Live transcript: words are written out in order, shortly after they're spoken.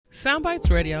Soundbites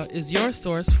Radio is your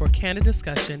source for candid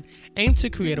discussion aimed to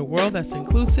create a world that's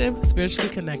inclusive, spiritually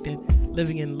connected,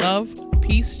 living in love,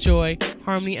 peace, joy,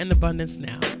 harmony, and abundance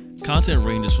now. Content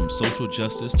ranges from social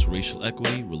justice to racial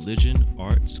equity, religion,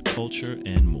 arts, culture,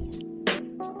 and more.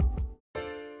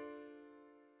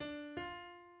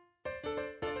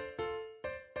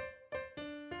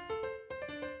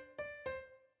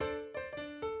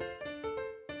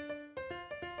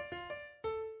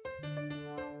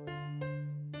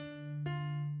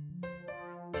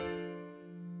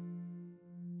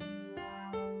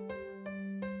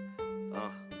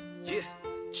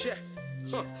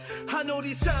 I know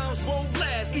these times won't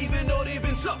last, even though they've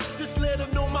been tough. Just let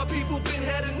them know my people been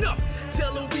had enough.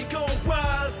 Tell them we gon'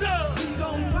 rise up. We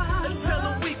gon' rise Tell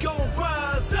them we gon'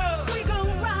 rise up. We gon'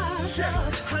 rise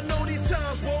up. I know these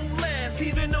times won't last,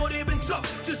 even though they've been tough.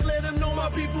 Just let them know my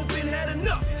people been had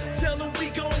enough. Tell them we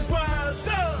gon' rise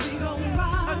up. We gon'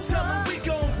 rise Tell them we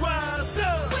gon' rise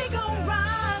up. We gon'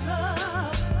 rise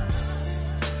up.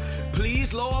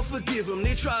 Please, Lord, forgive them.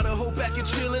 They try to hold back and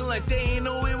chillin' like they ain't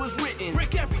know it was written.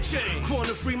 Break every chain.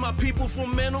 Wanna free my people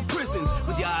from mental prisons.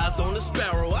 With your eyes on the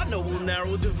sparrow, I know we'll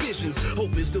narrow divisions.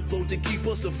 Hope is the boat to keep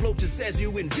us afloat just as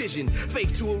you envision.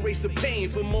 Faith to erase the pain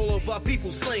from all of our people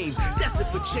slain. Destined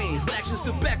for change, with actions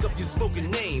to back up your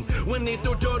spoken name. When they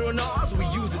throw dirt on ours, we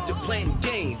use it to plan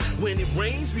gain. When it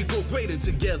rains, we grow greater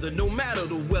together, no matter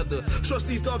the weather. Trust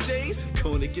these dark days,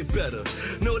 gonna get better.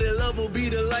 Know that love will be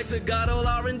the light to guide all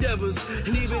our endeavors.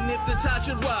 And even if the tide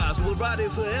should rise, we'll ride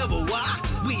it forever. Why?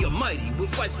 We are mighty, we'll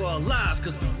fight for our lives,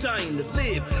 cause we're dying to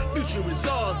live. Future is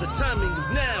ours, the timing is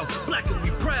now. Black and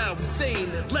we proud, we saying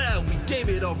it loud, we gave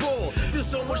it our all. There's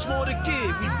so much more to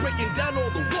give, we breaking down all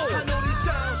the walls. I know these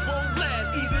times won't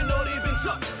last, even though they've been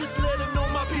tough. Just let them know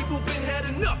my people been had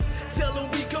enough. Tell them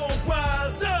we gon'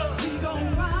 rise up. We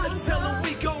gon' rise Tell them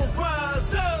we gon'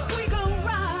 rise up. We gon'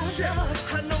 rise up.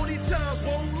 I know these times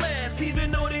won't last, even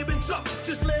though they've been tough.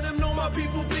 Just let them know my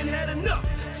people been had enough.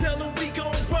 Tell them we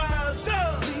gon' rise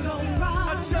up. We gon'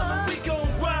 rise Tell them we gon'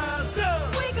 rise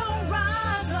up. We gon'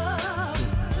 rise up.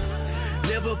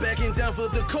 Never backing down for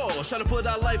the cause. Trying to put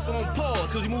our life on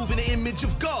pause, cause we move in the image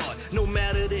of God. No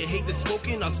matter the hate that's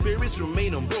smoking, our spirits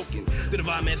remain unbroken. The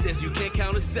divine man says you can't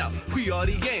count us out. We are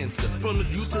the answer. From the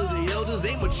youth to the elders,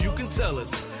 ain't much you can tell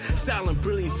us. Style and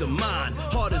brilliance of mind,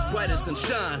 heart is bright as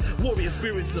sunshine. Warrior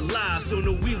spirits alive, so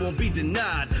no, we won't be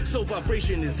denied. So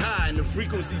vibration is high and the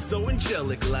frequency so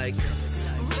angelic, like.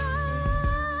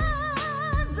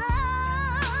 Rise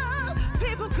up,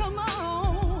 people, come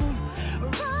on.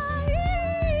 Rise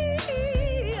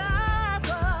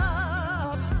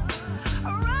up,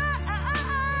 rise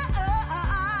up,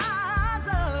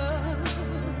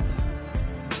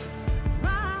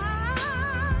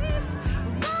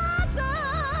 rise up.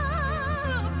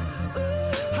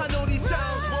 Ooh. I know these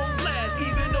times won't last,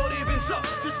 even though they've been tough.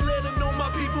 Just let them know my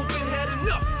people been had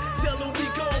enough. Tell them we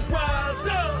gon' rise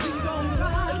up. We gon'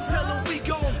 rise Tell them we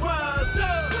gon' rise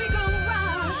up. We gon'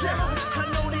 rise up. I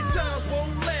know these times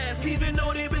won't last, even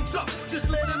though they've been tough. Just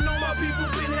let them know my people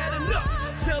been had enough.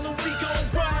 Tell them we gon'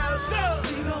 rise up.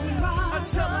 We gon'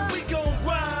 rise Tell them we gon'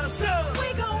 rise up.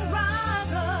 We gon'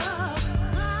 rise up.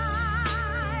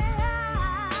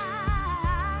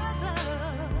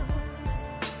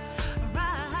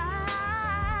 Rise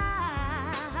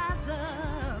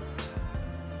up.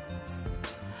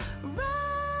 Rise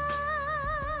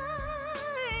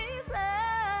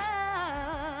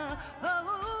up. Oh,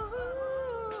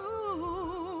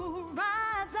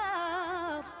 rise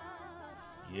up.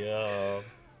 Yeah.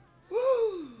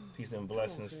 Peace and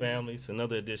blessings, family. It's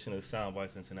another edition of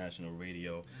Soundbites International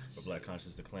Radio, where Black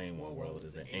Conscious Acclaim, One World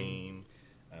is the aim.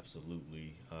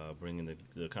 Absolutely. Bringing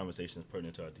the conversations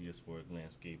pertinent to our diasporic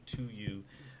landscape to you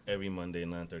every Monday at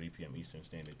 9:30 p.m. Eastern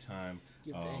Standard Time,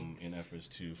 in efforts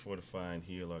to fortify and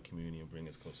heal our community and bring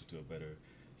us closer to a better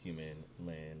human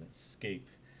landscape.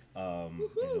 As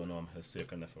you all know, I'm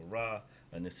Hasika Nefera,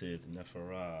 and this is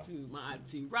Nefera. To my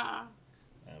T-Ra.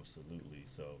 Absolutely.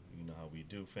 So you know how we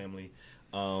do, family.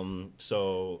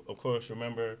 So of course,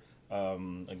 remember,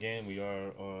 again, we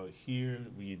are here.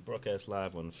 We broadcast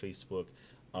live on Facebook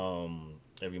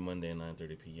every Monday at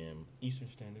 9:30 p.m. Eastern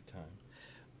Standard Time.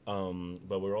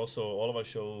 But we're also, all of our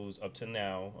shows up to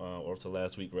now, or to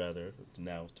last week rather, to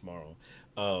now, tomorrow,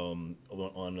 on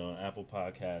Apple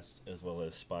Podcasts as well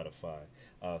as Spotify.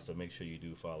 So make sure you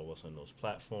do follow us on those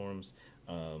platforms.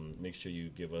 Make sure you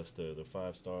give us the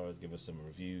 5 stars, give us some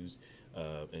reviews,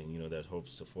 and that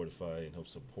helps to fortify and help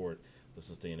support the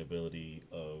sustainability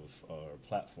of our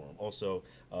platform. Also,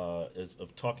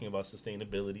 of talking about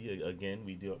sustainability, again,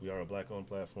 we are a Black-owned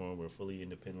platform. We're fully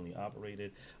independently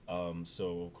operated.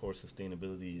 So of course,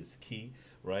 sustainability is key,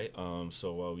 right?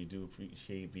 So while we do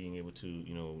appreciate being able to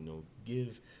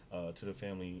give to the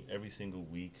family every single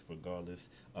week, regardless,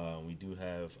 we do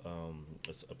have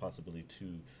a possibility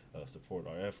to support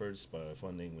our efforts by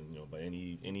funding, by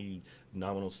any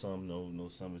nominal sum. No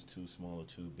sum is too small or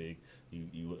too big.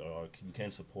 You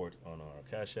can support on our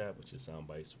Cash App, which is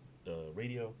Soundbites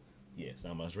Radio. Yeah,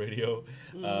 Soundbites Radio.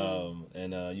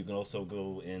 And you can also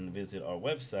go and visit our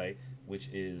website, which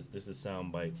is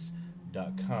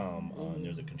soundbites.com.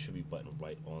 There's a contribute button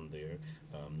right on there.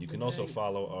 You can also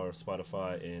follow our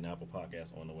Spotify and Apple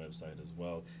Podcasts on the website as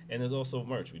well. And there's also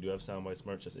merch. We do have Soundbites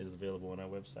merch that is available on our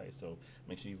website. So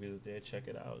make sure you visit there, check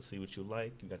it out, see what you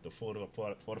like. You got the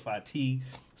Fortified Tea.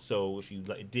 So if you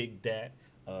dig that,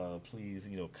 please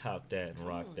cop that and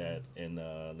rock that, and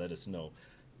let us know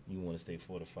you want to stay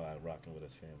fortified, rocking with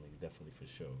us, family. Definitely, for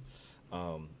sure.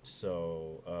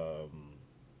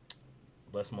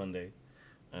 Blessed Monday,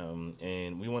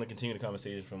 and we want to continue the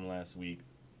conversation from last week.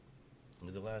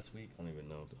 Was it last week? I don't even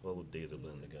know. All the days are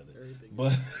blending together.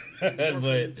 But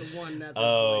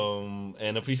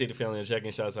and appreciate the family and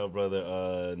checking. Shouts out brother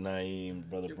Naeem,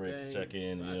 brother Bricks,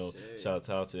 checking. Shouts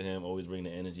out to him. Always bring the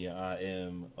energy. I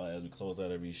am as we close out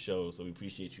every show. So we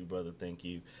appreciate you, brother. Thank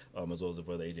you. As well as the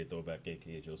brother AJ Throwback,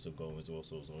 aka Joseph Gomez,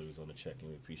 also is always on the check-in.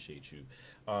 We appreciate you.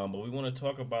 But we want to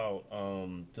talk about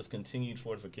just continued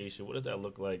fortification. What does that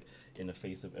look like in the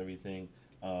face of everything?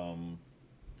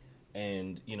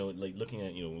 And like looking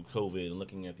at COVID and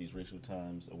looking at these racial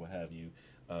times or what have you,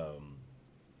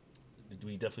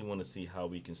 we definitely want to see how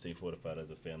we can stay fortified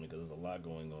as a family, because there's a lot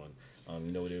going on.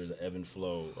 There's an ebb and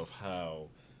flow of how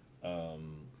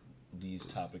these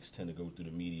topics tend to go through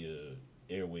the media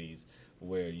airways,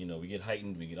 where we get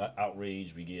heightened, we get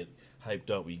outraged, we get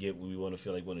hyped up, we want to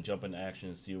feel like we want to jump into action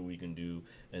and see what we can do,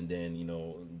 and then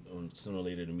sooner or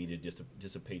later the media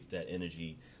dissipates that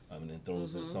energy, and then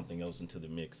throws something else into the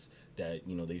mix that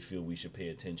they feel we should pay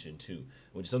attention to,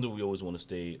 which is something we always want to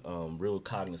stay real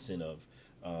cognizant of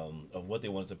what they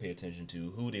want us to pay attention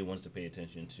to, who they want us to pay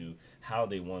attention to, how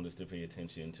they want us to pay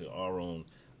attention to our own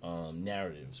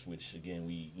narratives, which again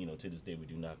we to this day we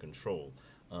do not control,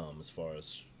 as far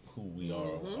as who we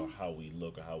are or how we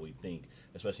look or how we think,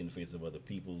 especially in the face of other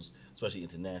peoples, especially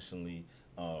internationally.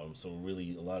 So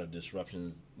really a lot of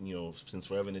disruptions, since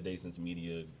forever and a day, since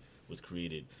media was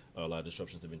created, a lot of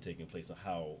disruptions have been taking place on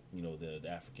how the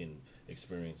African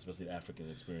experience, especially the African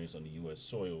experience on the U.S.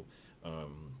 soil,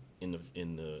 in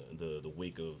the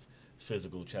wake of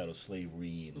physical chattel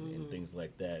slavery and things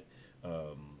like that,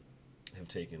 have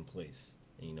taken place.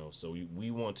 So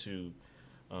we want to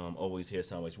always hear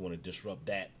Soundbites. We want to disrupt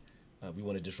that. We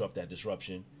want to disrupt that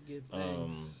disruption,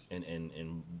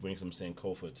 and bring some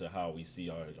Sankofa to how we see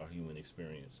our human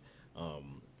experience,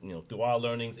 through our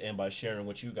learnings and by sharing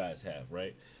what you guys have,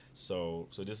 right? So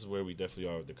this is where we definitely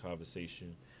are with the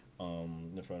conversation.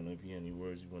 If I don't know if you have any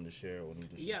words you want to share or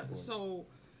need to share. Yeah. So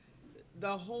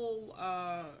the whole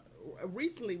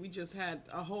recently we just had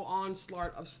a whole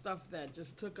onslaught of stuff that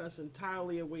just took us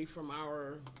entirely away from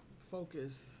our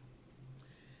focus.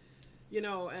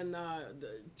 And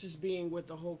just being with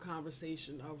the whole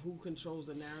conversation of who controls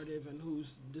the narrative and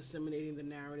who's disseminating the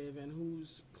narrative and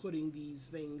who's putting these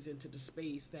things into the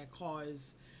space that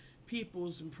cause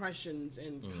people's impressions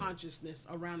and consciousness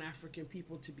around African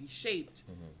people to be shaped.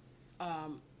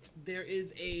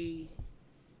 There's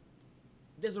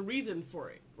a reason for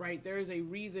it, right? There is a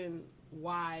reason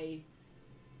why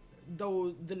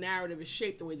though the narrative is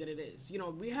shaped the way that it is.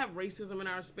 We have racism in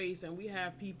our space, and we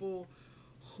have people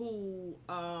who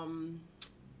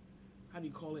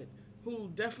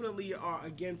who definitely are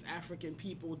against African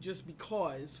people just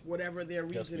because, whatever their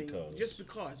reasoning, just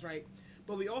because, right?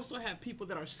 But we also have people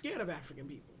that are scared of African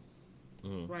people,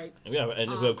 right? And we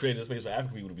have created a space for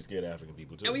African people to be scared of African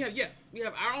people too. And we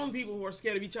have our own people who are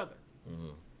scared of each other,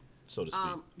 so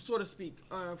to speak,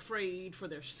 afraid for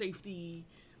their safety,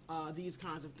 these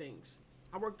kinds of things.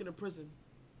 I worked in a prison,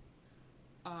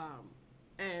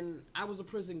 and I was a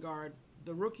prison guard,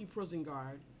 the rookie prison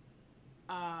guard,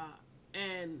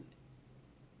 and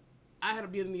I had to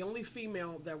be the only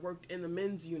female that worked in the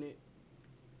men's unit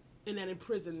in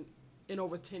prison in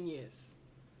over 10 years.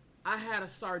 I had a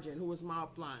sergeant who was my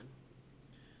upline,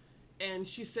 and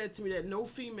she said to me that no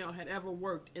female had ever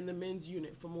worked in the men's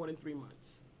unit for more than 3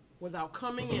 months without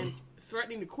coming in,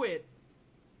 threatening to quit,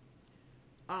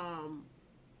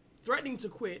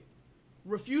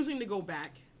 refusing to go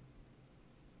back,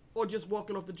 or just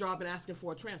walking off the job and asking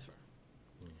for a transfer.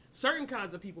 Certain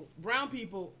kinds of people, brown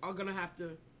people, are going to have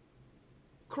to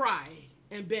cry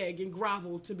and beg and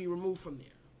grovel to be removed from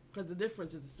there, because the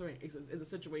difference is a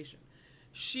situation.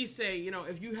 She say, you know,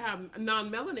 if you have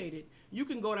non-melanated, you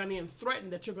can go down there and threaten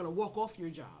that you're going to walk off your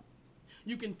job.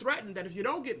 You can threaten that if you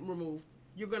don't get removed,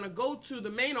 you're going to go to the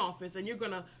main office and you're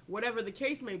going to, whatever the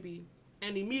case may be,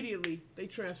 and immediately they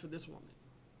transfer this woman.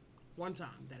 One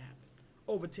time that happened,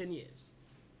 over 10 years.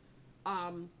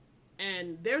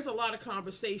 And there's a lot of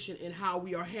conversation in how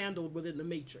we are handled within the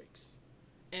matrix,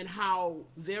 and how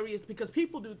because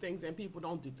people do things and people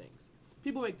don't do things.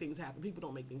 People make things happen. People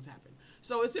don't make things happen.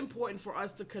 So it's important for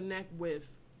us to connect with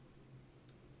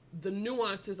the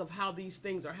nuances of how these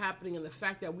things are happening, and the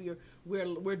fact that we're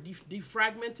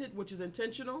defragmented, which is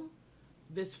intentional.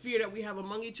 This fear that we have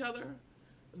among each other,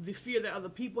 the fear that other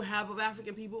people have of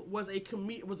African people, was a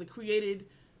created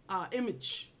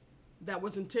image that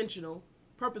was intentional,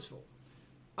 purposeful.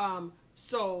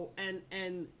 So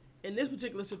in this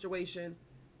particular situation,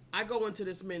 I go into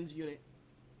this men's unit,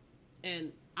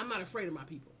 and I'm not afraid of my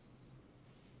people,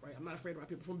 right? I'm not afraid of my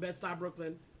people. From Bed-Stuy,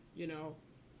 Brooklyn, you know,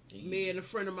 me and a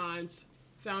friend of mine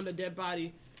found a dead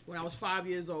body when I was 5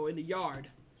 years old in the yard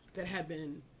that had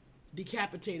been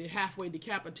decapitated, halfway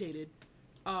decapitated,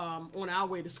 on our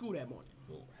way to school that morning.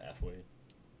 Oh, halfway.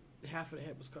 Half of the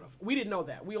head was cut off. We didn't know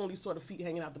that. We only saw the feet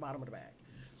hanging out the bottom of the bag.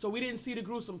 So we didn't see the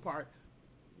gruesome part.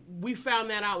 We found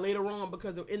that out later on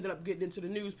because it ended up getting into the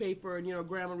newspaper, and, you know,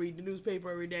 Grandma read the newspaper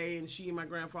every day, and she and my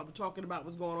grandfather talking about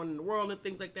what's going on in the world and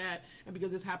things like that. And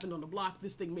because this happened on the block,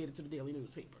 this thing made it to the daily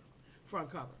newspaper, front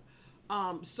cover.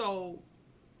 So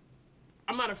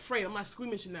I'm not afraid. I'm not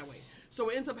squeamish in that way. So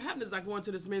what ends up happening is I go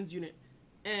into this men's unit,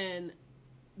 and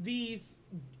these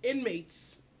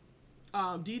inmates,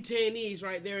 detainees,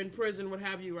 right, they're in prison, what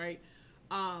have you, right?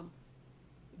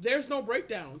 There's no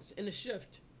breakdowns in the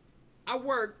shift. I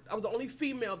was the only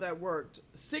female that worked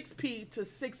 6P to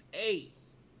 6A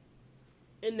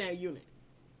in that unit.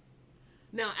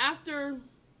 Now, after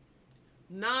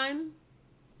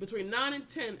between 9 and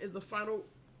 10 is the final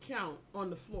count on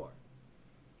the floor.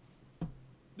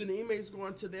 Then the inmates go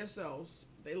into their cells,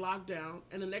 they lock down,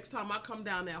 and the next time I come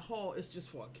down that hall, it's just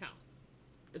for a count.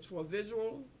 It's for a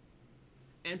visual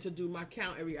and to do my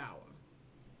count every hour.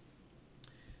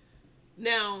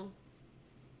 Now,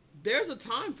 there's a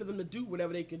time for them to do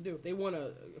whatever they can do. If they want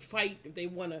to fight, if they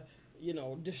want to, you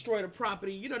know, destroy the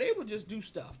property, you know, they would just do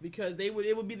stuff because it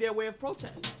would be their way of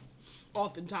protest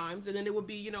oftentimes. And then it would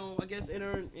be, you know, I guess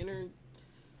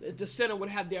the center would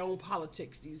have their own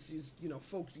politics, these you know,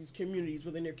 folks, these communities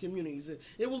within their communities.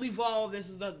 It will evolve. This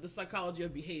is the psychology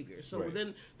of behavior. So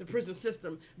within the prison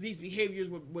system, these behaviors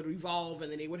would evolve,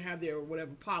 and then they would have their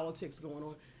whatever politics going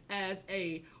on. As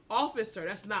a officer,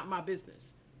 that's not my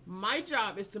business. My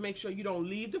job is to make sure you don't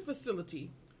leave the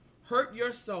facility, hurt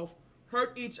yourself,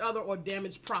 hurt each other, or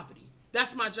damage property.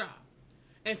 That's my job.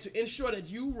 And to ensure that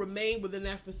you remain within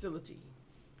that facility.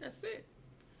 That's it.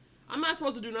 I'm not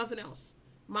supposed to do nothing else.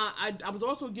 I was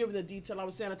also given the detail. I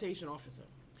was a sanitation officer.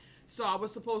 So I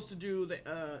was supposed to do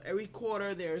every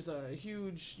quarter there's a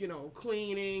huge, you know,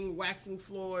 cleaning, waxing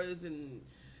floors, and,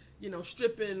 you know,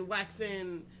 stripping,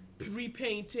 waxing,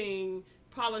 repainting,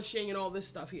 polishing, and all this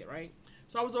stuff here, right?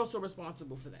 So I was also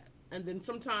responsible for that. And then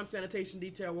sometimes sanitation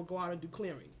detail will go out and do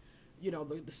clearing. You know,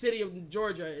 the city of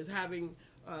Georgia is having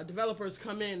developers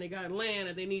come in. They got land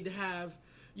that they need to have,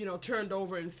 you know, turned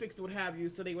over and fixed, what have you.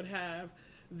 So they would have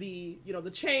the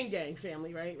chain gang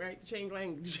family, right? The chain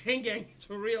gang is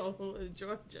for real in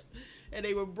Georgia. And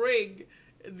they would bring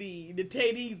the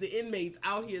detainees, the inmates,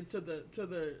 out here to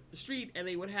the street, and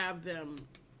they would have them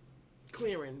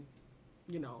clearing,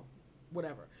 you know,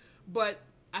 whatever. But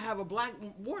I have a black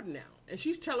warden now, and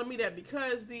she's telling me that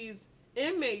because these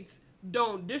inmates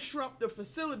don't disrupt the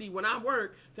facility when I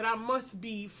work, that I must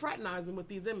be fraternizing with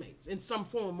these inmates in some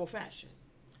form or fashion.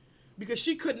 Because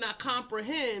she could not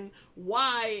comprehend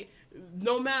why,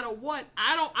 no matter what,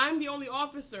 I'm the only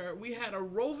officer. We had a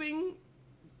roving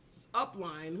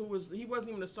upline he wasn't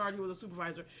even a sergeant, he was a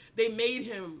supervisor. They made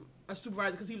him a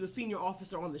supervisor because he was a senior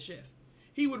officer on the shift.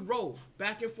 He would rove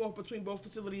back and forth between both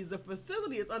facilities. The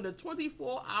facility is under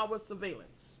 24-hour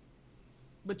surveillance.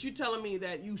 But you telling me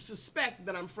that you suspect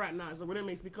that I'm fraternizing with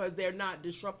inmates because they're not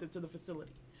disruptive to the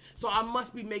facility. So I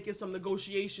must be making some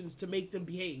negotiations to make them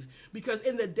behave. Because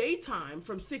in the daytime,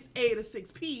 from 6A to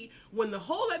 6P, when the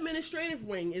whole administrative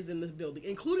wing is in the building,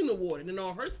 including the warden and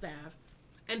all her staff,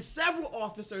 and several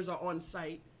officers are on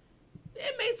site,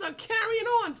 inmates are carrying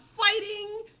on,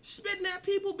 fighting, spitting at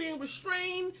people, being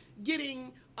restrained,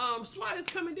 getting SWAT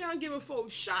coming down, giving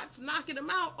folks shots, knocking them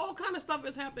out. All kind of stuff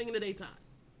is happening in the daytime.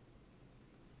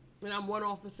 And I'm one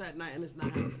officer at night, and it's not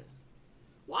happening.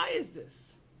 Why is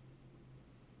this?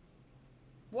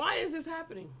 Why is this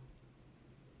happening?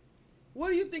 What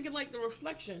are you thinking, like, the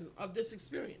reflection of this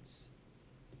experience?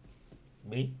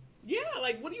 Me? Yeah,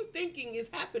 like, what are you thinking is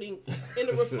happening in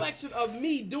the reflection of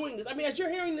me doing this? I mean, as you're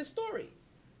hearing this story,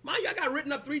 mind you, I got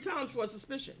written up 3 times for a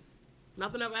suspicion.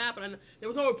 Nothing ever happened. There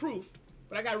was no proof,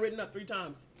 but I got written up 3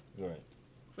 times. Right.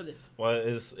 For this. Well,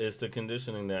 it's the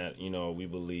conditioning that, you know, we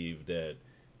believe that,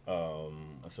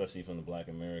 especially from the Black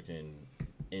American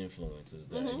influences,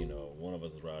 that, you know, one of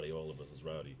us is rowdy, all of us is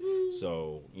rowdy.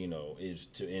 So, you know,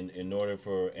 in order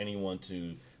for anyone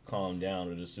to calm down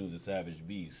or to soothe the savage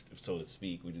beast, so to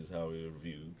speak, which is how we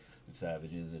review the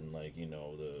savages and, like, you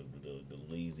know, the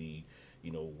lazy,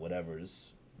 you know,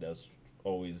 whatevers. That's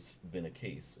always been a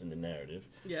case in the narrative.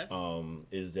 Yes.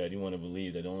 Is that you want to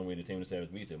believe that the only way to tame the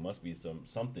savage beast, there must be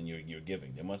something you're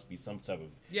giving. There must be some type of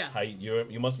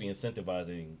you must be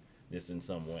incentivizing this in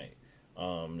some way.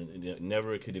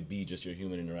 Never could it be just your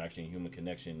human interaction, human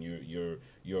connection,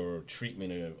 your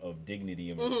treatment of dignity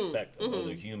and respect of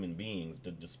other human beings,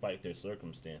 despite their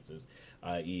circumstances,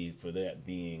 i.e., for that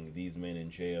being these men in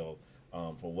jail.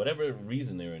 For whatever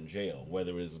reason they're in jail,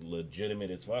 whether it's legitimate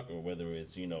as fuck or whether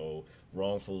it's, you know,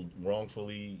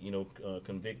 wrongfully, you know,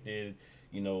 convicted,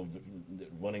 you know,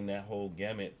 running that whole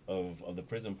gamut of the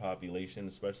prison population,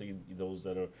 especially those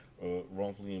that are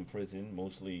wrongfully in prison,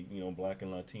 mostly, you know, Black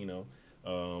and Latino,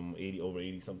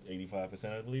 85%,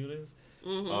 I believe it is.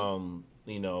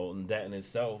 You know, that in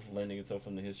itself, lending itself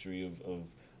from the history of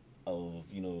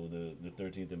you know, the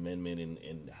 13th Amendment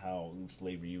and how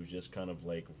slavery was just kind of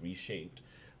like reshaped.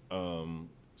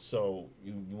 So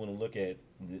you want to look at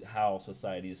how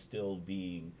society is still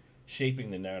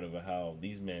shaping the narrative of how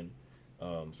these men,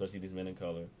 especially these men in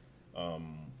color,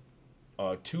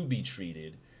 are to be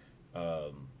treated.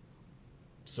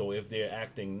 So if they're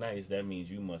acting nice, that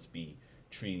means you must be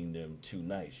treating them too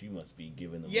nice. You must be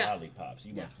giving them lollipops.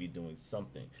 You must be doing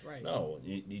something. Right. No,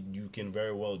 you can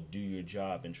very well do your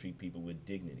job and treat people with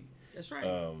dignity. That's right.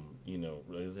 You know,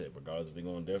 what is it? Regardless if they're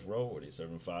going death row or they're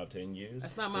serving 5-10 years.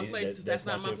 That's not my place. That's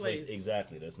not my place.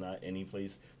 Exactly. That's not any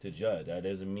place to judge. That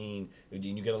doesn't mean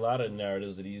you get a lot of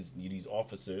narratives that these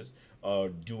officers are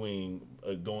going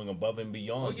above and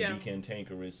beyond to be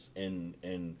cantankerous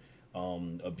and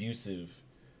abusive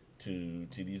to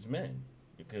these men.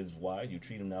 Because why? You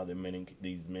treat them now, they're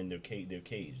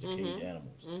caged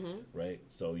animals, right?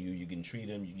 So you can treat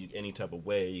them any type of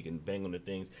way. You can bang on the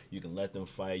things. You can let them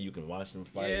fight. You can watch them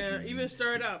fight. Yeah, even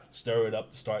stir it up. Stir it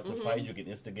up to start the fight. You can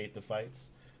instigate the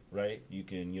fights, right? You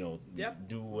can, you know,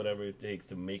 do whatever it takes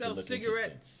to make it look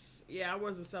cigarettes. Yeah, I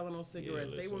wasn't selling no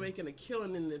cigarettes. Yeah, they were making a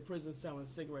killing in the prison selling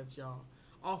cigarettes, y'all.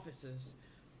 Officers.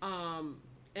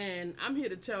 And I'm here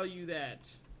to tell you that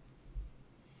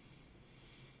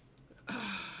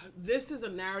this is a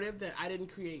narrative that I didn't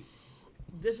create.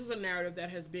 This is a narrative that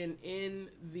has been in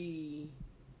the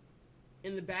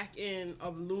back end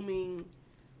of looming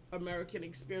American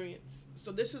experience.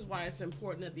 So this is why it's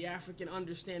important that the African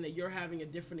understand that you're having a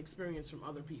different experience from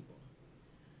other people.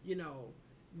 You know,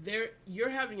 you're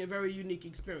having a very unique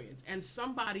experience, and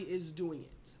somebody is doing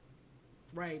it,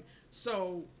 right?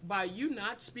 So by you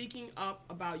not speaking up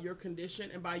about your condition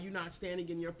and by you not standing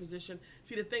in your position,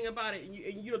 see, the thing about it, and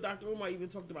you know, Dr. Umar even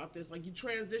talked about this, like, you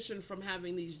transitioned from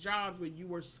having these jobs where you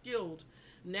were skilled.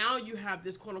 Now you have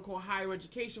this quote unquote higher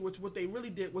education, which what they really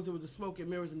did was it was a smoke and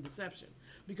mirrors and deception,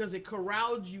 because it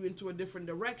corralled you into a different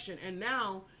direction. And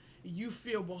now you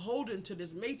feel beholden to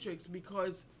this matrix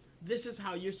because this is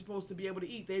how you're supposed to be able to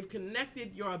eat. They've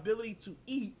connected your ability to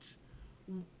eat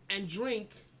and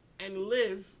drink and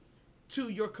live to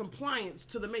your compliance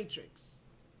to the matrix.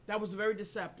 That was very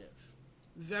deceptive,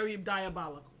 very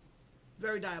diabolical,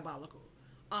 very diabolical.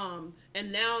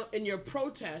 And now in your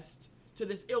protest to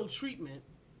this ill treatment,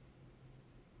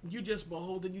 you just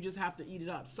beholden, you just have to eat it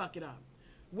up, suck it up.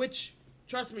 Which,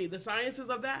 trust me, the sciences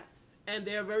of that, and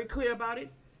they're very clear about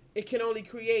it, it can only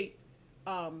create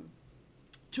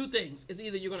 2 things. It's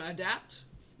either you're gonna adapt,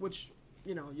 which,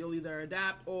 you know, you'll either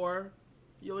adapt or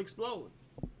you'll explode.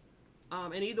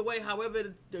 And either way,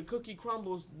 however the cookie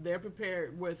crumbles, they're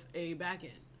prepared with a back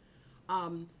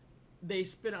end. They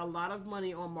spend a lot of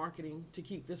money on marketing to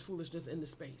keep this foolishness in the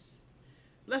space.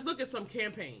 Let's look at some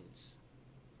campaigns.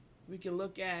 We can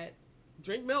look at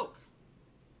Drink Milk,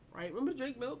 right? Remember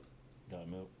Drink Milk? Got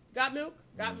milk. Got Milk?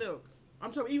 Got Milk.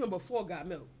 I'm talking even before Got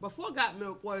Milk. Before Got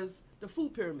Milk was the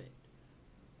food pyramid.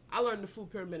 I learned the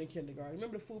food pyramid in kindergarten.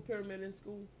 Remember the food pyramid in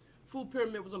school? Food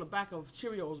pyramid was on the back of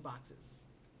Cheerios boxes.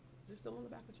 Is it still on the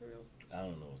back of Cheerios? I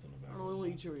don't know what's on the back. I don't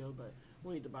eat Cheerios, but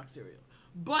we eat the box cereal.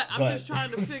 But I'm just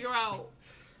trying to figure out,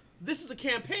 this is a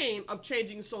campaign of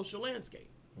changing the social landscape.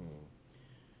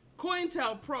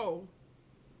 COINTELPRO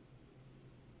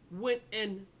went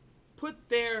and put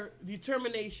their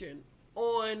determination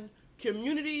on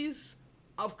communities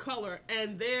of color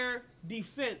and their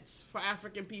defense for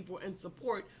African people and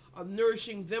support of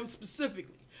nourishing them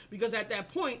specifically. Because at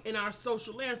that point in our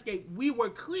social landscape, we were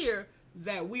clear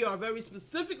that we are very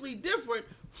specifically different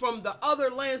from the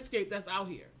other landscape that's out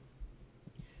here.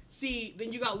 See,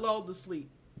 then you got lulled to sleep.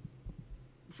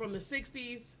 From the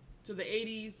 60s to the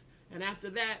 80s, and after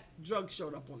that, drugs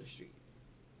showed up on the street.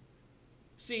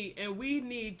 See, and we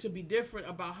need to be different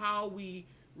about how we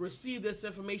receive this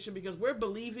information, because we're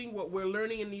believing what we're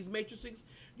learning in these matrices.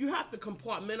 You have to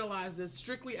compartmentalize this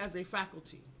strictly as a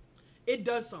faculty. It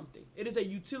does something. It is a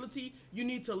utility. You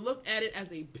need to look at it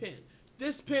as a pen.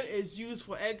 This pen is used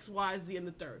for X, Y, Z, and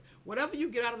the third. Whatever you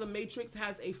get out of the matrix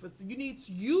has a you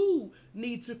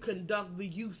need to conduct the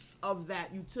use of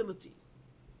that utility.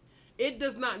 It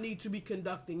does not need to be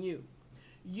conducting you.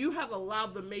 You have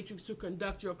allowed the matrix to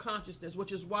conduct your consciousness,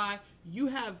 which is why you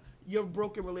have your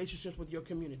broken relationships with your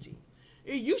community.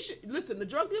 You should listen. The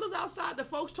drug dealers outside, the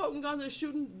folks toting guns and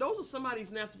shooting, those are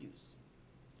somebody's nephews.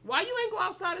 Why you ain't go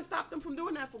outside and stop them from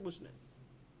doing that foolishness?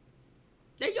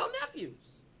 They're your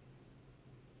nephews.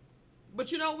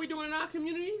 But you know what we're doing in our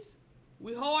communities?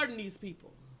 We hoarding these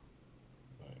people.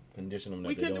 Right. Condition them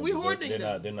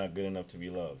that they're not good enough to be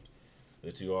loved.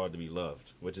 They're too hard to be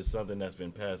loved, which is something that's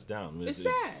been passed down. It's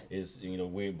sad.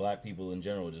 We're black people in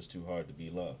general are just too hard to be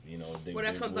loved.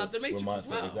 That comes out the matrix as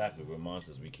well. Exactly, we're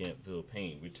monsters. We can't feel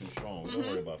pain. We're too strong. We don't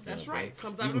worry about feeling That's right. pain.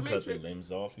 Comes out of the matrix. You can cut their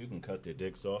limbs off. You can cut their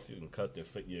dicks off. You can cut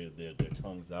their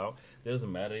tongues out. It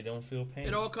doesn't matter. They don't feel pain.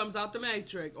 It all comes out the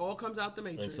matrix. All comes out the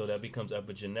matrix. And so that becomes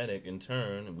epigenetic in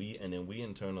turn. Then we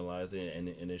internalize it,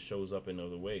 and it shows up in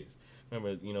other ways.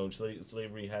 Remember,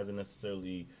 slavery hasn't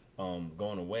necessarily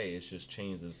gone away. It's just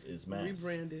changed its mask.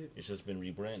 Rebranded. It's just been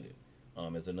rebranded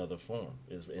as another form.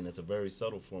 And it's a very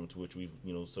subtle form to which we've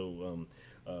so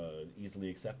easily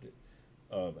accepted.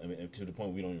 To the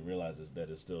point we don't even realize that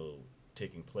it's still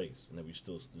taking place, and that we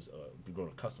still be grown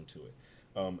accustomed to it.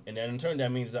 And then in turn,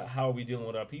 that means that how are we dealing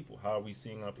with our people? How are we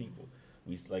seeing our people?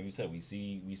 We, like you said, we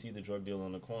see the drug dealer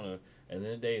on the corner, and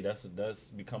in the day that's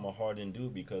become a hardened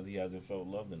dude because he hasn't felt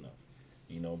loved enough.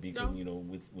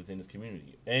 Within his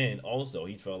community, and also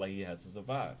he felt like he has to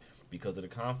survive because of the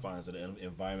confines of the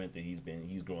environment that he's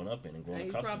grown up in and grown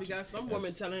accustomed to. He probably got some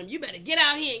woman telling him, "You better get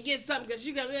out here and get something because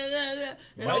you got."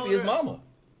 Might be his mama.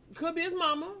 Could be his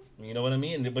mama. You know what I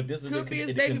mean? But this is the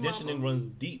conditioning mama. runs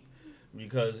deep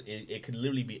because it could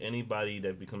literally be anybody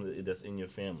that's in your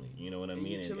family. You know what I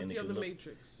mean? Utility of the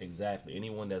matrix. Exactly.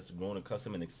 Anyone that's grown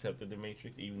accustomed and accepted the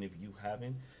matrix, even if you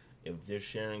haven't. If they're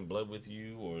sharing blood with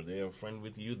you or they're a friend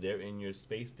with you, they're in your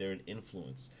space. They're an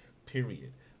influence,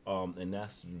 period. And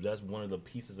that's one of the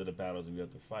pieces of the battles we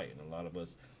have to fight. And a lot of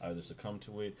us either succumb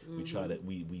to it, we try to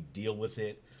we deal with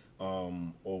it,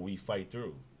 or we fight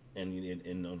through. And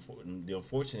the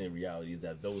unfortunate reality is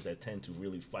that those that tend to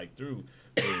really fight through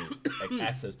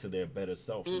access to their better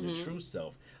self, so their true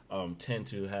self, tend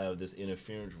to have this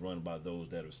interference run by those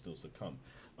that are still succumb.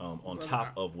 On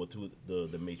top of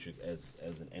the matrix as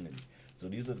an enemy. So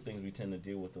these are the things we tend to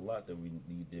deal with a lot that we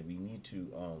need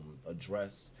to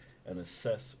address and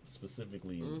assess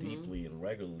specifically and deeply and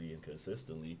regularly and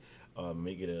consistently,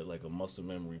 make it a muscle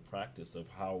memory practice of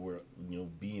how we're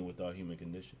being with our human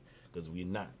condition, because we're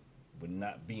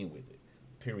not being with it,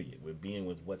 period. We're being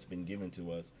with what's been given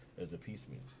to us as the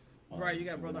piecemeal. Right, you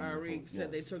got Brother Arik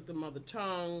said they took the mother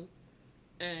tongue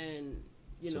and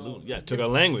took our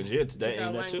language. Yeah,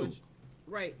 that too.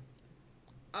 Right.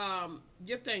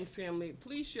 Give thanks, family.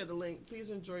 Please share the link. Please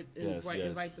invite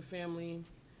the family.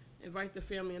 Invite the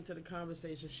family into the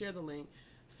conversation. Share the link.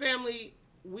 Family,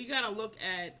 we got to look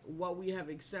at what we have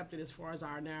accepted as far as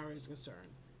our narrative is concerned.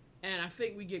 And I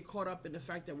think we get caught up in the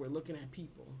fact that we're looking at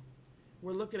people.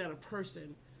 We're looking at a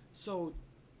person. So,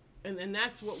 and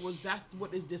that's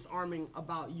what is disarming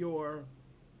about your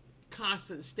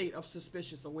constant state of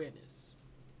suspicious awareness.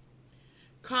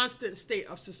 Constant state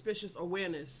of suspicious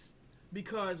awareness,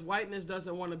 because whiteness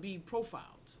doesn't want to be profiled.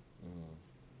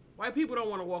 White people don't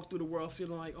want to walk through the world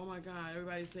feeling like, oh my God,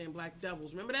 everybody's saying black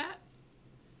devils. Remember that?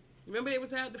 Remember they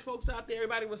had the folks out there,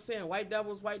 everybody was saying white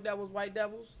devils, white devils, white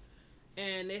devils.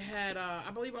 And they had, I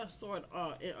believe I saw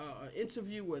an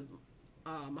interview with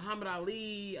Muhammad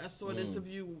Ali. I saw an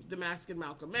interview with Damascus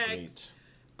Malcolm X.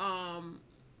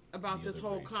 about The this other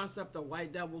whole great. concept of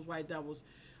white devils.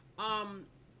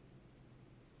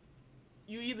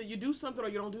 You do something or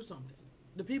you don't do something.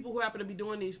 The people who happen to be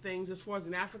doing these things, as far as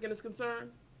an African is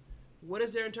concerned, what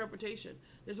is their interpretation?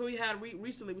 This is what we had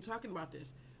recently. We're talking about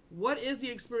this. What is the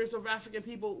experience of African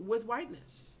people with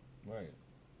whiteness? Right.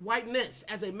 Whiteness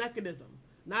as a mechanism,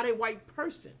 not a white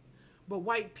person, but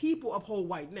white people uphold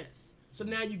whiteness. So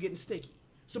now you're getting sticky.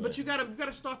 So, but you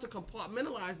gotta start to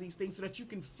compartmentalize these things so that you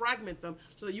can fragment them,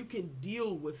 so that you can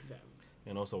deal with them.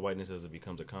 And also whiteness as it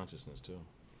becomes a consciousness too.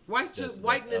 Whiteness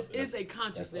is a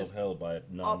consciousness. That's upheld by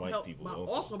non-white upheld people. by-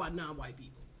 Also. by non-white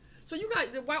people. So you got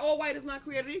all white is not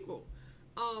created equal.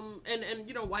 And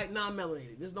you know, white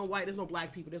non-melanated. There's no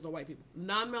black people. There's no white people.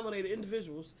 Non-melanated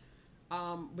individuals.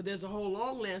 But there's a whole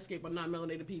long landscape of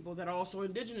non-melanated people that are also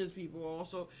indigenous people.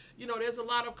 Also, you know, there's a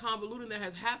lot of convoluting that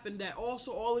has happened. That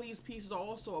also all of these pieces are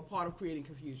also a part of creating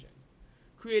confusion.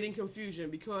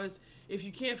 Because if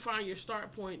you can't find your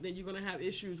start point, then you're going to have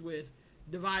issues with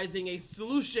devising a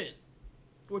solution,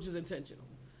 which is intentional.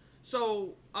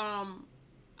 So I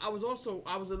was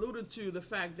alluding to the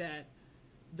fact that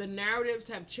the narratives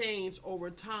have changed over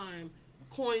time.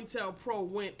 COINTELPRO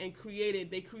went and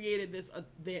created this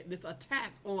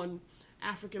attack on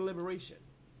African liberation.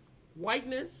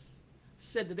 Whiteness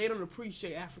said that they don't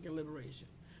appreciate African liberation.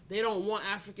 They don't want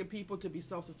African people to be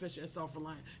self-sufficient and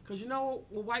self-reliant. Because you know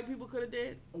what white people could have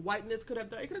did? Or whiteness could have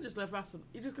done? It could have just left us.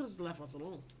 It just could have just left us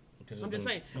alone. I'm just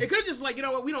saying. It could have just like, you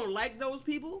know what? We don't like those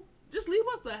people. Just leave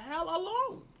us the hell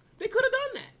alone. They could have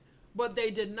done that. But they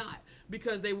did not.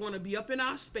 Because they want to be up in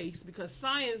our space. Because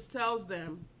science tells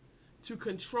them to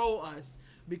control us,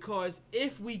 because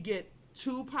if we get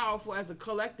too powerful as a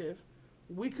collective,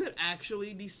 we could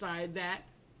actually decide that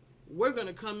we're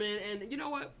gonna come in and, you know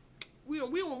what, we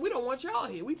don't want y'all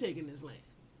here. We taking this land.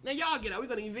 Now y'all get out. We're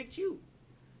gonna evict you.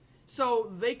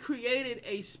 So they created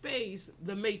a space,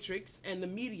 the Matrix and the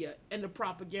media and the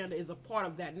propaganda is a part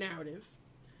of that narrative,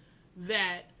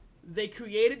 that they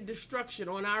created destruction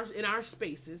in our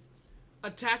spaces,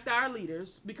 attacked our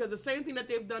leaders, because the same thing that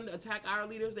they've done to attack our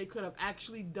leaders, they could have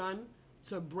actually done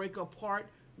to break apart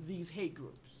these hate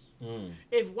groups.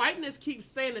 If whiteness keeps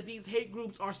saying that these hate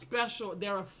groups are special,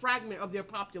 they're a fragment of their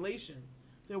population,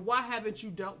 then why haven't you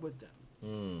dealt with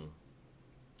them?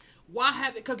 Why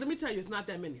haven't, because let me tell you, it's not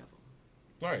that many of them.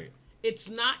 Right. It's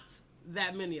not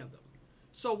that many of them.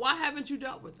 So why haven't you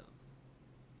dealt with them?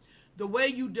 The way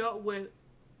you dealt with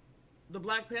the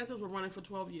Black Panthers were running for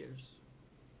 12 years.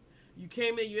 You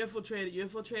came in, you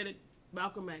infiltrated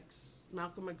Malcolm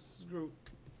X's group,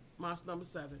 Mosque Number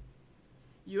 7.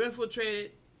 You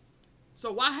infiltrated.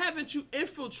 So why haven't you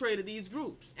infiltrated these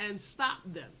groups and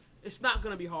stopped them? It's not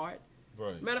going to be hard.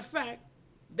 Right. Matter of fact,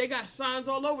 they got signs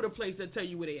all over the place that tell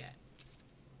you where they at.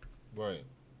 Right.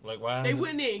 Like why? They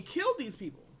went in there and killed these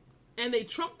people. And they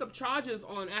trumped up charges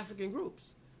on African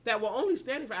groups that were only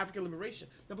standing for African liberation.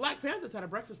 The Black Panthers had a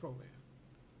breakfast program.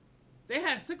 They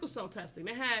had sickle cell testing.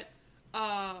 They had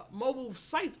mobile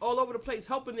sites all over the place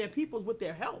helping their peoples with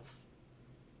their health.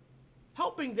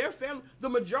 Helping their family. The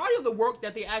majority of the work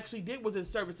that they actually did was in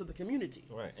service of the community.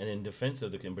 Right. And in defense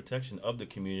of in protection of the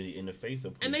community in the face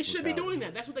of police And they should be brutality. doing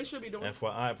that. That's what they should be doing.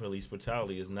 FYI, police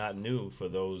brutality is not new for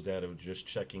those that are just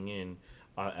checking in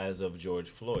as of George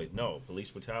Floyd. No,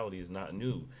 police brutality is not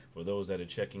new for those that are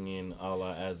checking in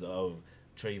as of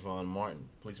Trayvon Martin.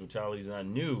 Police brutality is not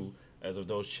new as of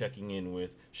those checking in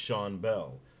with Sean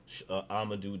Bell,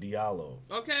 Amadou Diallo.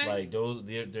 Okay. Like those,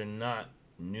 they're not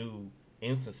new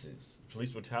instances.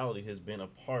 Police brutality has been a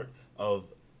part of,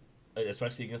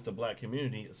 especially against the black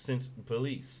community, since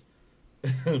police.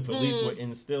 Police were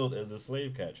instilled as the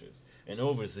slave catchers and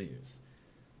overseers.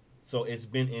 So it's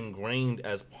been ingrained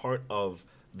as part of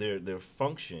their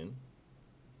function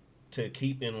to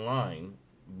keep in line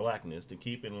blackness, to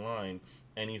keep in line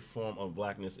any form of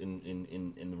blackness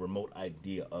in the remote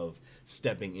idea of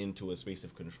stepping into a space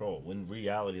of control. When in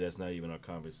reality, that's not even our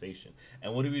conversation.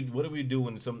 And what do we do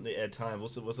when something at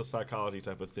times? What's a psychology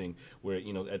type of thing where,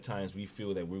 you know, at times we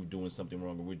feel that we're doing something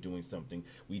wrong or we're doing something,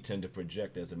 we tend to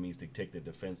project as a means to take the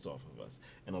defense off of us.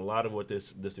 And a lot of what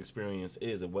this experience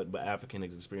is, and what African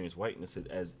has experienced whiteness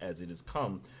as it has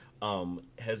come,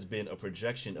 has been a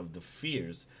projection of the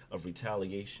fears of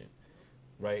retaliation.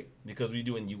 Right, because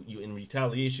you in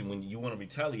retaliation, when you want to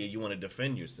retaliate, you want to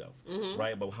defend yourself,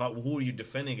 right? But who are you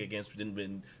defending against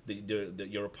when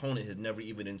your opponent has never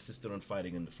even insisted on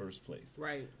fighting in the first place?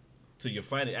 Right. So you're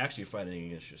actually fighting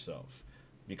against yourself,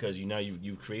 because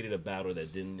you've created a battle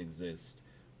that didn't exist,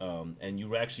 and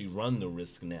you actually run the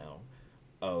risk now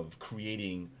of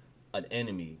creating an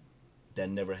enemy that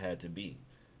never had to be,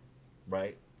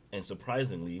 right? And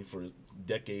surprisingly, for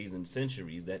decades and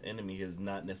centuries, that enemy has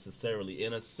not necessarily,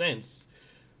 in a sense,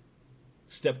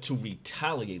 stepped to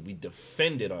retaliate. We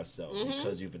defended ourselves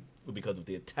because of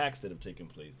the attacks that have taken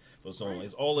place for so long.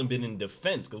 It's all been in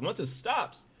defense, because once it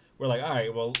stops, we're like, all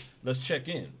right, well, let's check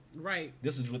in. Right.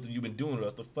 This is what you've been doing to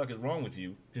us. The fuck is wrong with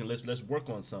you? Then let's work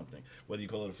on something. Whether you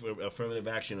call it affirmative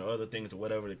action or other things or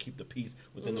whatever to keep the peace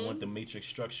within what the matrix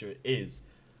structure is,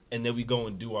 and then we go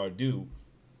and do our due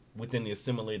within the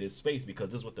assimilated space, because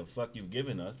this is what the fuck you've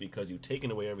given us, because you've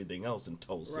taken away everything else in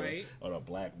Tulsa or the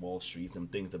Black Wall Streets and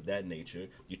things of that nature.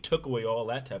 You took away all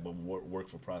that type of work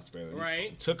for prosperity.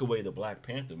 Right. You took away the Black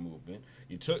Panther movement.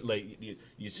 You took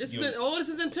all this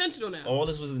is intentional now. All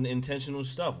this was intentional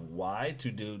stuff. Why?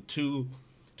 To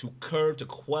curb, to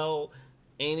quell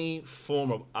any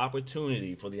form of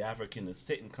opportunity for the African to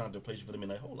sit in contemplation for them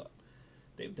and like, hold up,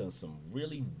 they've done some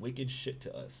really wicked shit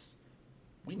to us.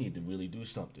 We need to really do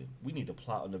something. We need to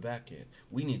plot on the back end.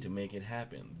 We need to make it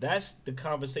happen. That's the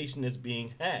conversation that's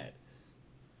being had.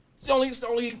 It's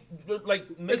only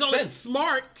like makes only sense.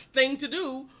 Smart thing to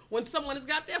do when someone has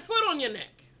got their foot on your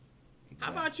neck.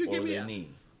 How about you give me a knee?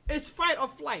 It's fight or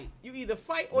flight. You either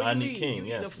fight or you leave. King,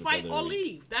 you either fight or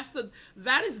leave.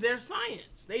 That is their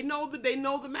science. They know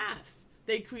the math.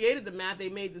 They created the math. They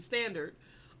made the standard,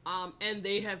 and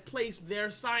they have placed their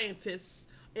scientists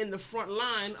in the front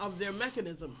line of their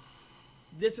mechanisms.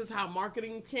 This is how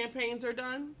marketing campaigns are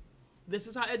done. This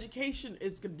is how education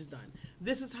is done.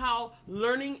 This is how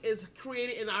learning is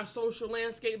created in our social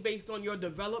landscape based on your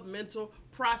developmental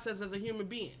process as a human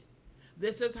being.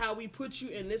 This is how we put you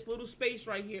in this little space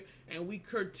right here, and we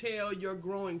curtail your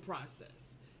growing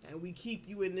process. And we keep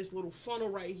you in this little funnel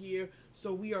right here.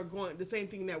 So we are going, the same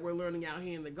thing that we're learning out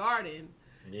here in the garden,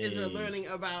 is we're learning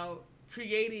about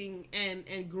creating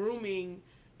and grooming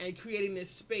and creating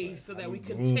this space so that we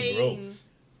contain,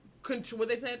 what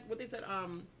they said,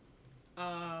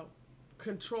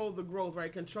 control the growth,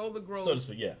 right? Control the growth. So to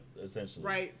speak, yeah, essentially.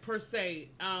 Right, per se,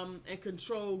 and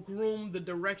groom the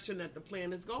direction that the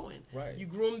plant is going. Right. You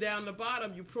groom down the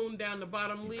bottom, you prune down the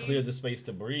bottom leaves. Clear the space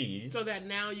to breathe. So that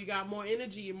now you got more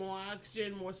energy, more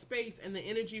oxygen, more space, and the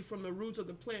energy from the roots of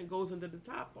the plant goes into the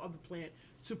top of the plant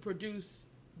to produce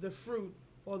the fruit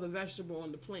or the vegetable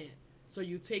on the plant. So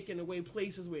you're taking away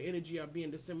places where energy are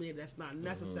being disseminated that's not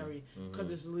necessary because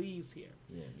there's leaves here.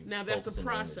 Yeah, now that's a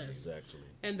process. Exactly.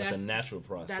 And that's a natural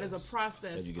process. That is a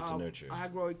process that you get to nurture.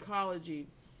 Agroecology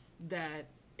that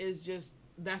is just,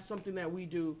 that's something that we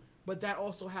do, but that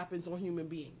also happens on human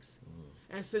beings.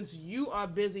 And since you are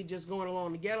busy just going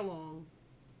along to get along,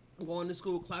 going to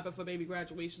school, clapping for baby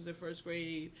graduations in first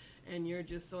grade, and you're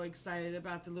just so excited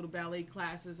about the little ballet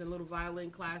classes and little violin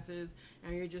classes,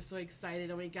 and you're just so excited,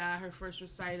 oh my God, her first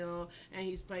recital, and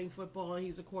he's playing football, and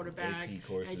he's a quarterback,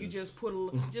 and you just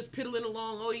piddling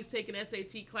along, oh, he's taking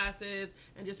SAT classes,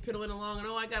 and just piddling along, and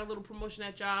oh, I got a little promotion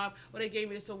at job, oh, they gave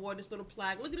me this award, this little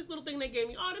plaque, look at this little thing they gave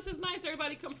me, oh, this is nice,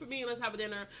 everybody come for me, and let's have a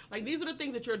dinner. Like, these are the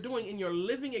things that you're doing in your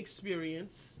living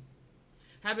experience.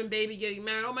 Having baby, getting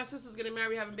married. Oh, my sister's getting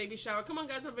married, having baby shower. Come on,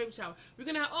 guys, have a baby shower. We're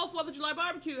going to have, 4th of July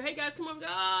barbecue. Hey, guys, come on.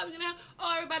 We're going to have,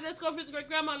 everybody, let's go visit great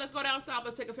grandma. Let's go down south.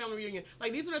 Let's take a family reunion.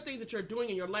 Like, these are the things that you're doing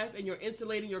in your life, and you're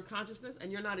insulating your consciousness,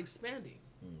 and you're not expanding.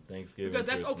 Thanksgiving, because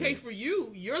that's Christmas. Okay for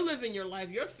you. You're living your life.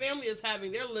 Your family is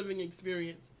having their living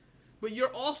experience, but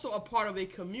you're also a part of a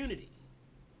community.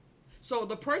 So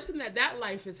the person that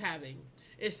life is having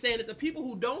is saying that the people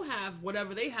who don't have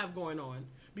whatever they have going on,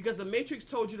 because the Matrix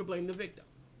told you to blame the victim.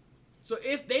 So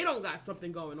if they don't got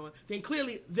something going on, then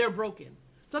clearly they're broken.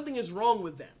 Something is wrong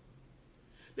with them.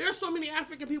 There are so many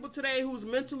African people today who's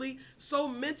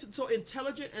so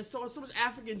intelligent and so much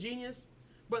African genius,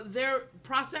 but their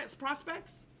prospects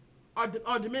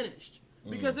are diminished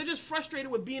because they're just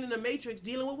frustrated with being in the Matrix,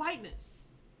 dealing with whiteness,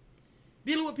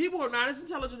 dealing with people who are not as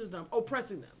intelligent as them,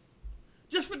 oppressing them,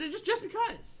 just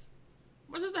because.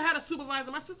 My sister had a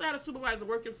supervisor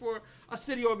working for a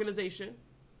city organization.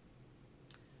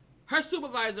 Her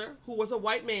supervisor, who was a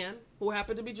white man, who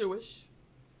happened to be Jewish,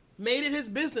 made it his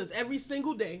business every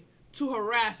single day to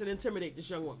harass and intimidate this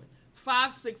young woman.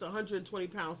 5'6", 120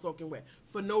 pounds soaking wet.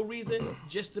 For no reason,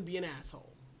 just to be an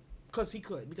asshole. Because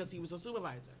he was a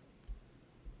supervisor.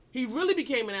 He really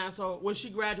became an asshole when she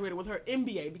graduated with her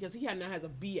MBA, because he now has a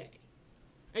BA.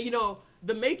 And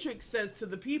the Matrix says to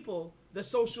the people, the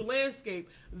social landscape,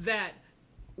 that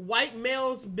white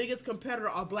males' biggest competitor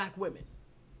are black women.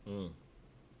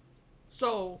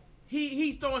 So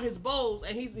he's throwing his bows,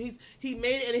 and he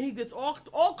made it, and he did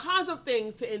all kinds of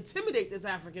things to intimidate this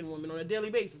African woman on a daily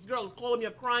basis. Girl is calling me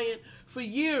up crying for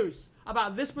years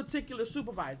about this particular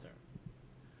supervisor.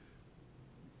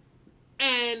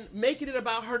 and making it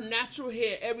about her natural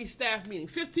hair every staff meeting.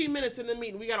 15 minutes in the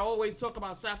meeting, we got to always talk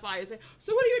about Sapphire and say,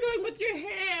 so what are you doing with your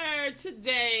hair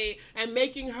today? And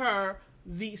making her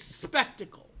the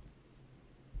spectacle.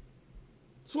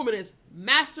 This woman is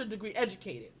master's degree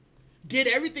educated, did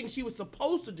everything she was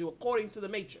supposed to do according to the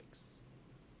Matrix.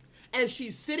 And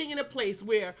she's sitting in a place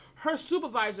where her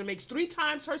supervisor makes 3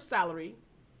 times her salary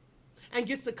and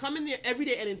gets to come in there every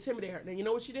day and intimidate her. Then you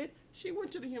know what she did? She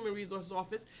went to the human resources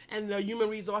office, and the human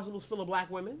resources was full of black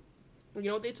women. And you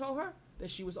know what they told her? That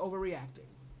she was overreacting.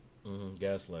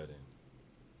 Gaslighting.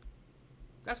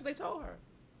 That's what they told her.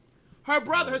 Her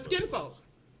brother, her skinfolk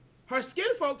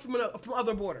from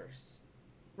other borders,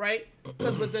 right?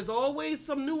 Because there's always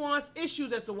some nuanced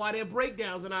issues as to why there are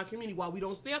breakdowns in our community, why we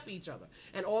don't stand for each other.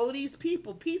 And all of these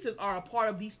pieces are a part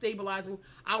of destabilizing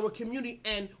our community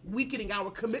and weakening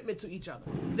our commitment to each other.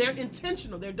 They're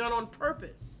intentional. They're done on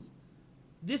purpose.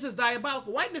 This is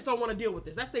diabolical. Whiteness don't want to deal with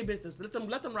this. That's their business. Let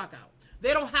them rock out.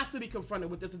 They don't have to be confronted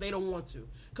with this if they don't want to,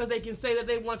 because they can say that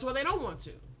they want to or they don't want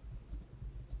to.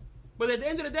 But at the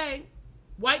end of the day,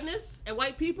 whiteness and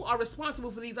white people are responsible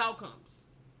for these outcomes.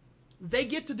 They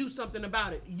get to do something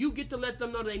about it. You get to let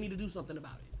them know that they need to do something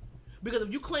about it. Because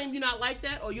if you claim you're not like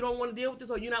that, or you don't want to deal with this,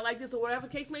 or you're not like this, or whatever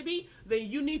the case may be, then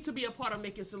you need to be a part of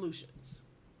making solutions.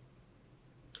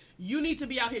 You need to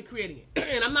be out here creating it.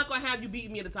 And I'm not going to have you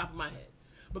beating me at the top of my head.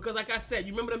 Because like I said,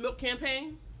 you remember the milk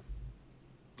campaign?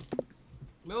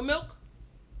 Remember milk?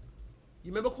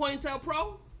 You remember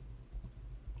COINTELPRO?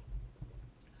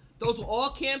 Those were all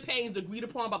campaigns agreed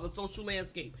upon by the social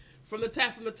landscape. From the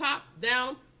top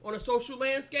down on a social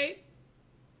landscape,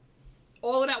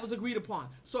 all of that was agreed upon.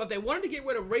 So if they wanted to get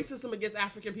rid of racism against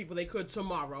African people, they could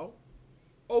tomorrow.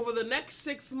 Over the next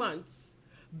 6 months,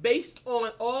 based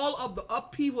on all of the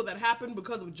upheaval that happened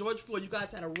because of George Floyd, you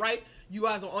guys had a right. You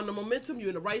guys are on the momentum. You're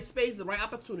in the right space, the right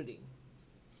opportunity.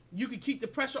 You can keep the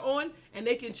pressure on, and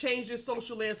they can change your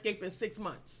social landscape in 6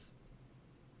 months.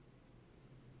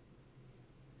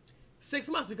 6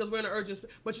 months, because we're in an urgent.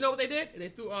 But you know what they did? They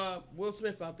threw Will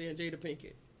Smith out there and Jada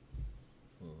Pinkett.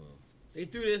 They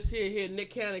threw this here Nick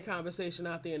Cannon conversation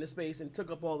out there in the space and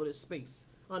took up all of this space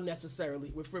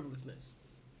unnecessarily with frivolousness.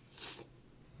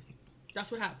 That's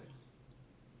what happened.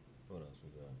 What else we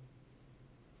got?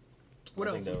 What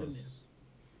I else think was in that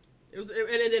there? It was,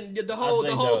 and then the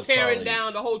whole tearing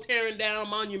down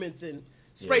monuments and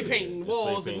spray painting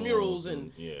walls and murals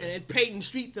and painting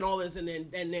streets and all this and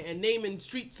naming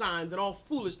street signs and all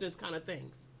foolishness kind of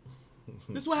things.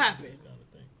 This is what happened.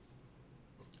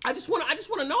 I just want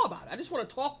to know about it. I just want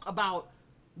to talk about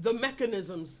the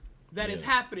mechanisms that is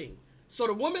happening. So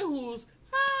the woman who's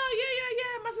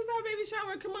my sister had a baby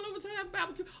shower. Come on over to have a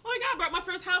barbecue. Oh my God, brought my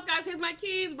first house, guys. Here's my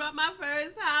keys. Brought my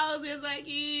first house. Here's my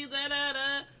keys. Da da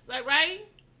da. It's like, right?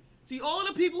 See, all of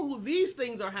the people who these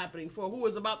things are happening for, who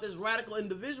is about this radical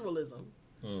individualism,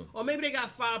 or maybe they got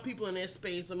 5 people in their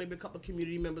space, or maybe a couple of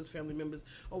community members, family members,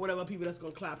 or whatever people that's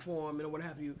going to clap for them and what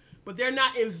have you. But they're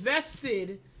not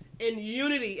invested in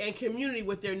unity and community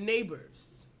with their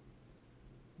neighbors.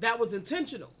 That was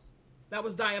intentional. That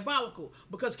was diabolical,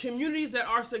 because communities that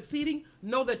are succeeding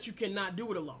know that you cannot do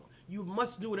it alone. You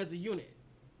must do it as a unit.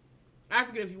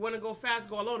 African, if you want to go fast,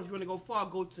 go alone. If you want to go far,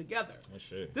 go together.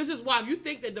 Sure. This is why if you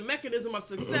think that the mechanism of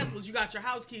success was you got your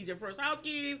house keys, your first house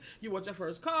keys, you want your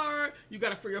first car, you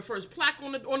got your first plaque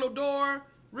on the door.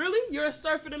 Really? You're a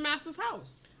serf in the master's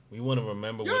house. We want to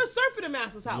remember. You're a serf in the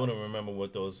master's house. We want to remember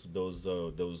what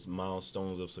those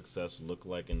milestones of success look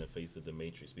like in the face of the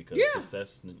Matrix, because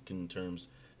success in terms,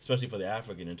 especially for the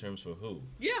African, in terms for who?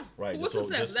 Yeah. Right. What's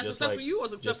success? That's success for you or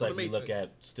success for the Matrix? Just like you look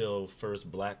at still first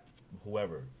black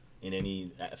whoever in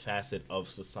any facet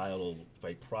of societal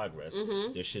progress,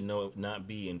 there should not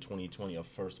be in 2020 a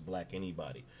first black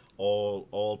anybody.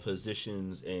 All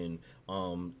positions and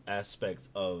aspects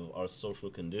of our social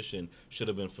condition should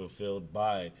have been fulfilled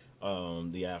by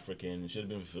the African. Should have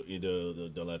been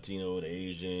the Latino, the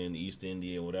Asian, the East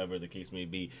Indian, whatever the case may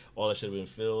be. All that should have been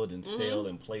filled and stale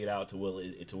and played out to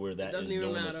where that is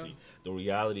normalcy. The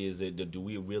reality is that do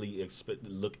we really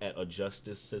look at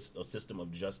a system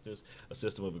of justice, a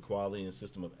system of equality, and a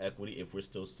system of equity if we're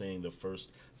still saying the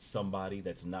first somebody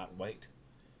that's not white?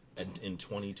 In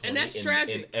 2020, and that's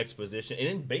tragic. In exposition and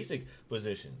in basic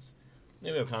positions,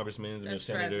 maybe have congressmen and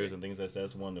senators and things like that.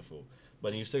 That's wonderful.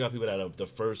 But you still got people that are the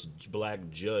first black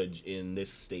judge in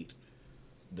this state,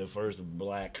 the first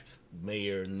black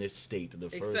mayor in this state, the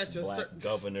first black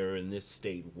governor in this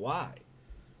state. Why?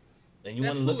 And you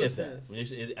want to look at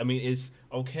that. I mean, it's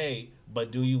okay,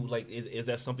 But do you like? Is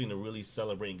that something to really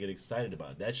celebrate and get excited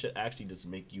about? That should actually just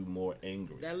make you more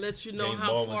angry. That lets you know James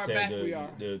how Baldwin far said back we are.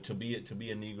 to be a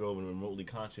Negro and remotely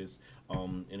conscious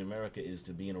in America is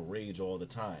to be in a rage all the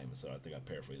time. So I think I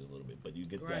paraphrased a little bit, but you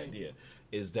get Right. the idea.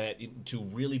 Is that to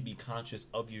really be conscious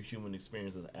of your human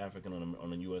experience as African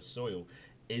on a U.S. soil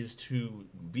is to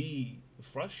be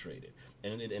frustrated.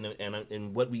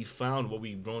 And what we found, what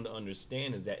we've grown to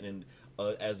understand is that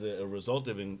as a result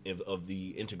of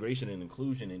the integration and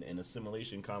inclusion and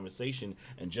assimilation conversation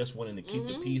and just wanting to keep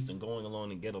the peace and going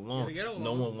along and get along,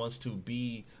 no one wants to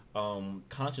be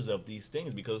conscious of these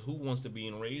things, because who wants to be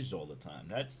enraged all the time?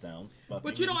 That sounds fucking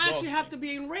But you don't exhausting. actually have to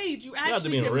be enraged. You have to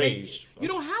actually be can make enraged. it. You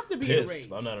don't have to be Pissed.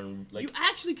 enraged. I'm not like You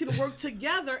actually can work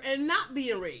together and not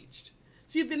be enraged.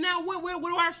 See, then now what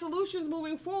are our solutions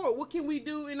moving forward? What can we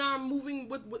do in our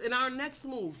in our next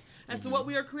moves as to what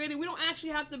we are creating? We don't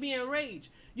actually have to be enraged.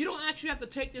 You don't actually have to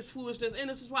take this foolishness, and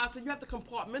this is why I said you have to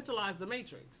compartmentalize the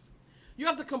matrix. You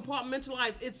have to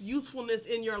compartmentalize its usefulness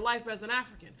in your life as an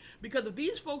African. Because if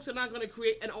these folks are not going to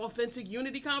create an authentic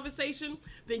unity conversation,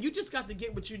 then you just got to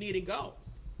get what you need and go.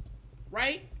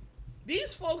 Right?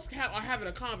 These folks are having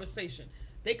a conversation.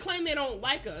 They claim they don't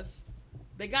like us.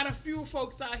 They got a few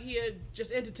folks out here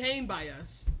just entertained by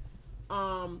us.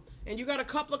 And you got a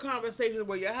couple of conversations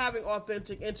where you're having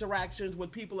authentic interactions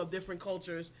with people of different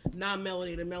cultures,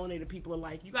 non-melanated, melanated people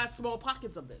alike. You got small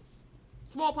pockets of this.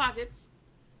 Small pockets.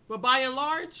 But by and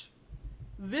large,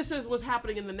 this is what's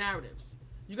happening in the narratives.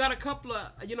 You got a couple of,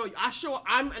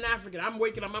 I'm an African. I'm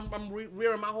waking up, I'm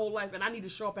rearing my whole life, and I need to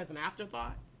show up as an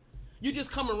afterthought. You just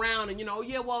come around and,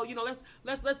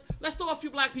 let's throw a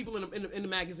few black people in the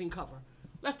magazine cover.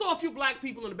 Let's throw a few black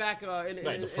people in the back.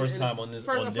 the first time on this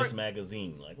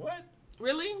magazine. Like, what?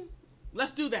 Really?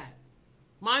 Let's do that.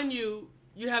 Mind you,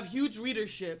 you have huge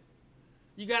readership.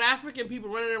 You got African people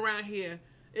running around here.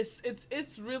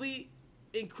 It's really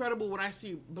incredible when I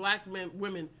see black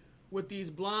women with these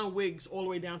blonde wigs all the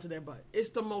way down to their butt. It's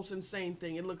the most insane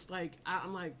thing. It looks like,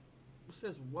 I'm like, what's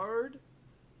this word?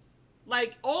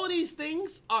 Like, all of these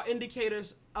things are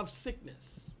indicators of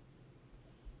sickness.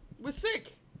 We're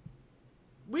sick.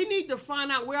 We need to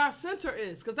find out where our center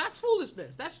is, because that's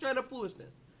foolishness. That's straight up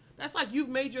foolishness. That's like you've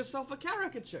made yourself a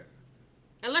caricature.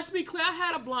 And let's be clear, I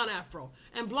had a blonde afro.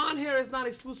 And blonde hair is not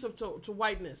exclusive to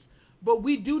whiteness. But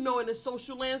we do know in the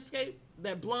social landscape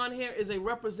that blonde hair is a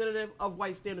representative of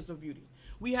white standards of beauty.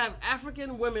 We have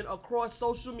African women across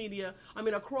social media,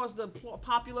 across the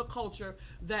popular culture,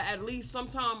 that at least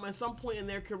sometime at some point in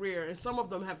their career, and some of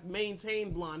them have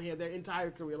maintained blonde hair their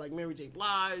entire career, like Mary J.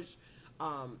 Blige,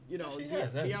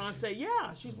 Beyonce.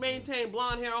 Yeah, she's maintained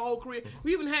blonde hair her whole career.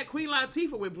 We even had Queen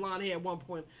Latifah with blonde hair at one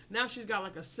point. Now she's got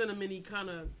like a cinnamony kind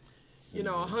of,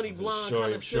 a honey blonde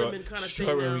kind of cinnamon kind of thing.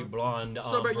 Strawberry blonde.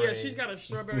 Yeah, she's got a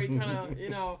strawberry kind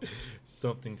of,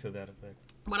 something to that effect.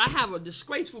 But I have a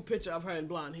disgraceful picture of her in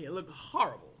blonde hair. It looked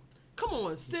horrible. Come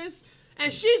on, sis.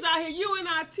 And she's out here,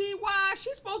 UNITY.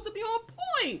 She's supposed to be on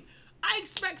point. I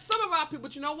expect some of our people,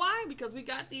 but you know why? Because we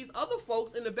got these other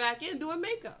folks in the back end doing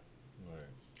makeup.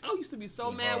 I used to be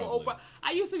so mad with Oprah.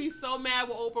 I used to be so mad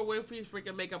with Oprah Winfrey's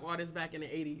freaking makeup artist back in the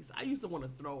 80s. I used to want to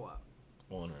throw up.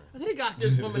 On her. I think they got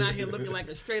this woman out here looking like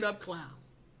a straight up clown.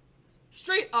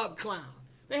 Straight up clown.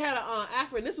 They had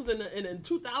African, this was in the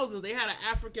 2000s, they had an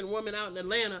African woman out in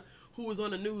Atlanta who was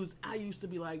on the news. I used to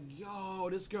be like, yo,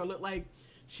 this girl looked like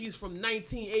she's from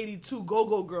 1982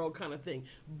 Go-Go Girl kind of thing.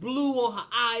 Blue on her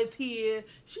eyes here.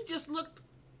 She just looked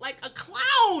like a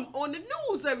clown on the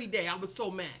news every day. I was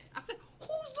so mad. I said, who's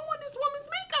doing this woman's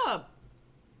makeup?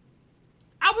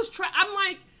 I'm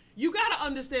like, you got to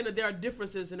understand that there are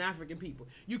differences in African people.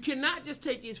 You cannot just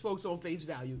take these folks on face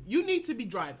value. You need to be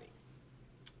driving.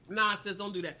 Nah, sis,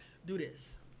 don't do that. Do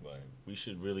this. Right. We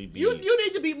should really be. You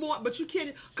need to be more, but you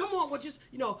can't. Come on, just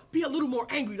be a little more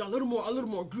angry, a little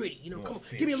more gritty. Come on,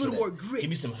 give me a little more grit. Give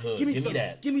me some hood. Give me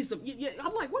that. Give me some. Yeah,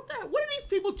 I'm like, what are these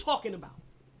people talking about?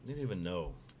 They didn't even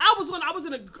know. I was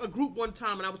in a group one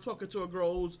time, and I was talking to a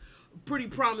girl who's pretty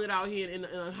prominent out here in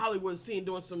Hollywood scene,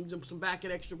 doing some back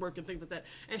and extra work and things like that.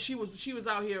 And she was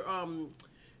out here.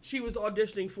 She was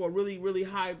auditioning for a really, really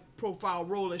high profile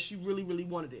role, and she really, really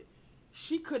wanted it.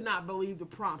 She could not believe the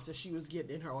prompts that she was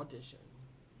getting in her audition.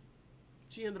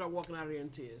 She ended up walking out of there in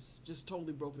tears, just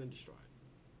totally broken and destroyed.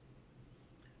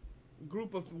 A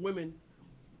group of women,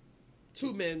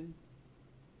 2 men,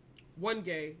 1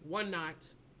 gay, 1 not,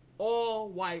 all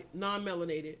white,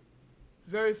 non-melanated.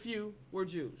 Very few were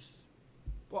Jews,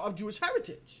 or of Jewish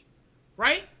heritage,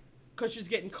 right? Because she's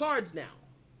getting cards now.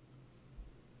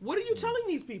 What are you telling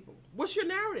these people? What's your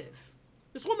narrative?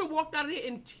 This woman walked out of there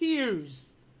in tears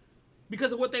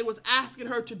because of what they was asking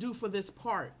her to do for this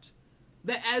part.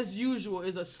 that, as usual,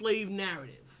 is a slave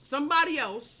narrative. Somebody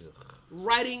else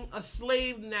writing a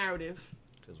slave narrative,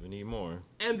 Because we need more.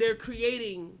 and they're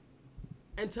creating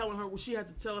and telling her what she has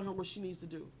to tell her what she needs to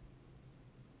do.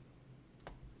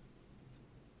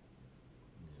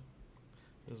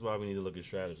 This is why we need to look at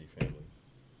strategy, family.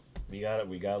 We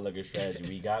gotta look at strategy.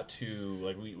 We got to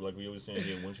like we always say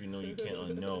here. Once you know, you can't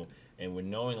unknow. And we're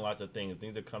knowing lots of things.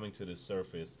 Things are coming to the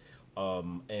surface.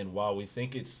 And while we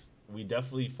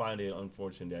definitely find it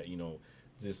unfortunate that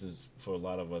this is for a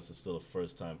lot of us. It's still a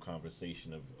first time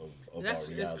conversation of our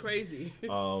reality. It's crazy.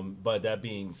 But that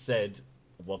being said,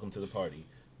 welcome to the party.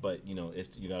 But you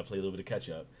gotta play a little bit of catch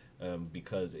up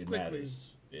because it matters.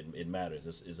 It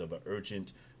matters. It's of an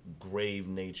urgent, grave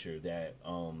nature that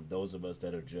those of us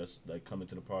that are just like coming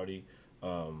to the party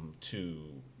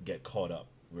to get caught up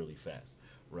really fast,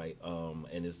 right?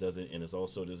 And it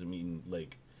also doesn't mean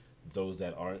like those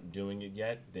that aren't doing it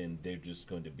yet, then they're just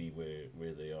going to be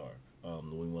where they are.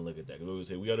 We want to look at that. We always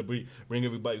say we got to bring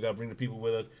everybody. We got to bring the people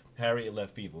with us. Harriet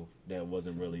left people that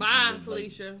wasn't really. Bye, like,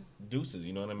 Felicia. Deuces.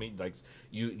 You know what I mean? Like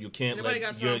you can't Nobody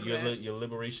let got time for that. your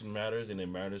liberation matters and it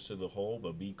matters to the whole.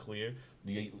 But be clear.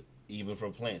 Even for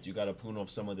plants, you got to prune off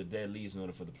some of the dead leaves in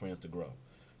order for the plants to grow.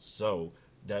 So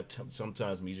that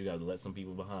sometimes means you got to let some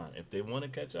people behind. If they want to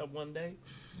catch up one day,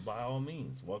 by all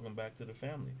means, welcome back to the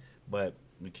family. But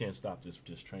we can't stop this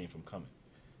train from coming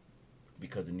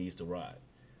because it needs to ride.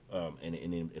 And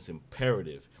it's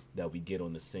imperative that we get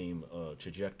on the same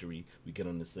trajectory, we get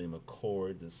on the same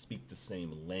accord, to speak the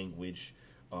same language.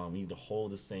 We need to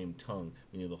hold the same tongue.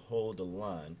 We need to hold the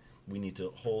line. We need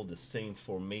to hold the same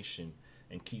formation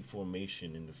and keep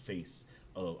formation in the face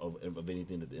of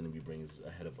anything that the enemy brings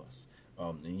ahead of us.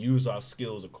 And use our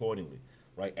skills accordingly,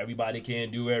 right? Everybody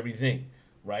can't do everything,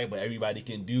 right? But everybody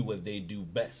can do what they do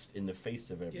best in the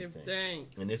face of everything. Give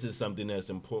thanks. And this is something that's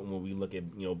important when we look at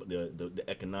the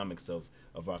economics of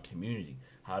our community.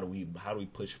 How do we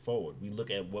push forward? We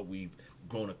look at what we've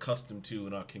grown accustomed to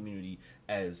in our community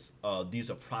as these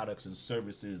are products and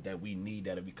services that we need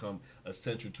that have become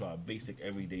essential to our basic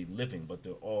everyday living. But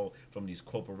they're all from these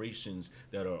corporations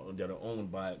that are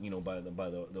owned by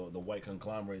the white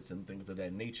conglomerates and things of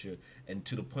that nature. And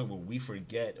to the point where we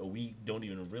forget or we don't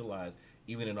even realize,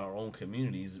 even in our own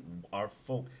communities, our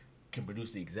folk can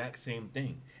produce the exact same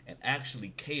thing and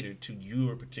actually cater to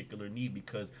your particular need,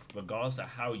 because regardless of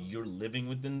how you're living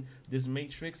within this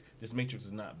matrix is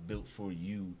not built for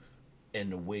you in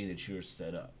the way that you're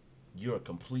set up. You're a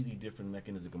completely different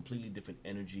mechanism, completely different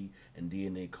energy and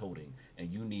DNA coding,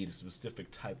 and you need a specific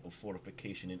type of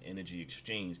fortification and energy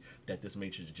exchange that this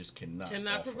matrix just cannot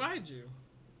offer. Provide you.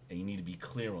 And you need to be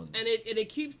clear on that. And it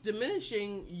keeps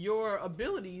diminishing your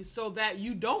abilities so that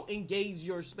you don't engage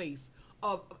your space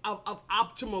of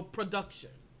optimal production.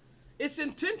 It's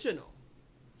intentional.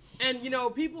 And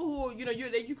people who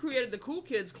you created the Cool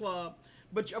Kids Club,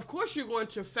 but of course you're going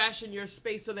to fashion your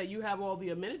space so that you have all the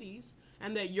amenities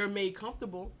and that you're made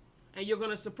comfortable, and you're going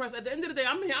to suppress. At the end of the day,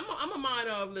 I'm a mind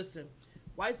of, listen,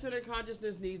 white-centered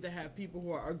consciousness needs to have people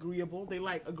who are agreeable. They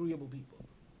like agreeable people.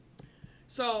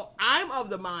 So I'm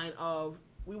of the mind of,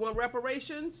 we want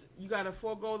reparations. You got to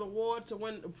forego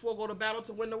the battle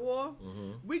to win the war.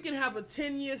 Mm-hmm. We can have a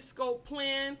 10-year scope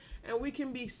plan, and we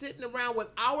can be sitting around with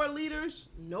our leaders,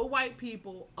 no white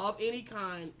people of any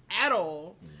kind at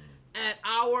all, at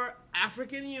our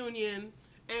African Union,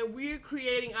 and we're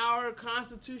creating our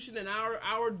constitution and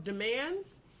our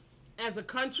demands as a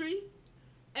country.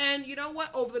 And you know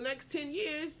what? Over the next 10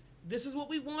 years, this is what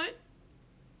we want,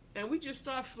 and we just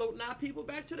start floating our people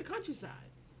back to the countryside.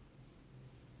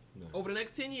 No. Over the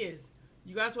next 10 years.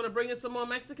 You guys want to bring in some more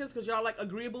Mexicans because y'all like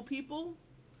agreeable people?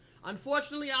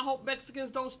 Unfortunately, I hope Mexicans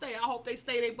don't stay. I hope they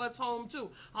stay their butts home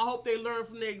too. I hope they learn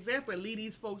from their example and leave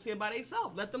these folks here by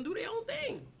themselves. Let them do their own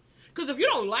thing. Because if you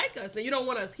don't like us and you don't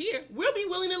want us here, we'll be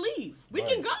willing to leave. We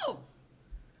can go.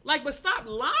 But stop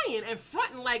lying and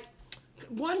fronting like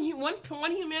one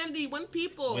humanity, one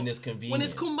people. When it's convenient. When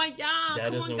it's kumbaya.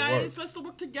 That Come on, guys, let's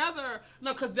work together.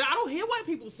 No, because I don't hear white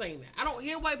people saying that. I don't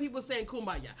hear white people saying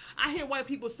kumbaya. I hear white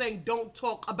people saying don't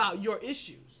talk about your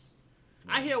issues.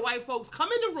 I hear white folks come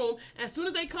in the room, and as soon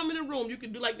as they come in the room, you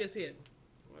can do like this here.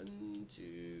 1,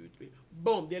 2, 3.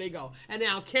 Boom, there they go. And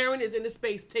now Karen is in the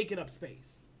space, taking up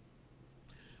space.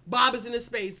 Bob is in the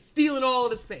space, stealing all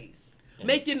of the space.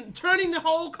 Turning the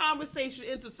whole conversation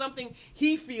into something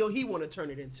he want to turn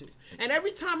it into. And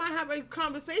every time I have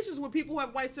conversations with people who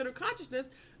have white-centered consciousness,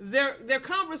 their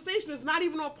conversation is not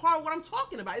even on par with what I'm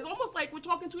talking about. It's almost like we're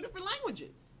talking two different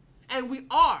languages. And we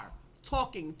are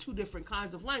talking two different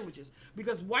kinds of languages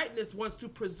because whiteness wants to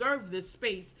preserve this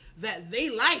space that they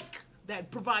like,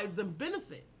 that provides them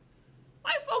benefit.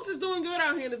 White folks is doing good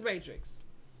out here in this matrix.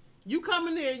 You come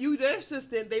in there, you their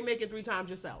assistant, they making 3 times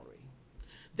your salary.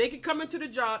 They can come into the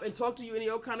job and talk to you in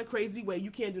your kind of crazy way.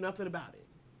 You can't do nothing about it.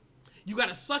 You got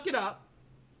to suck it up.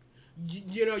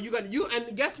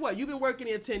 And guess what? You've been working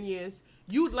here 10 years.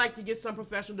 You'd like to get some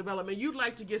professional development. You'd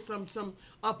like to get some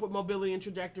upward mobility and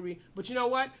trajectory. But you know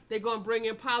what? They're going to bring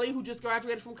in Polly, who just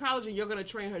graduated from college, and you're going to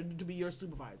train her to be your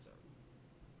supervisor.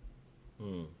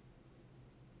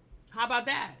 How about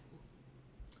that?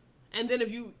 And then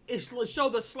if you show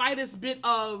the slightest bit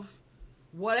of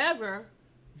whatever,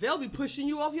 they'll be pushing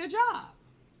you off your job.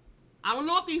 I don't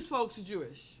know if these folks are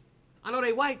Jewish. I know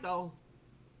they white though.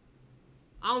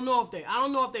 I don't know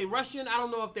if they Russian. I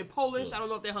don't know if they're Polish. Yeah. I don't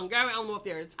know if they're Hungarian. I don't know if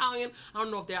they're Italian. I don't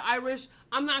know if they're Irish.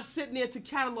 I'm not sitting there to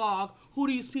catalog who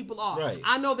these people are. Right.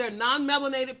 I know they're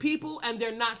non-melanated people and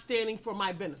they're not standing for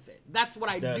my benefit. That's what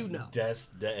I do know. That's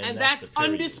That's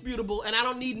undisputable, and I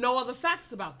don't need no other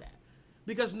facts about that.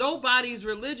 Because nobody's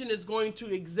religion is going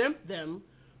to exempt them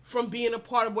from being a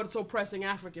part of what's oppressing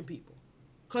African people.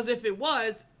 Because if it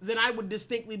was, then I would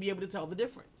distinctly be able to tell the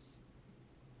difference.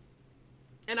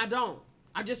 And I don't.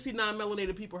 I just see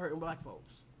non-melanated people hurting black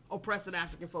folks, oppressing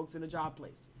African folks in the job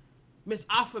place. Miss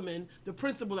Offerman, the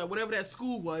principal at whatever that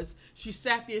school was, she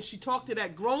sat there and she talked to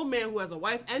that grown man who has a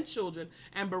wife and children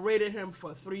and berated him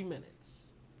for 3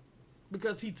 minutes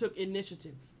because he took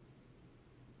initiative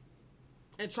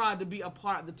and tried to be a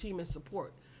part of the team and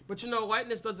support. But you know,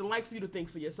 whiteness doesn't like for you to think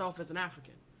for yourself as an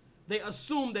African. They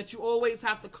assume that you always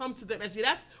have to come to them. And see,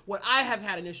 that's what I have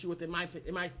had an issue with in my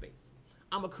space.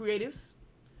 I'm a creative.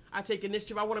 I take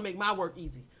initiative. I want to make my work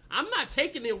easy. I'm not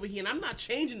taking it over here and I'm not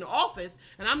changing the office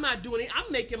and I'm not doing it.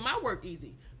 I'm making my work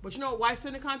easy. But you know what white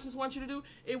center conscience wants you to do?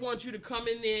 It wants you to come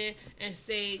in there and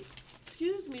say,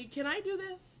 excuse me, can I do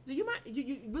this? Do you mind?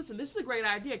 Listen, this is a great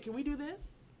idea. Can we do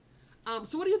this?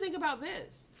 So what do you think about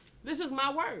this? This is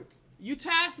my work. You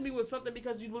tasked me with something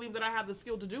because you believe that I have the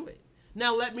skill to do it.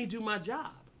 Now let me do my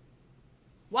job.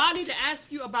 Well, I need to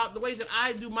ask you about the ways that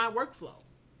I do my workflow.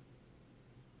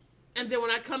 And then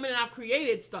when I come in and I've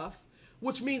created stuff,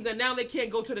 which means that now they can't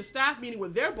go to the staff meeting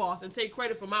with their boss and take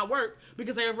credit for my work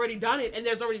because I have already done it and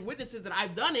there's already witnesses that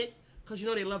I've done it, because you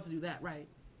know they love to do that, right?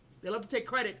 They love to take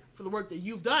credit for the work that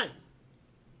you've done.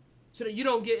 So that you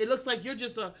don't get, it looks like you're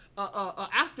just a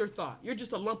afterthought. You're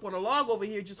just a lump on a log over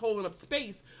here just holding up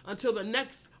space until the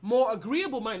next more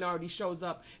agreeable minority shows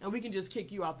up and we can just kick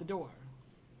you out the door.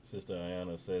 Sister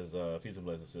Ayana says, peace and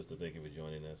blessings, sister. Thank you for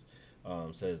joining us.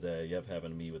 Says that, yep,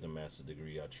 having me with a master's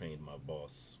degree, I trained my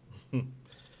boss. It's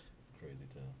crazy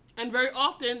too. And very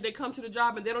often they come to the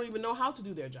job and they don't even know how to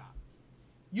do their job.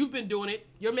 You've been doing it.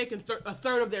 You're making a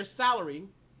third of their salary.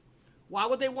 Why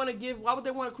would they want to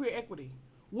create equity?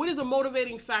 What is the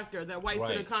motivating factor that white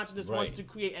center consciousness wants to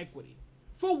create equity?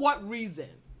 For what reason?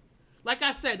 Like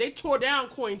I said, they tore down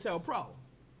COINTELPRO.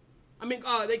 I mean,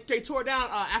 they tore down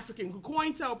African.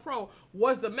 COINTELPRO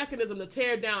was the mechanism to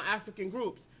tear down African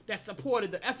groups that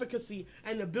supported the efficacy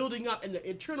and the building up and the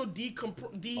internal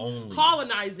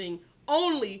decolonizing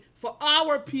only for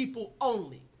our people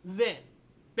only. Then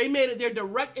they made it their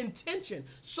direct intention,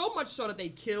 so much so that they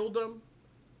killed them.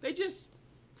 They just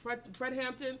Fred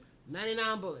Hampton,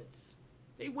 99 bullets.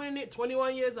 They went in it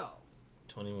 21 years old.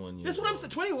 21 years. That's what I'm saying.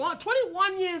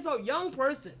 21 years old, young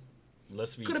person.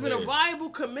 Let's be could have been a viable,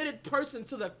 committed person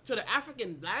to the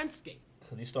African landscape.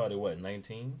 Because he started what,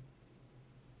 19?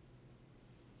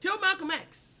 Kill Malcolm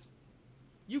X.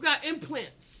 You got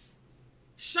implants.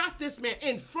 Shot this man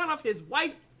in front of his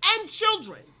wife and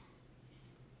children.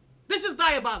 This is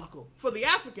diabolical for the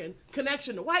African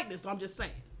connection to whiteness. I'm just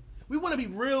saying. We want to be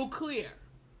real clear.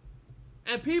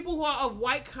 And people who are of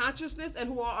white consciousness and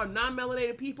who are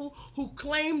non-melanated people who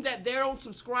claim that they don't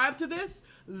subscribe to this,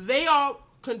 they are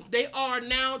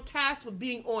now tasked with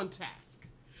being on task.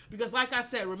 Because like I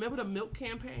said, remember the milk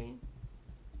campaign?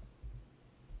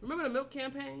 Remember the milk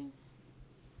campaign?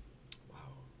 Wow.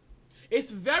 It's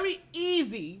very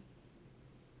easy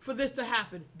for this to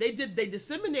happen. They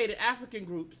disseminated African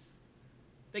groups.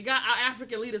 They got our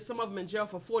African leaders, some of them in jail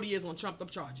for 40 years on trumped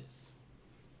up charges.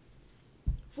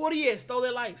 40 years, stole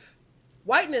their life.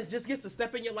 Whiteness just gets to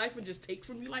step in your life and just take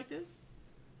from you like this?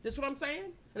 This what I'm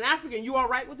saying? An African, you all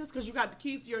right with this because you got the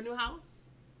keys to your new house?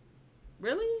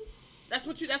 Really?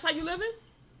 That's how you living?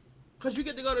 Because you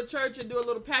get to go to church and do a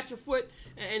little pat your foot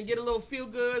and get a little feel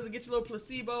goods and get your little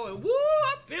placebo and woo,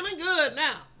 I'm feeling good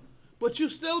now. But you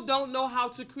still don't know how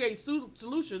to create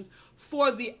solutions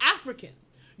for the African.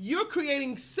 You're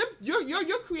creating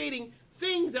you're creating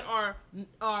things that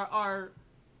are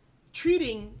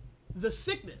treating the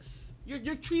sickness.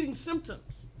 You're treating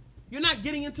symptoms. You're not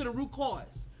getting into the root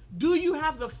cause. Do you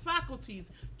have the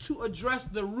faculties to address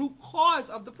the root cause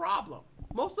of the problem?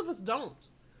 Most of us don't.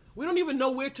 We don't even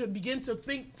know where to begin to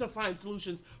think to find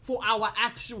solutions for our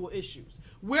actual issues.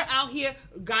 We're out here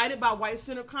guided by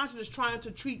white-centered consciousness trying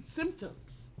to treat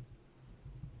symptoms.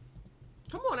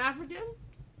 Come on, African.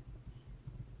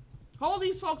 Hold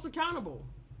these folks accountable.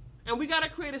 And we got to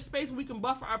create a space where we can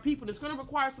buffer our people. And it's going to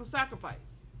require some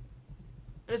sacrifice.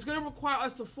 And it's going to require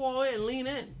us to fall in and lean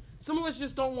in. Some of us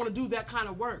just don't want to do that kind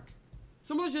of work.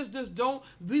 Some of us just don't.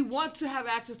 We want to have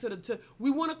access to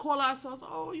we want to call ourselves,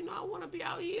 oh, you know, I want to be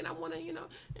out here and I want to, you know,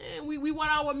 and we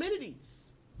want our amenities.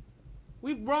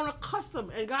 We've grown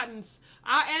accustomed and gotten,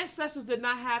 our ancestors did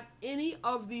not have any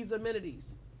of these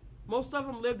amenities. Most of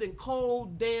them lived in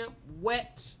cold, damp,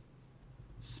 wet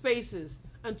spaces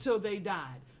until they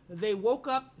died. They woke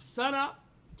up, sun up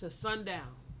to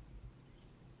sundown.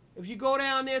 If you go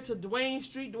down there to Duane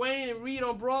Street, Duane and Reed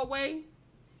on Broadway,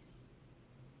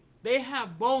 they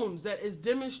have bones that is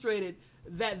demonstrated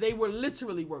that they were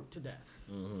literally worked to death.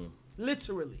 Mm-hmm.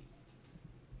 Literally.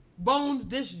 Bones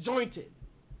disjointed.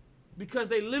 Because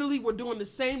they literally were doing the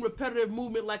same repetitive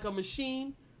movement like a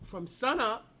machine from sun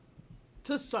up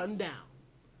to sundown.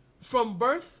 From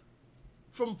birth,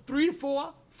 from 3 to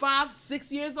 4, 5,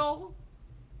 6 years old,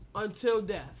 until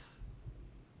death.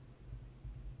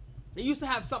 They used to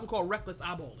have something called reckless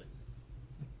eyeballing.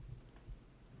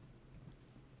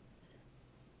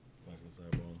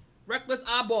 Reckless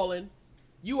eyeballing,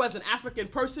 you as an African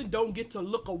person don't get to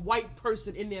look a white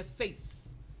person in their face.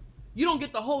 You don't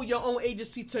get to hold your own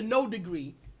agency to no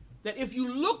degree that if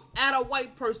you look at a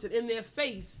white person in their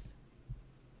face,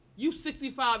 you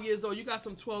 65 years old, you got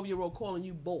some 12-year-old calling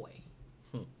you boy.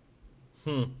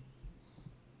 I'm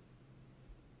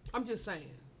just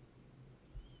saying.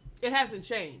 It hasn't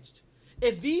changed.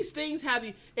 If these things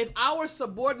if our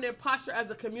subordinate posture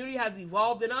as a community has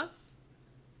evolved in us,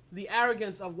 the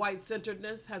arrogance of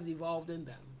white-centeredness has evolved in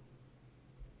them.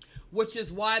 Which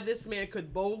is why this man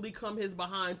could boldly come his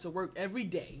behind to work every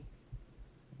day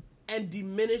and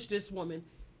diminish this woman.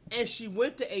 And she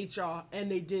went to HR and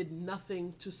they did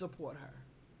nothing to support her.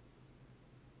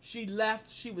 She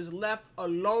was left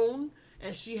alone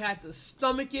and she had to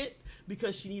stomach it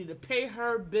because she needed to pay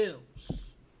her bills.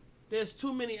 There's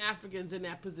too many Africans in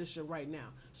that position right now.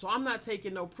 So I'm not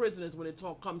taking no prisoners when it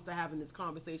comes to having this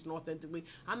conversation authentically.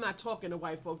 I'm not talking to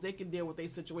white folks. They can deal with their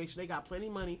situation. They got plenty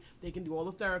of money. They can do all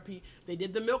the therapy. They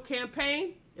did the milk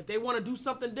campaign. If they want to do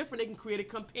something different, they can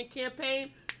create a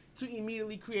campaign to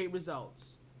immediately create results.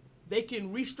 They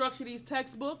can restructure these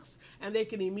textbooks and they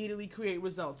can immediately create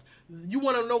results. You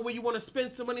want to know where you want to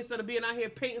spend some money instead of being out here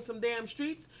painting some damn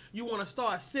streets? You want to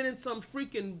start sending some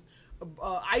freaking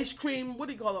ice cream,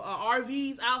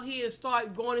 RVs out here and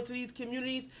start going into these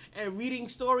communities and reading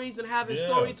stories and having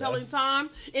storytelling time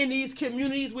in these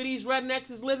communities where these rednecks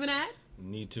is living at?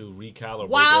 Need to recalibrate.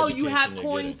 While you have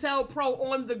COINTELPRO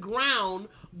on the ground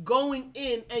going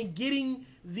in and getting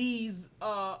these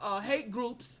hate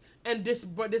groups and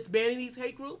disbanding these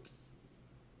hate groups?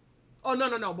 Oh,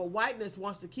 no. But whiteness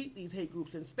wants to keep these hate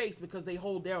groups in space because they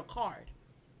hold their card.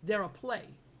 They're a play.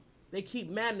 They keep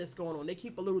madness going on. They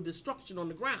keep a little destruction on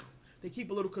the ground. They keep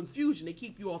a little confusion. They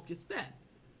keep you off your step.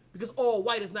 Because all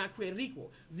white is not created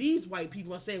equal. These white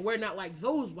people are saying we're not like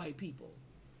those white people.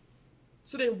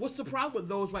 So then what's the problem with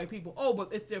those white people? Oh,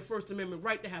 but it's their First Amendment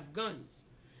right to have guns.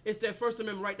 It's their First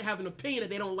Amendment right to have an opinion that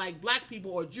they don't like black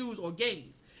people or Jews or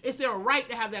gays. It's their right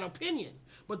to have that opinion.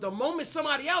 But the moment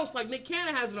somebody else, like Nick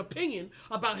Cannon, has an opinion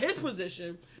about his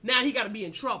position, now he got to be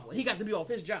in trouble. He got to be off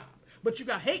his job. But you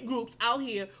got hate groups out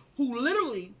here who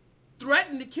literally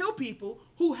threaten to kill people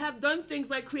who have done things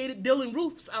like created Dylan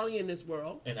Roofs out here in this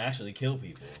world. And actually kill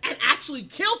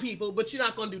people. But you're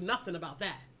not going to do nothing about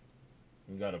that.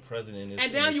 You got a president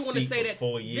and now you want to say that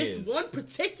 4 years this one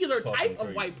particular type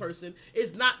of white person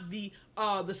is not the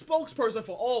spokesperson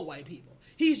for all white people.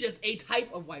 He's just a type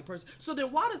of white person. So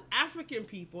then why does African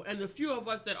people and the few of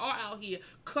us that are out here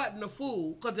cutting the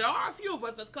fool, because there are a few of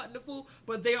us that's cutting the fool,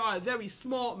 but they are a very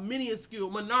small,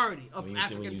 minuscule minority of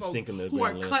African folks who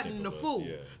are cutting the fool.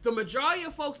 Yeah. The majority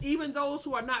of folks, even those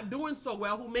who are not doing so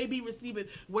well, who may be receiving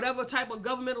whatever type of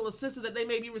governmental assistance that they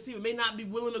may be receiving, may not be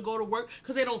willing to go to work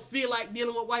because they don't feel like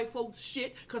dealing with white folks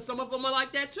shit, because some of them are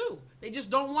like that too. They just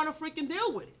don't want to freaking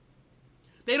deal with it.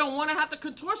 They don't want to have to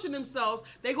contortion themselves.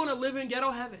 They're going to live in ghetto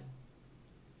heaven.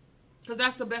 Because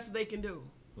that's the best that they can do.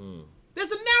 Mm. There's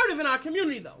a narrative in our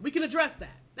community, though. We can address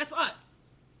that. That's us.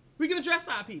 We can address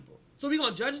our people. So we're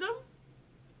going to judge them?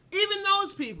 Even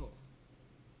those people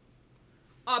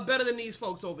are better than these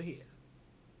folks over here.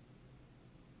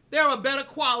 They're a better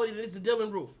quality than this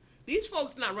Dylan Roof. These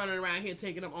folks not running around here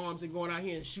taking up arms and going out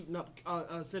here and shooting up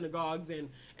synagogues and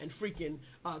freaking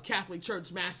Catholic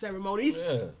church mass ceremonies.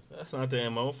 Yeah, that's not the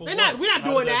MO. For We're what? not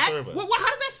How doing does that. serve us? How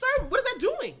does that serve? What is that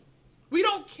doing? We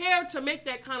don't care to make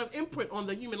that kind of imprint on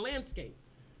the human landscape.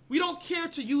 We don't care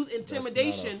to use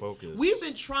intimidation. focus. We've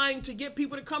been trying to get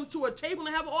people to come to a table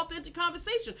and have an authentic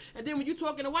conversation. And then when you're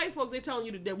talking to white folks, they're telling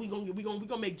you that we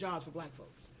gonna make jobs for black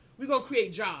folks. We're gonna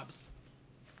create jobs.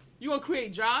 You're gonna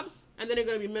create jobs, and then they're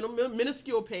gonna be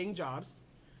minuscule paying jobs.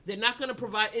 They're not gonna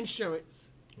provide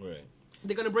insurance. Right.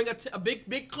 They're gonna bring a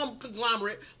big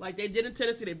conglomerate like they did in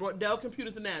Tennessee. They brought Dell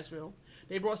Computers to Nashville.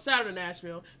 They brought Saturn to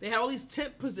Nashville. They had all these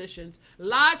temp positions.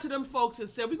 Lied to them folks and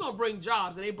said, we're going to bring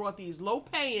jobs. And they brought these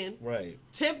low-paying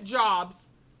temp jobs.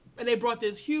 And they brought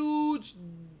this huge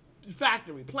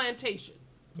factory, plantation.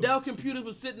 Dell Computers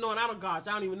was sitting on, I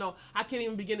don't even know. I can't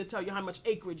even begin to tell you how much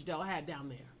acreage Dell had down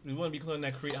there. We want to be clear on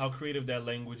that how creative that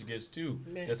language gets too.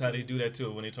 Man. That's how they do that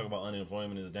too. When they talk about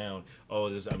unemployment is down,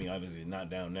 obviously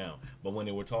not down now. But when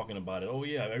they were talking about it, oh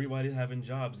yeah, everybody's having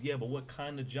jobs. Yeah, but what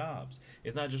kind of jobs?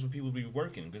 It's not just for people to be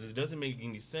working, because it doesn't make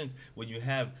any sense when you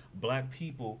have black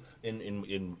people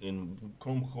in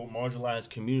quote unquote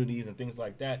marginalized communities and things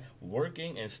like that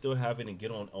working and still having to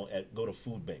go to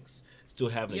food banks, still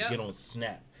having to get on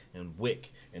SNAP and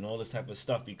WIC and all this type of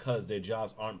stuff because their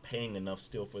jobs aren't paying enough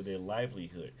still for their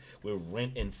livelihood. Where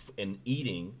rent and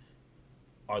eating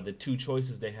are the two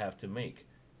choices they have to make.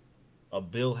 A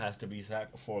bill has to be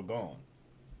foregone.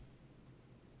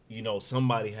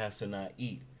 Somebody has to not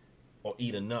eat or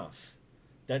eat enough.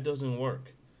 That doesn't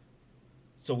work.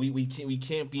 So we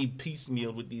can't be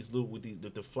piecemeal with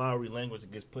the flowery language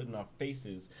that gets put in our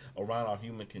faces around our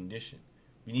human condition.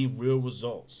 We need real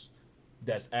results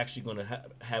that's actually going to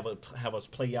have us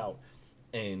play out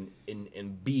and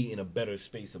be in a better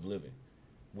space of living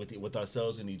with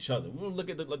ourselves and each other. We don't look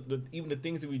at even the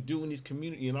things that we do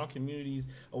in our communities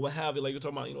or what have you. Like you're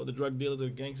talking about, the drug dealers or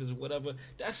the gangsters or whatever.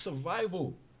 That's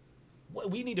survival.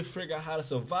 We need to figure out how to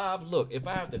survive. Look, if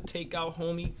I have to take out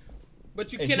homie,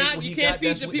 but you can't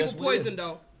feed your people poison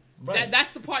though. Right.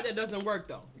 That's the part that doesn't work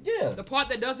though. Yeah. The part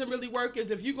that doesn't really work is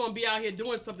if you're gonna be out here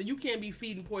doing something, you can't be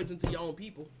feeding poison to your own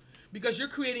people. Because you're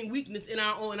creating weakness in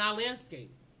our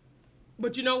landscape.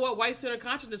 But you know what? White Center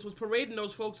Consciousness was parading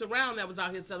those folks around that was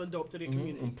out here selling dope to their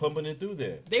community. And pumping it through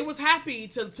there. They was happy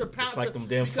to pound. It's like them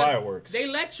damn fireworks. They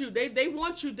let you. They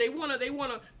want you. They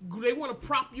wanna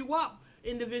prop you up.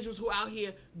 Individuals who out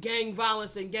here gang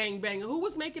violence and gang banging. Who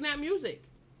was making that music?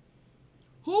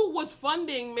 Who was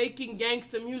funding making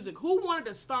gangster music? Who wanted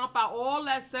to stomp out all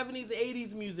that 70s and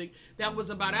 80s music that was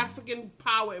about African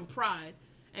power and pride?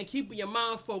 And keeping your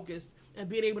mind focused and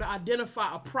being able to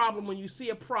identify a problem when you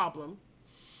see a problem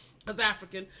as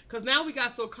African. Because now we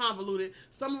got so convoluted.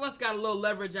 Some of us got a little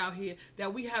leverage out here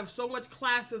that we have so much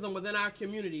classism within our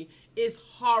community. It's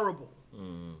horrible.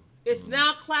 It's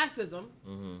now classism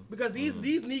because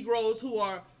these Negroes who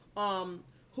are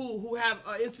who have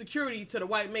insecurity to the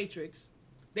white matrix,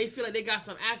 they feel like they got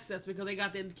some access because they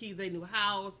got their keys to their new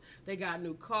house, they got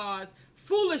new cars.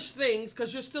 Foolish things,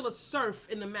 because you're still a serf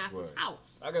in the master's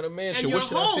house. I got a mansion. What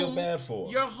should I feel bad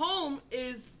for? Your home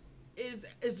is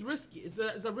risky. It's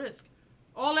a risk.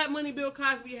 All that money Bill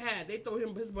Cosby had, they throw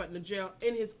his butt in the jail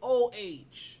in his old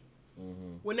age.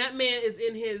 When that man is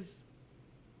in his,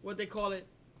 what they call it,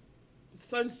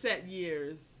 sunset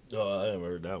years. Oh, I never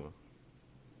heard that one.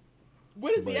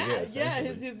 What is he at? Yeah,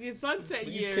 his sunset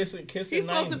years. Kissing He's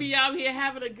supposed to be out here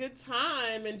having a good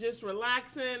time and just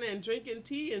relaxing and drinking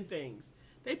tea and things.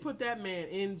 They put that man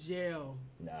in jail.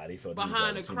 Nah, they felt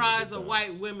behind the cries of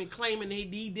white women claiming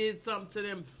he did something to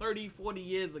them 30, 40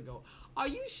 years ago. Are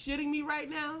you shitting me right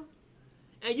now?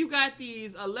 And you got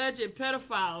these alleged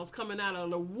pedophiles coming out of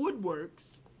the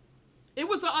woodworks. It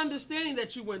was an understanding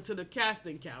that you went to the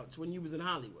casting couch when you was in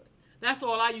Hollywood. That's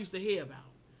all I used to hear about.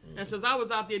 And since I was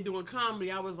out there doing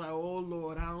comedy, I was like, oh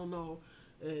Lord, I don't know.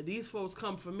 These folks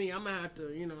come for me. I might have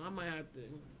to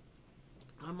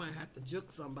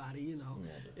juke somebody,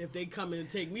 if they come in and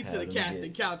take me to the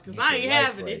casting couch, because I ain't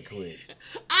having it.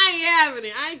 I ain't having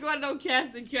it. I ain't going to no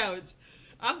casting couch.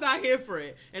 I'm not here for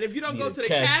it. And if you don't go to the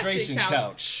casting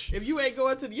couch, if you ain't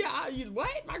going to the, what?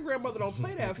 My grandmother don't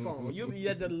play that phone. You'll be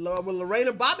at the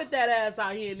Lorena Bobbitt that ass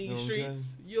out here in these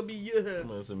streets. You'll be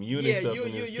some eunuchs up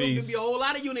in this piece. You'll be a whole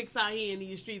lot of eunuchs out here in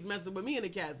these streets messing with me in the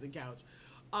casting couch.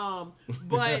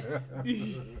 But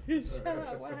shut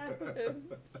up, what happened?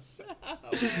 Shut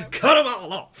up. Cut them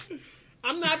all off.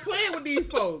 I'm not playing with these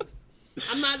folks.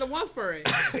 I'm not the one for it.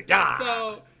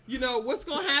 So, what's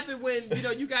gonna happen when,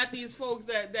 you got these folks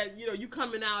that you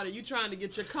coming out and you trying to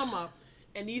get your come up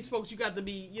And these folks, you got to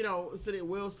be, you know, sitting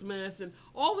Will Smith and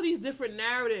all of these different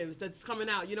narratives that's coming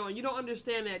out, you know, and you don't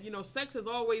understand that, you know, sex has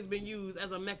always been used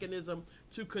as a mechanism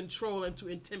to control and to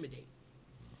intimidate.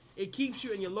 It keeps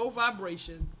you in your low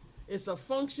vibration. It's a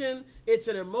function. It's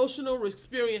an emotional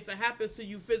experience that happens to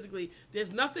you physically.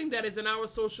 There's nothing that is in our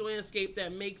social landscape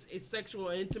that makes a sexual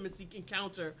or intimacy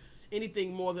encounter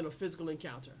anything more than a physical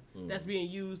encounter that's being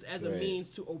used as a means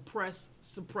to oppress,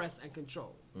 suppress, and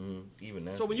control. Even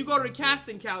that. So when you go to the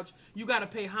casting couch, you got to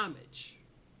pay homage.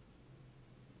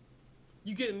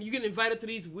 You get invited to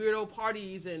these weirdo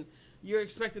parties, and you're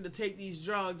expected to take these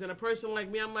drugs. And a person like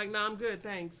me, I'm like, nah, I'm good,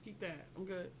 thanks. Keep that. I'm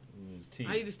good.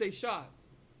 I need to stay sharp.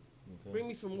 Okay. Bring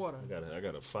me some water. I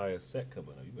got a fire set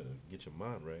coming up. You better get your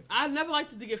mind right. I never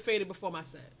liked to get faded before my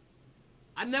set.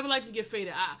 I never liked to get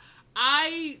faded.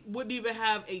 I wouldn't even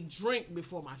have a drink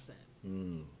before my set.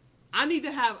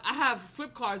 I have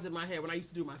flip cards in my head when I used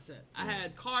to do my set. I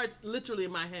had cards literally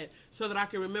in my head so that I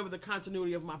can remember the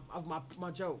continuity of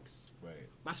my jokes. Right.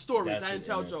 My stories. That's I didn't it,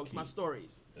 tell and that's jokes. key. My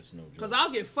stories. That's no joke. Because I'll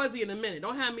get fuzzy in a minute.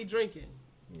 Don't have me drinking.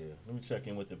 Yeah, let me check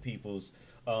in with the peoples.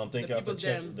 Thank y'all for People's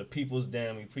checking. Dam. The people's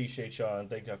dam. We appreciate y'all and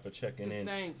thank y'all for checking in.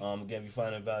 Thanks. Again, if you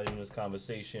find value in this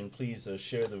conversation, please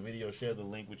share the video, share the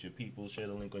link with your people, share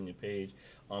the link on your page.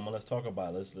 And let's talk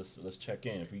about it. Let's check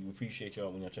in. We appreciate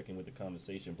y'all when y'all check in with the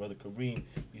conversation. Brother Kareem,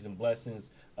 peace and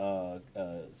blessings.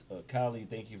 Kali,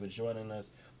 thank you for joining us.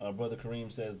 Brother Kareem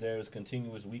says there is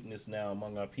continuous weakness now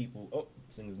among our people. Oh,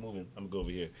 this thing is moving. I'm gonna go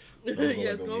over here.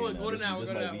 Yes, go on. Go to that one.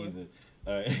 Go to that one.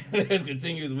 All right. There's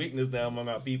continuous weakness now among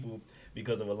our people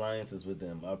because of alliances with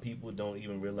them. Our people don't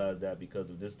even realize that because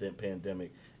of this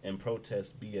pandemic and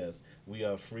protest BS. We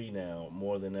are free now,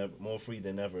 more free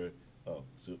than ever. Oh,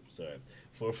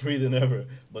 for free than ever.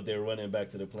 But they're running back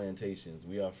to the plantations.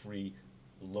 We are free.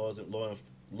 Laws and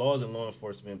law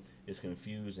enforcement is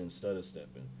confused and stutter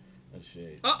stepping. That's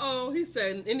shade. He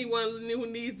said anyone who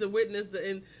needs to witness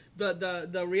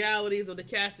the realities of the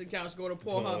casting couch, go to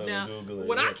Pornhub. Now,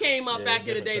 when I came up back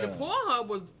in the day, the Pornhub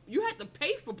was, you had to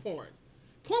pay for porn.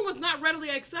 Porn was not readily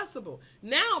accessible.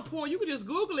 Now, porn, you can just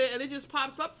Google it and it just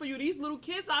pops up for you. These little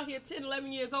kids out here, 10,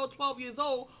 11 years old, 12 years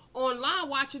old, online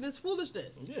watching this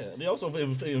foolishness. Yeah, they also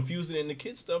infuse it in the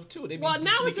kids stuff too. Now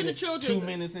it's in the children's. 2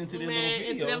 minutes into their little videos,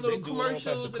 into their little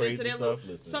commercials, and into their little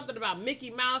Listen. something about Mickey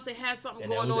Mouse. They had something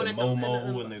and going on at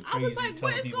Momo and the I was crazy like, telling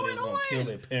what is people going they're gonna kill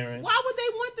their on? parents. Why would they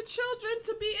want the children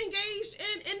to be engaged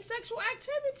in sexual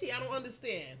activity? I don't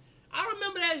understand. I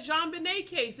remember that Jean Benet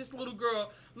case. This little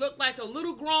girl looked like a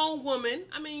little grown woman.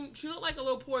 I mean, she looked like a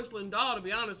little porcelain doll, to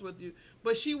be honest with you.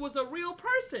 But she was a real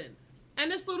person. And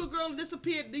this little girl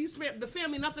disappeared. The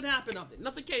family, nothing happened of it.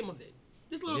 Nothing came of it.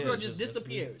 This little girl just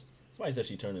disappears. Somebody said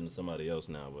she turned into somebody else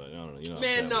now, but I don't know. You know,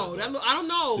 man, no, I don't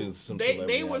know. Some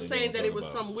They were saying that it was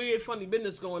about. some weird, funny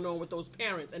business going on with those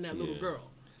parents and that little girl.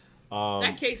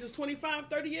 That case is 25,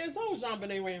 30 years old, Jean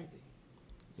Benet Ramsey.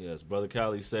 Yes, Brother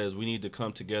Kali says we need to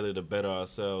come together to better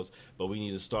ourselves, but we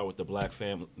need to start with the black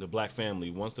family.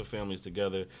 Once the family's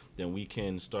together, then we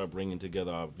can start bringing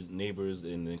together our neighbors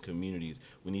and the communities.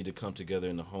 We need to come together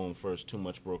in the home first. Too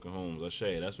much broken homes.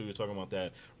 Ashay, that's what we were talking about,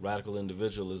 that radical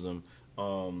individualism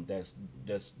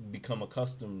that's become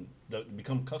accustomed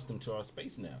to our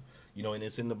space now. You know, and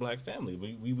it's in the black family.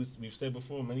 We've said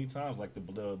before many times, like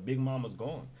the Big Mama's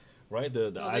gone. Right,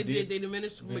 the idea they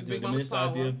diminished Big Mama's power.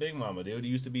 Idea of Big Mama. There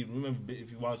used to be. Remember,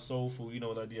 if you watch Soul Food, you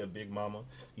know the idea of Big Mama.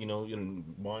 You know,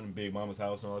 Martin Big Mama's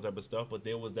house and all that type of stuff. But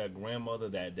there was that grandmother,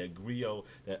 that griot,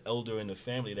 that elder in the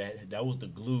family that was the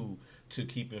glue to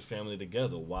keeping family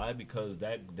together. Why? Because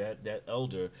that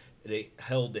elder, they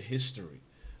held the history.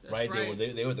 That's right? right.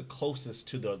 They were the closest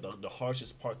to the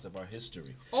harshest parts of our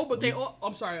history. Oh, but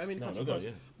I'm sorry. I mean,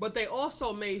 yeah. But they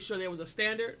also made sure there was a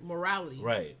standard morality.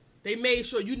 Right. They made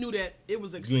sure you knew that it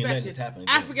was expected.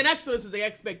 African excellence is the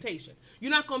expectation. You're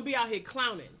not going to be out here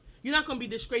clowning. You're not going to be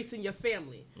disgracing your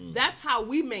family. That's how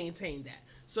we maintain that.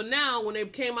 So now when they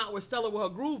came out with Stella with her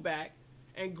groove back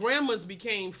and grandmas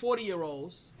became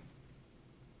 40-year-olds,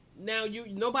 now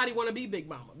nobody want to be Big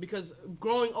Mama because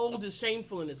growing old is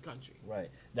shameful in this country. Right.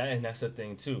 That's the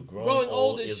thing too. Growing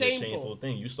old is shameful. A shameful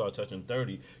thing. You start touching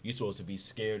 30, you're supposed to be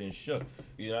scared and shook.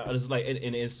 You know, it's like,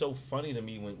 and it's so funny to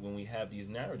me when we have these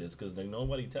narratives because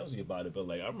nobody tells you about it. But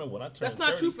like, I remember when I turned 30. That's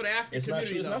not true for the African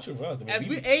community. It's not true for us. I mean, as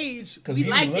we age, we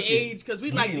like to age because we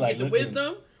like to get the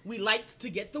wisdom. We liked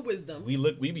to get the wisdom.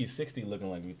 We be 60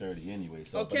 looking like we're 30 anyway.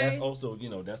 So, okay.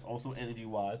 But that's also energy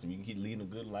wise, and you can keep leading a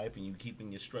good life, and you keeping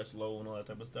your stress low and all that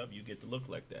type of stuff. You get to look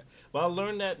like that. But I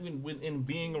learned that in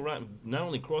being around, not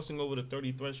only crossing over the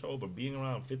 30 threshold, but being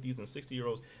around 50s and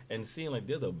 60-year-olds and seeing like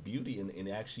there's a beauty in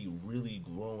actually really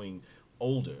growing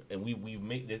older, and we've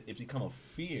made this, it's become a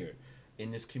fear in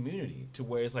this community, to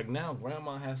where it's like now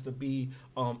grandma has to be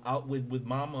out with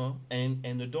mama and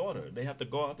the daughter. They have to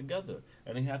go out together,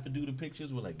 and they have to do the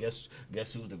pictures with like guess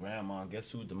who's the grandma, guess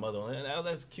who's the mother, and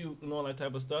that's cute and all that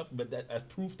type of stuff. But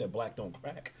that's proof that black don't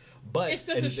crack. But It's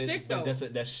just a shtick, though.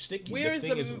 That's sticky. Where the is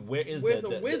thing is, where's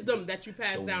the wisdom that you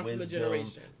pass the down from the wisdom,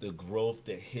 generation? the growth,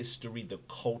 the history, the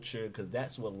culture, because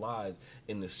that's what lies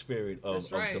in the spirit of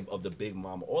That's right. of the big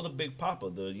mama or the big papa,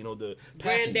 the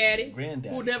Granddaddy,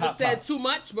 granddaddy, who never pop, said pop. too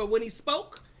much, but when he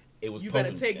spoke, It was you better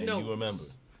potent, take and notes. You remember.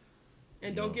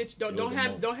 and You know, it don't was a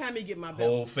moment. don't have me get my belt.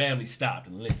 Whole family stopped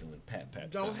and listened when Pat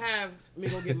Don't stopped. have me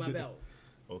go get my belt.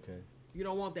 Okay. You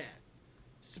don't want that.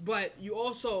 But you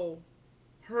also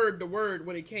heard the word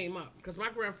when it came up, because my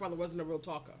grandfather wasn't a real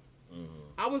talker.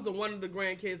 I was the one of the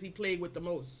grandkids he played with the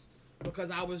most, because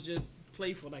I was just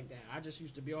playful like that. I just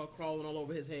used to be all crawling all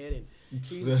over his head, and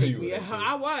he used to take You me were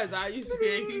out. that I used to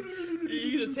be. He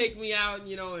used to take me out,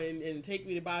 and take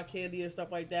me to buy candy and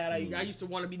stuff like that. I used to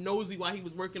want to be nosy while he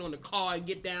was working on the car and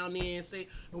get down there and say,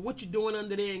 "What you doing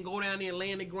under there?" and go down there and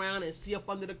lay on the ground and see up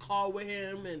under the car with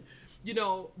him, and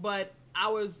But I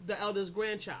was the eldest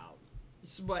grandchild,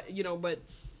 but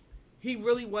he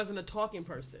really wasn't a talking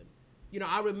person.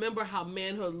 I remember how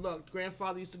manhood looked.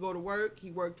 Grandfather used to go to work.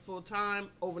 He worked full time,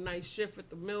 overnight shift at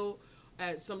the mill,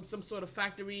 at some sort of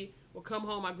factory. Would come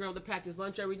home. My grandmother packed his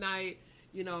lunch every night.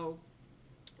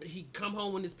 He'd come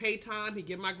home when it's pay time. He'd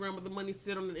give my grandmother money,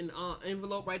 sit on an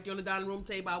envelope right there on the dining room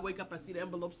table. I wake up, I see the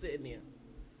envelope sitting there.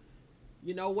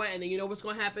 You know what? And then you know what's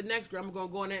going to happen next? Grandma going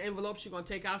to go in that envelope. She's going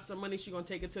to take out some money. She's going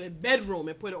to take it to the bedroom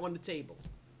and put it on the table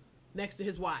next to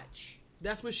his watch.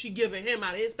 That's what she giving him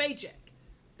out of his paycheck.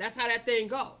 That's how that thing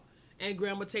go. And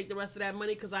grandma take the rest of that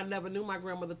money, because I never knew my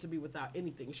grandmother to be without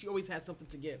anything. She always had something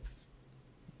to give.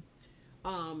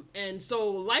 And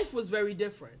so life was very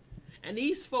different. And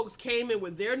these folks came in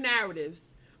with their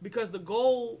narratives, because the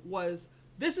goal was,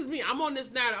 this is me. I'm on this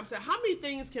narrative. I'm saying, how many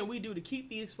things can we do to keep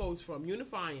these folks from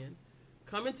unifying,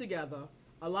 coming together,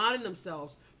 aligning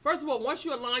themselves? First of all, once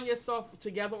you align yourself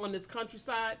together on this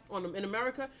countryside, in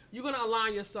America, you're going to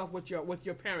align yourself with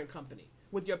your parent company,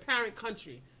 with your parent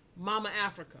country, Mama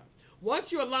Africa.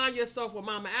 Once you align yourself with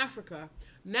Mama Africa,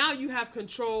 now you have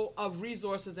control of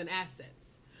resources and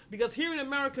assets. Because here in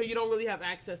America, you don't really have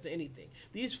access to anything.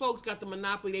 These folks got the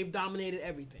monopoly. They've dominated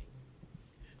everything.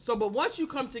 So, but once you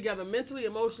come together mentally,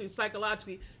 emotionally,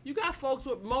 psychologically, you got folks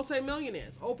with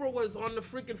multimillionaires. Oprah was on the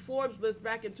freaking Forbes list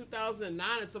back in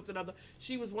 2009 or something other.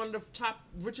 She was one of the top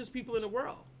richest people in the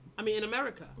world. I mean, in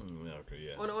America. America,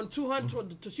 yeah. On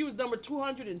 200, she was number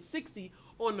 260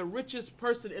 on the richest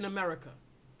person in America.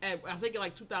 I think in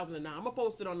like 2009. I'm gonna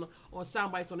post it on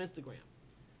Soundbites on Instagram.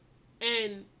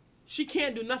 And she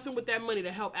can't do nothing with that money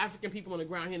to help African people on the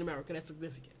ground here in America. That's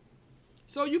significant.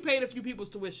 So you paid a few people's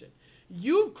tuition.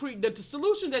 The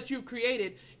solution that you've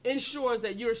created ensures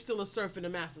that you're still a serf in the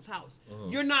master's house.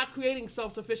 You're not creating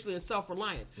self-sufficiency and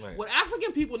self-reliance. Right. What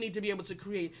African people need to be able to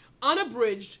create,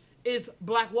 unabridged, is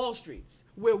Black Wall Streets,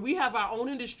 where we have our own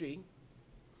industry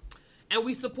and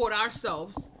we support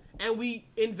ourselves and we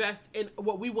invest in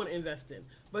what we want to invest in.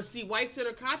 But see,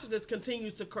 white-centered consciousness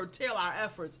continues to curtail our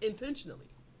efforts intentionally.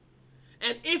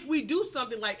 And if we do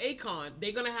something like Akon,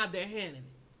 they're going to have their hand in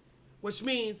it, which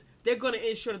means they're going to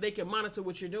ensure that they can monitor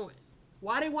what you're doing.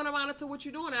 Why they want to monitor what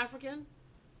you're doing, African?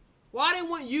 Why they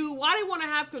want to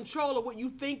have control of what you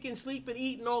think and sleep and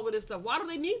eat and all of this stuff? Why do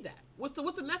they need that? What's the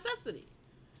necessity?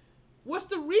 What's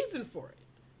the reason for it?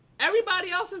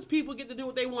 Everybody else's people get to do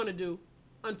what they want to do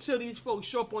until these folks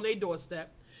show up on their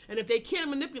doorstep. And if they can't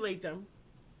manipulate them,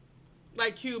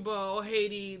 like Cuba or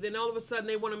Haiti, then all of a sudden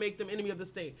they want to make them enemy of the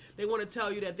state. They want to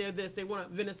tell you that they're this. They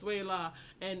want Venezuela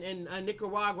and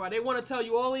Nicaragua. They want to tell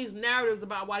you all these narratives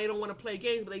about why they don't want to play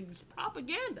games, but it's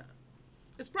propaganda.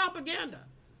 It's propaganda.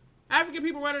 African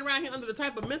people running around here under the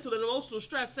type of mental and emotional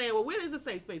stress saying, well, where is a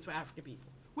safe space for African people?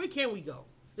 Where can we go?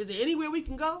 Is there anywhere we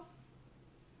can go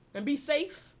and be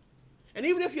safe? And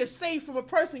even if you're safe from a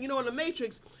person, in the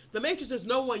Matrix is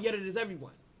no one, yet it is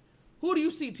everyone. Who do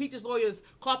you see? Teachers, lawyers,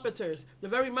 carpenters, the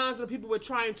very minds of the people we're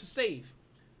trying to save.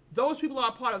 Those people are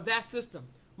a part of that system.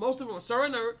 Most of them are so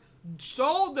inert,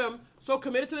 so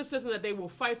committed to the system that they will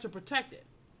fight to protect it.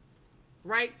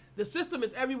 Right? The system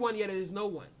is everyone, yet it is no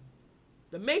one.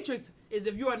 The Matrix is,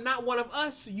 if you are not one of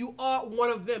us, you are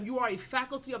one of them. You are a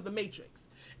faculty of the Matrix.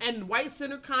 And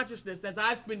white-centered consciousness, as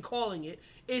I've been calling it,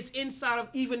 is inside of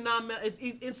even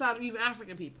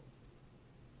African people.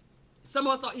 Some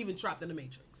of us are even trapped in the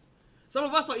Matrix. Some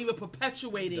of us are even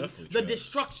perpetuating the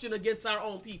destruction against our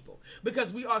own people because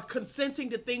we are consenting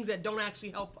to things that don't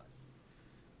actually help us.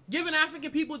 Giving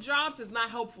African people jobs is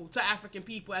not helpful to African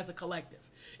people as a collective.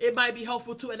 It might be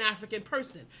helpful to an African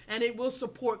person, and it will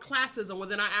support classism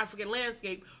within our African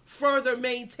landscape, further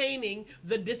maintaining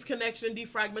the disconnection and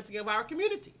defragmenting of our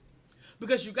community.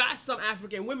 Because you got some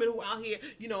African women who out here,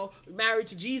 you know, married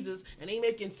to Jesus, and they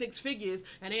making 6 figures,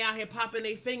 and they out here popping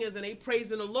their fingers, and they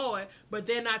praising the Lord, but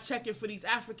they're not checking for these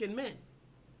African men.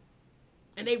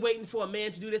 And they waiting for a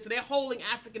man to do this. And they're holding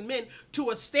African men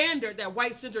to a standard that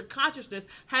white-centered consciousness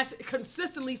has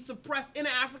consistently suppressed in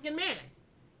an African man.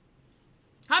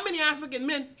 How many African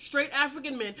men, straight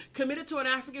African men, committed to an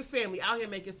African family out here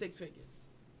making 6 figures?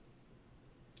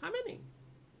 How many?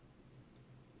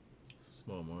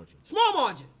 Small margin. Small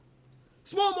margin.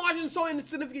 Small margin is so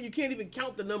insignificant you can't even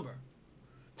count the number.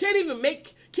 Can't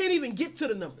even get to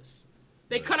the numbers.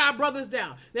 They cut our brothers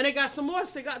down. Then they got some more.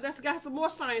 That's got some more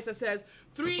science that says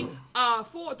 3 out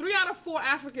of 4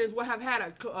 Africans will have had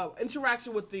a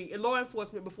interaction with the law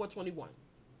enforcement before 21.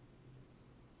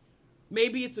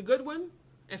 Maybe it's a good one.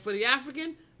 And for the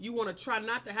African, you want to try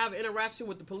not to have an interaction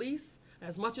with the police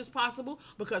as much as possible,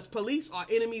 because police are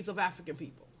enemies of African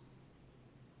people.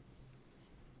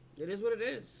 It is what it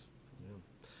is.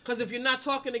 Because if you're not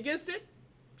talking against it,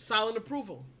 silent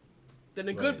approval. Then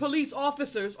the good police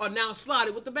officers are now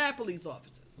slotted with the bad police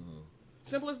officers.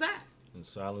 Simple as that. And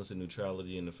silence and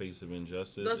neutrality in the face of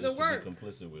injustice Doesn't is work. to be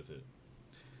complicit with it.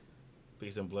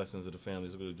 Peace and blessings to the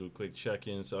families. We're going to do a quick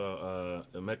check-in. So,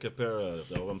 Mekapera,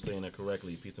 I hope I'm saying that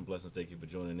correctly. Peace and blessings. Thank you for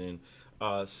joining in.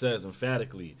 Says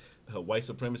emphatically, white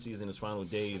supremacy is in its final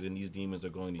days, and these demons are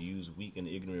going to use weak and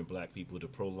ignorant black people to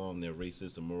prolong their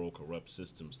racist, immoral, corrupt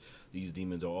systems. These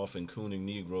demons are often cooning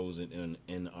Negroes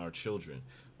and our children.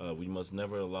 We must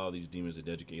never allow these demons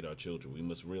to educate our children. We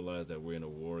must realize that we're in a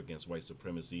war against white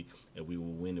supremacy, and we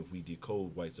will win if we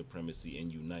decode white supremacy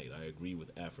and unite. I agree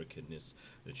with Africanness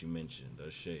that you mentioned,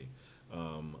 Shay.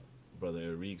 Brother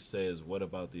Eric says, what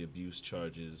about the abuse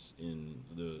charges in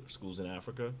the schools in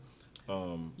Africa?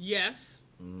 Yes.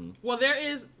 Well, there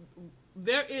is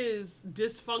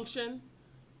dysfunction.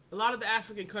 A lot of the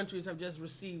African countries have just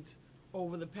received,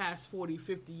 over the past 40,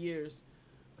 50 years,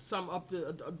 some up to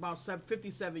about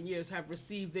 57 years, have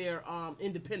received their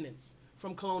independence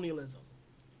from colonialism,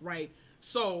 right?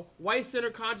 So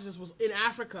white-centered consciousness was in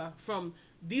Africa from,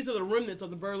 these are the remnants of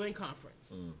the Berlin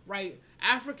Conference, right?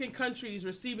 African countries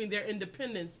receiving their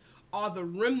independence are the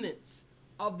remnants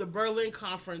of the Berlin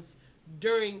Conference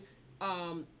during,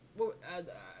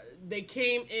 they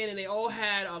came in and they all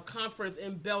had a conference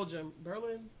in Belgium,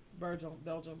 Berlin,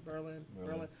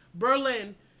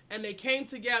 and they came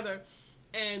together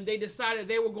and they decided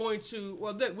they were going to,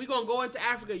 well, look, we're going to go into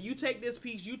Africa. You take this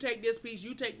piece, you take this piece,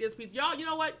 you take this piece. Y'all, you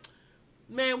know what?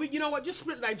 Man, you know what? Just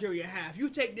split Nigeria in half. You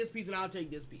take this piece and I'll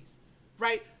take this piece,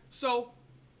 right? So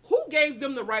who gave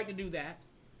them the right to do that,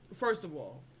 first of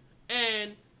all?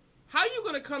 And how are you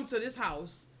going to come to this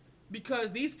house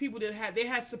because these people they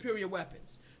had superior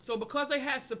weapons. So because they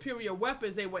had superior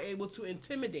weapons, they were able to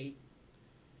intimidate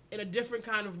in a different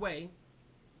kind of way,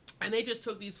 and they just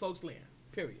took these folks' land,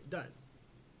 period, done.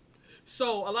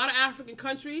 So a lot of African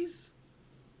countries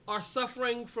are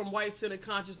suffering from white-centered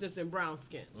consciousness and brown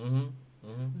skin.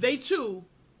 They, too,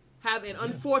 have an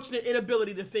unfortunate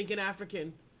inability to think in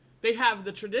African. They have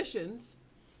the traditions,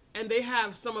 and they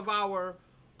have some of our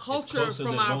culture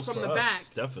from the back.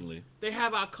 Definitely. They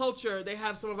have our culture. They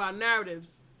have some of our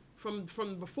narratives from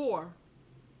before,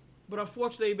 but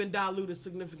unfortunately, they've been diluted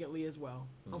significantly as well,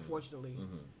 unfortunately.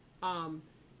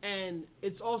 And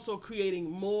it's also creating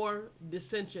more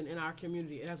dissension in our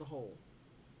community as a whole.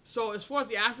 So as far as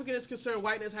the African is concerned,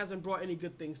 whiteness hasn't brought any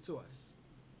good things to us.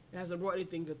 It hasn't brought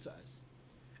anything good to us.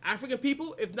 African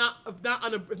people, if not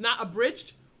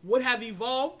abridged, would have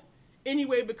evolved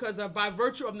anyway, because by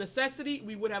virtue of necessity,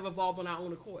 we would have evolved on our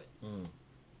own accord.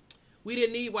 We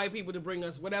didn't need white people to bring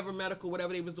us whatever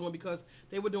they was doing, because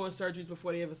they were doing surgeries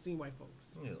before they ever seen white folks.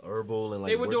 Herbal and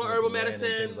they were doing herbal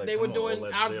medicine. They were doing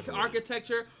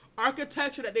architecture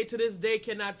that they to this day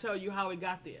cannot tell you how it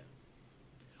got there.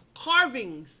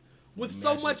 Carvings with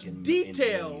so much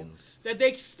detail that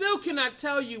they still cannot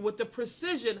tell you with the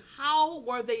precision. How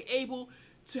were they able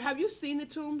to? Have you seen the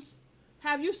tombs?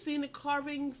 Have you seen the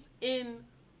carvings in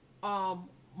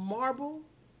marble?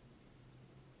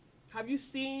 Have you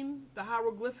seen the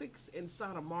hieroglyphics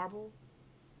inside of marble?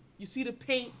 You see the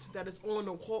paint that is on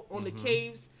the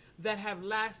caves that have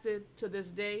lasted to this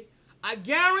day. I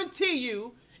guarantee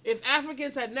you, if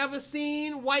Africans had never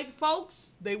seen white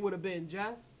folks, they would have been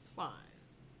just fine.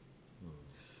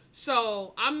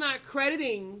 So I'm not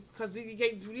crediting, because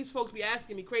these folks be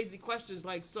asking me crazy questions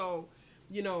like, so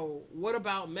you know, what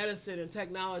about medicine and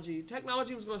technology?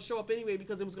 Technology was going to show up anyway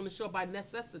because it was going to show up by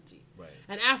necessity. Right.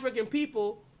 And African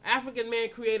man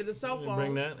created the cell phone.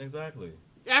 Bring that exactly.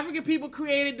 African people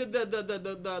created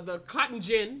the cotton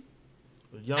gin.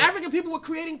 Young, African people were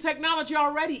creating technology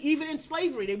already, even in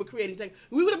slavery. They were creating tech.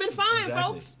 We would have been fine, Exactly.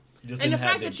 folks. Just And the didn't have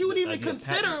fact that you would even idea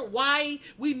consider patent. why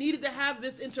we needed to have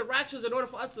this interactions in order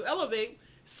for us to elevate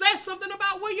says something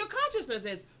about where your consciousness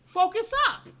is. Focus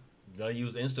up. I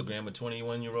use Instagram. A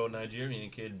 21-year-old Nigerian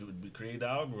kid created the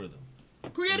algorithm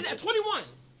Created at 21.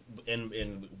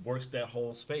 and works that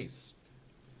whole space.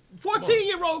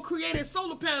 14-year-old created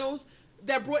solar panels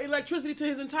that brought electricity to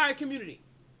his entire community.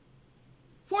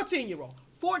 14-year-old.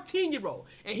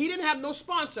 And he didn't have no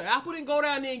sponsor. Apple didn't go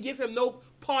down there and give him no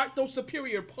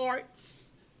superior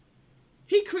parts.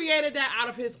 He created that out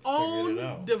of his own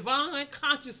out. divine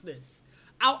consciousness,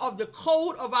 out of the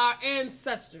code of our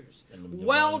ancestors, And the divine-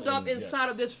 welled up and inside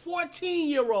yes. of this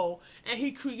 14-year-old, and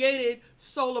he created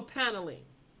solar paneling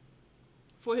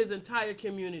for his entire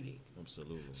community.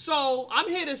 Absolutely. So I'm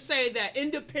here to say that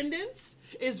independence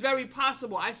is very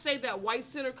possible. I say that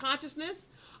white-centered consciousness,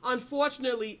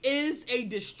 unfortunately, is a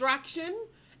distraction,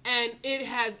 and it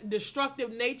has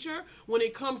destructive nature when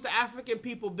it comes to African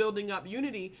people building up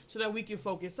unity so that we can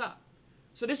focus up.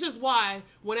 So this is why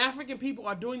when African people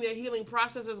are doing their healing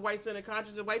process as white-centered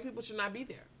consciousness, white people should not be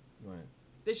there. Right.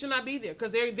 They should not be there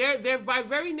because they're by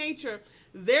very nature,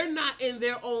 they're not in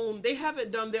their own, they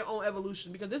haven't done their own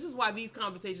evolution, because this is why these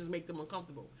conversations make them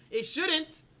uncomfortable. It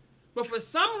shouldn't, but for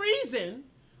some reason,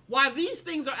 why these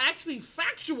things are actually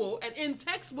factual and in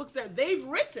textbooks that they've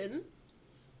written,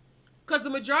 because the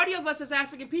majority of us as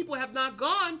African people have not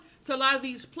gone to a lot of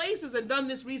these places and done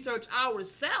this research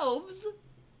ourselves.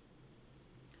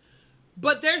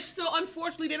 But they're still,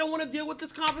 unfortunately, they don't want to deal with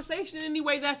this conversation in any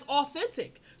way that's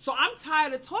authentic. So I'm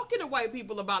tired of talking to white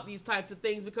people about these types of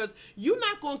things, because you're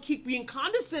not going to keep being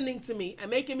condescending to me and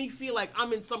making me feel like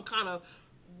I'm in some kind of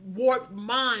warped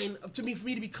mind for me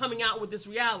to be coming out with this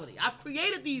reality. I've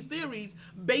created these theories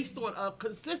based on a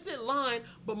consistent line,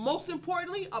 but most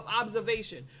importantly, of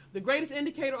observation. The greatest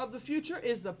indicator of the future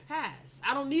is the past.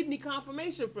 I don't need any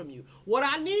confirmation from you. What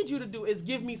I need you to do is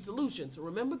give me solutions.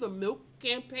 Remember the milk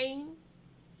campaign?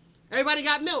 Everybody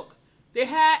got milk. They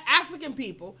had African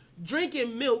people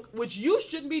drinking milk, which you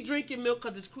shouldn't be drinking milk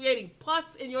because it's creating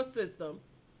pus in your system.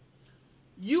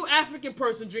 You African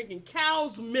person drinking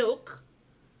cow's milk,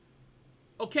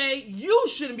 okay, you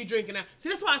shouldn't be drinking that. See,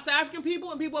 that's why I say African people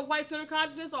and people of white-centered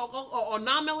consciousness or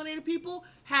non-melanated people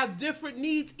have different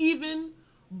needs, even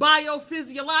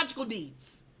biophysiological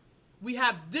needs. We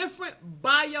have different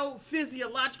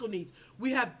biophysiological needs.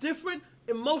 We have different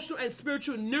emotional and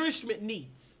spiritual nourishment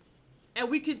needs. And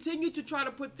we continue to try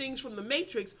to put things from the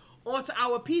matrix onto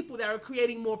our people that are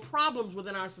creating more problems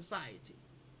within our society.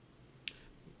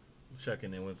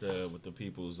 Checking in with the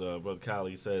people's brother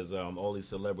Kali says all these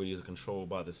celebrities are controlled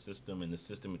by the system, and the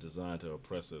system is designed to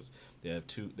oppress us. They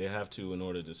have to in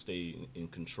order to stay in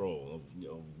control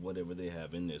of whatever they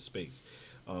have in their space.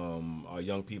 Our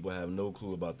young people have no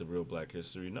clue about the real Black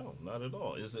history. No, not at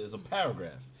all. It's a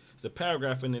paragraph. It's a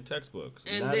paragraph in their textbooks.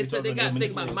 And Now they they said they talk got to about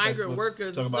think about migrant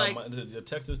workers. Talk It's about like, the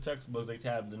Texas textbooks. They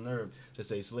have the nerve to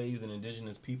say slaves and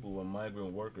indigenous people were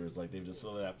migrant workers. Like they've just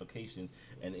filled out applications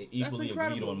and equally agreed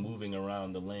incredible. on moving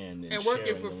around the land and working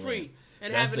sharing for the free. land.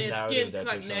 And That's having the their narrative skin that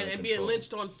cut they're trying to and being control.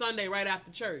 lynched on Sunday right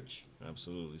after church.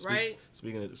 Absolutely. Right?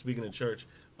 Speaking of church,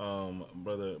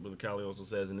 brother Kali also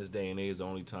says in this day and age, the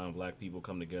only time Black people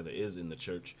come together is in the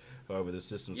church. However, the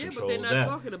system Yeah, but controls they're not that.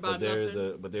 talking about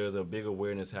But there is a big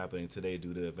awareness happening today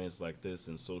due to events like this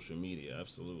and social media.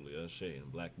 Absolutely, that's shade.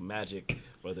 Black magic,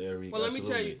 brother Eric. Well, let me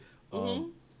absolutely. tell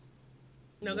you.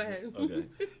 No, go ahead. Okay.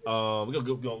 We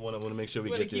want to make sure we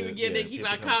We get want the to keep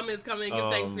our comments coming and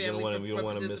give thanks, we family, don't for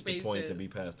want to miss the participation. points and be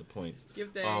past the points.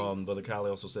 Give thanks. Brother Kali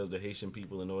also says the Haitian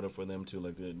people, in order for them to,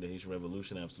 like the Haitian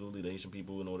Revolution, absolutely, the Haitian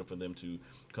people, in order for them to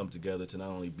come together to not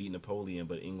only beat Napoleon,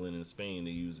 but England and Spain, they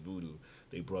used voodoo.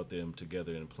 They brought them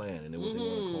together in a plan, and then what they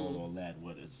want to call all that,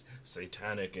 what it's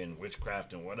satanic and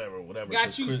witchcraft and whatever.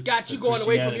 Got you going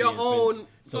away from your own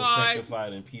so side.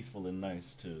 sanctified and peaceful and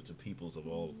nice to peoples of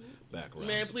all backgrounds.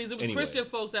 Man, please, it was Anyway. Christian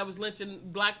folks that was lynching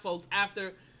Black folks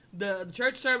after the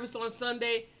church service on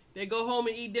Sunday. They go home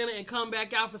and eat dinner and come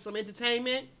back out for some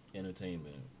entertainment.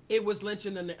 It was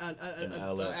lynching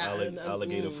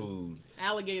Alligator food.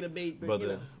 Alligator bait, but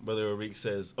Brother Arik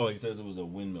says, he says it was a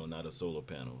windmill, not a solar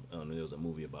panel. There was a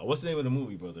movie about. What's the name of the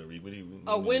movie, Brother Arik?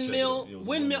 a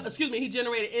windmill. Excuse me, he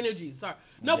generated energy. Sorry.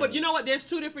 No, but you know what? There's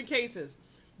two different cases.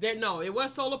 It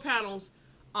was solar panels.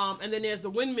 And then there's the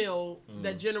windmill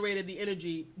that generated the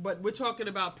energy. But we're talking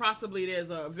about possibly there's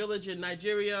a village in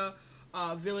Nigeria,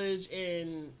 a village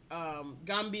in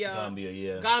Gambia.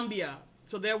 Gambia.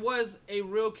 So there was a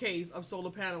real case of solar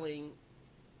paneling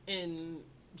in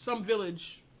some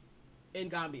village in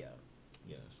Gambia.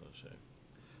 Yeah, so sure.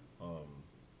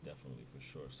 Definitely for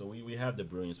sure. So we have the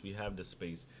brilliance, we have the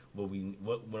space.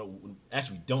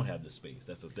 Actually we don't have the space.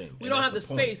 That's the thing. We don't have the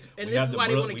space, and this is why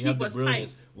they want to keep us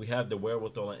tight. We have the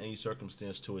wherewithal in any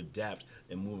circumstance to adapt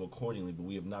and move accordingly, but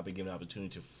we have not been given an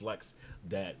opportunity to flex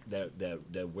that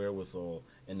wherewithal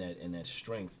and that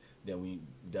strength that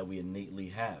we innately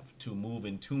have to move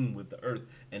in tune with the earth,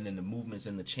 and then the movements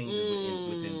and the changes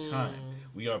within time.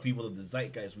 We are people of the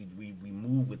zeitgeist. We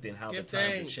move within how the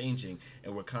times are changing,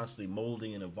 and we're constantly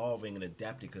molding and evolving and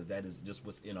adapting, because that is just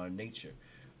what's in our nature.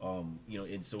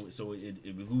 And so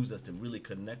it behooves us to really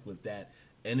connect with that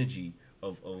energy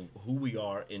of who we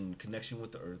are in connection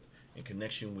with the earth, in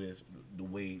connection with the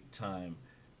way time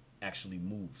actually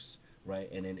moves.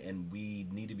 Right, and we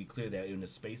need to be clear that in the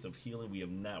space of healing,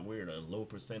 we're at a low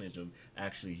percentage of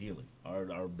actually healing.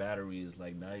 Our battery is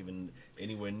like not even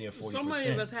anywhere near 40%. So many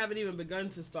of us haven't even begun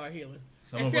to start healing.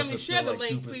 Some and of us family, are share the still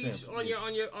like link, 2%, please, on your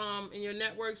in your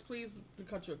networks, please, to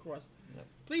cut you across. Yep.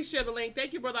 Please share the link.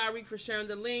 Thank you, Brother Irik, for sharing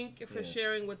the link, for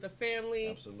sharing with the family.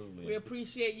 Absolutely, we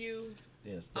appreciate you.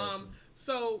 Yes.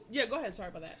 So yeah, go ahead. Sorry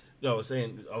about that. No, I was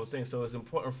saying. So it's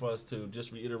important for us to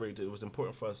just reiterate. It was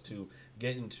important for us to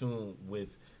get in tune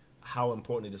with how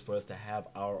important it is for us to have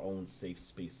our own safe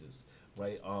spaces,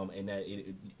 right? And that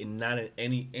not in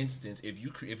any instance, if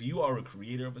you are a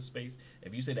creator of a space,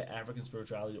 if you say that African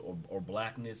spirituality or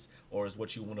blackness or is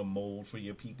what you want to mold for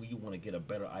your people, you want to get a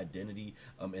better identity,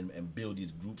 and build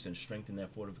these groups and strengthen that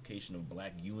fortification of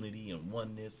black unity and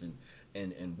oneness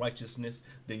and righteousness,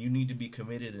 then you need to be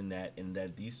committed in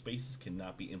that these spaces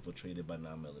cannot be infiltrated by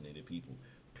non-melanated people.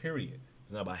 Period.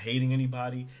 It's not about hating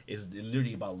anybody. It's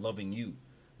literally about loving you.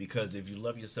 Because if you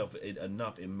love yourself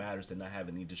enough, it matters to not have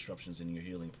any disruptions in your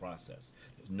healing process.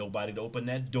 There's nobody to open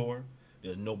that door.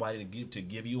 There's nobody to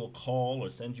give you a call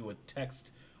or send you a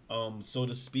text, so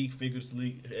to speak,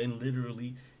 figuratively and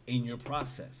literally, in your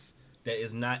process that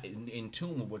is not in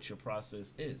tune with what your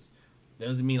process is. That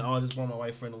doesn't mean, I just want my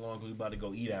white friend along because we about to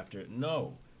go eat after.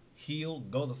 No. Heal,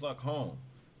 go the fuck home.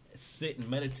 Sit and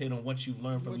meditate on what you've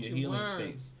learned from your healing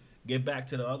space. Get back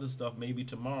to the other stuff maybe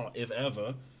tomorrow, if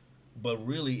ever. But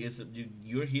really,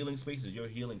 your healing space is your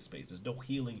healing space. There's no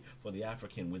healing for the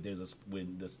African when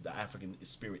the African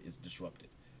spirit is disrupted.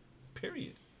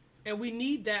 Period. And we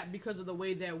need that because of the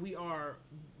way that we are,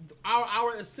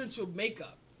 our essential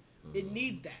makeup. It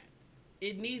needs that.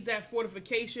 It needs that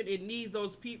fortification. It needs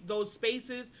those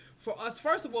spaces for us.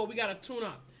 First of all, we got to tune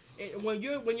up. When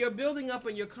you're building up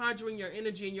and you're conjuring your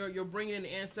energy and you're bringing in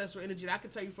the ancestral energy, and I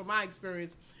can tell you from my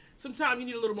experience, sometimes you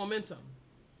need a little momentum.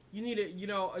 You need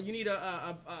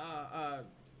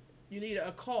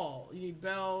a call. You need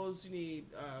bells. You need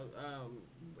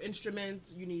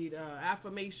instruments. You need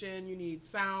affirmation. You need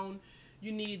sound.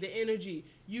 You need the energy.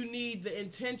 You need the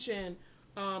intention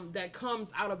that comes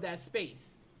out of that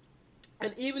space.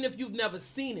 And even if you've never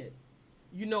seen it,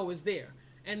 you know it's there.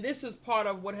 And this is part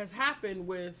of what has happened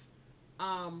with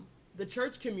the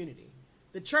church community.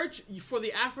 The church for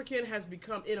the African has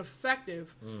become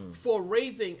ineffective for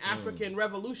raising African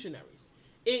revolutionaries.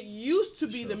 It used to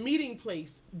be the meeting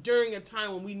place during a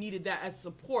time when we needed that as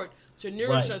support to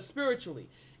nourish us spiritually.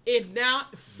 It now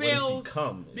fails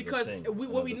because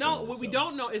what we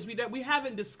don't know is that we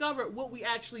haven't discovered what we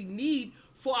actually need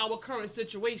for our current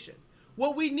situation.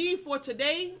 What we need for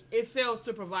today, it fails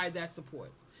to provide that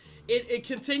support. It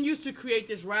continues to create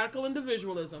this radical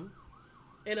individualism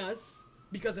in us.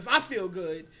 Because if I feel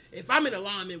good, if I'm in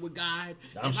alignment with God,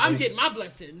 I'm getting my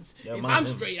blessings, if I'm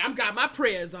straight, I've got my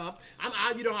prayers up,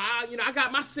 I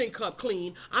got my sink cup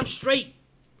clean, I'm straight.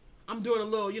 I'm doing a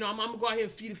little, I'm gonna go out here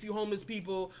and feed a few homeless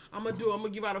people. I'm gonna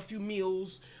give out a few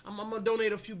meals. I'm gonna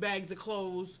donate a few bags of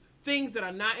clothes. Things that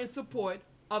are not in support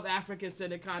of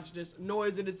African-centered consciousness, nor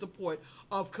is it in support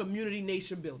of community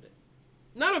nation building.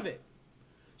 None of it.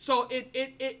 So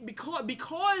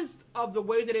because of the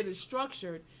way that it is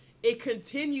structured, it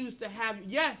continues to have,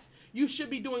 yes, you should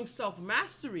be doing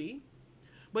self-mastery,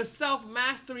 but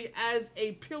self-mastery as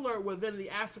a pillar within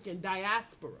the African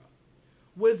diaspora,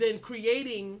 within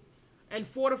creating and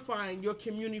fortifying your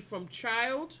community from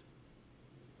child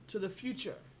to the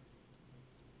future.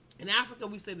 In Africa,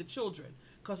 we say the children,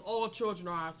 because all children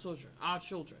are our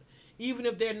children, even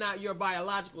if they're not your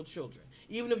biological children,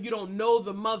 even if you don't know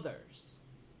the mothers.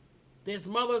 There's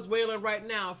mothers wailing right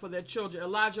now for their children.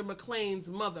 Elijah McClain's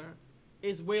mother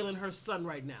is wailing her son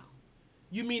right now.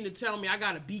 You mean to tell me I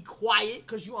gotta be quiet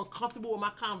because you're uncomfortable with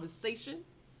my conversation?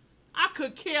 I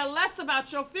could care less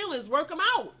about your feelings. Work them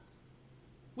out.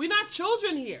 We're not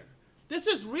children here. This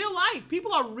is real life.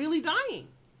 People are really dying.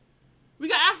 We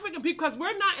got African people because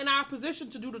we're not in our position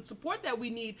to do the support that we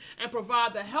need and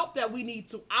provide the help that we need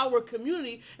to our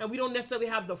community, and we don't necessarily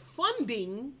have the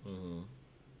funding. Mm-hmm.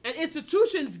 And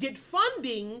institutions get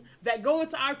funding that go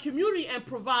into our community and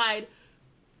provide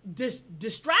this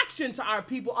distraction to our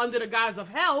people under the guise of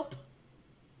help.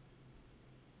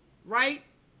 Right?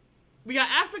 We got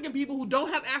African people who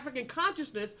don't have African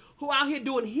consciousness, who out here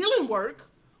doing healing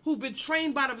work, who've been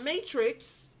trained by the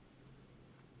Matrix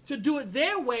to do it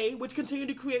their way, which continue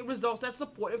to create results that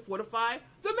support and fortify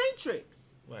the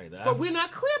Matrix. Right. But we're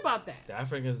not clear about that. The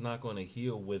African is not going to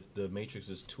heal with the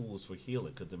Matrix's tools for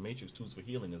healing, because the Matrix tools for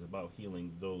healing is about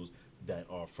healing those that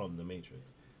are from the Matrix.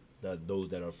 Those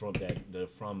that are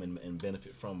from and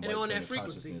benefit from and on that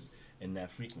consciousness and that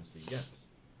frequency. Yes.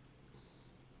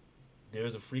 There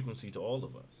is a frequency to all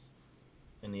of us.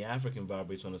 And the African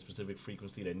vibrates on a specific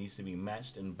frequency that needs to be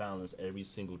matched and balanced every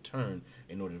single turn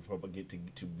in order to propagate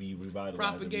to be revitalized.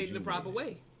 Propagate in the proper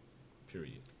way.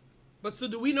 Period. But so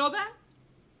do we know that?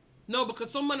 No,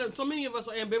 because so many of us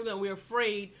are ambivalent and we're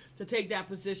afraid to take that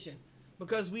position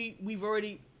because we've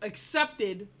already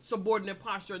accepted subordinate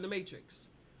posture in the Matrix.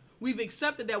 We've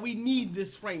accepted that we need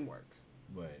this framework.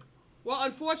 Right. Well,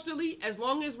 unfortunately, as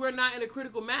long as we're not in a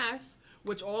critical mass,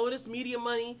 which all of this media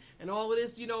money and all of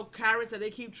this, carrots that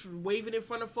they keep waving in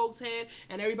front of folks' head,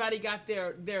 and everybody got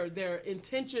their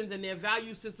intentions and their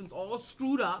value systems all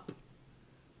screwed up,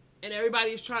 and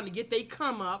everybody is trying to get they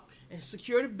come up and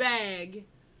secure the bag,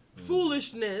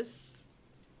 foolishness,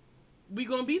 we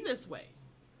gonna be this way.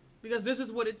 Because this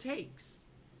is what it takes.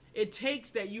 It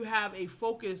takes that you have a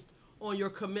focus on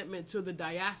your commitment to the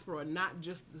diaspora, not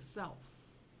just the self.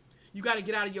 You got to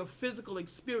get out of your physical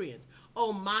experience.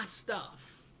 Oh, my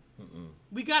stuff.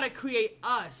 We got to create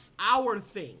us, our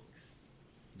things.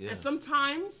 Yeah. And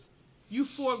sometimes you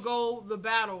forego the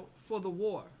battle for the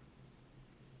war.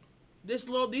 These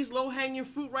low-hanging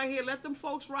fruit right here, let them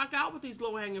folks rock out with these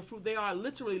low-hanging fruit. They are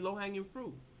literally low-hanging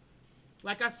fruit.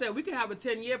 Like I said, we could have a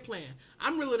 10-year plan.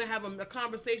 I'm willing to have a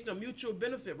conversation of mutual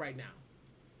benefit right now.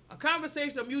 A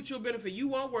conversation of mutual benefit. You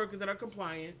want workers that are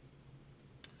compliant.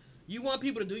 You want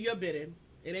people to do your bidding.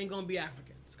 It ain't going to be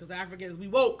Africans. Because Africans, we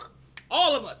woke.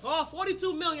 All of us. All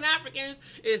 42 million Africans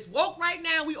is woke right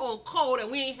now. We on code and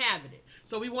we ain't having it.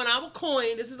 So we want our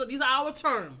coin. These are our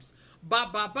terms.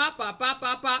 Bop, bop, bop, bop, bop,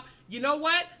 bop, bop. You know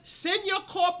what? Send your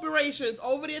corporations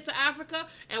over there to Africa,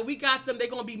 and we got them. They're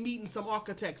going to be meeting some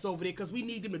architects over there because we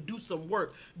need them to do some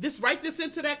work. Write this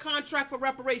into that contract for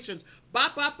reparations.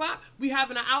 Bop, bop, bop. We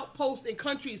having an outpost in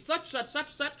countries such.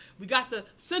 We got the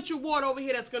Central Ward over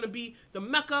here that's going to be the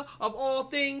mecca of all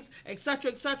things,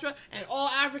 etc., etc. And all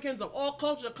Africans of all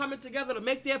cultures are coming together to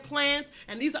make their plans,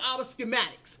 and these are our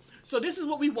schematics. So this is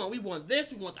what we want. We want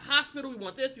this. We want the hospital. We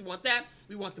want this. We want that.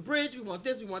 We want the bridge. We want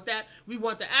this. We want that. We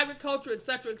want the agriculture,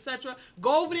 etc., etc.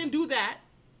 Go over there and do that.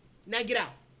 Now get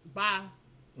out. Bye.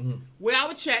 We're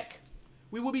our check.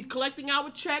 We will be collecting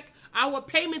our check. Our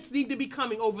payments need to be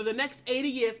coming over the next 80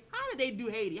 years. How did they do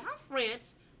Haiti? How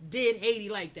France did Haiti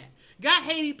like that? Got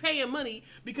Haiti paying money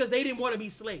because they didn't want to be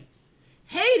slaves.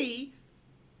 Haiti,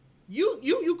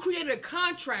 you created a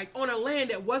contract on a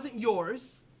land that wasn't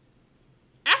yours.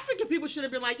 African people should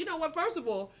have been like, you know what? First of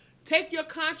all, take your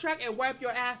contract and wipe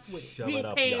your ass with it. We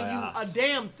ain't paying you a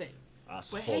damn thing.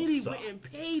 But Haiti went and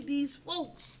paid these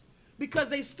folks because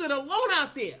they stood alone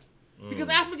out there. Because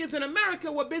Africans in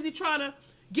America were busy trying to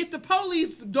get the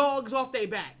police dogs off their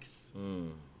backs.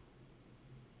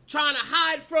 Trying to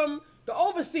hide from the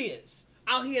overseers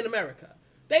out here in America.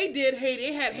 They did Haiti.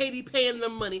 They had Haiti paying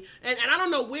them money. And I don't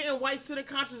know where in white center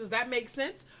consciousness that makes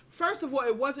sense. First of all,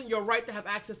 it wasn't your right to have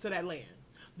access to that land.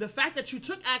 The fact that you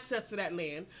took access to that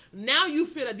land, now you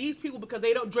feel that these people, because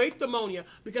they don't drape ammonia,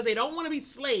 because they don't want to be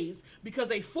slaves, because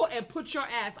they fought and put your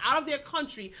ass out of their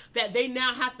country, that they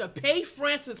now have to pay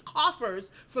France's coffers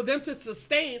for them to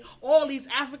sustain all these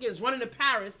Africans running to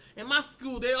Paris. In my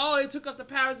school, they took us to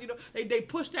Paris. They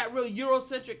pushed that real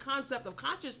Eurocentric concept of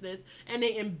consciousness, and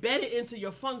they embed it into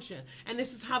your function. And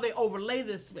this is how they overlay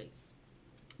this space.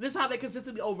 This is how they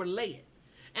consistently overlay it.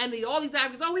 And all these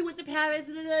Africans, we went to Paris,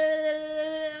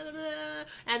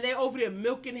 and they're over there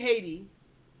milking Haiti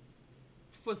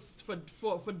for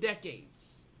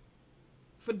decades.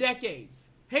 For decades.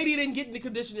 Haiti didn't get in the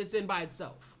condition it's in by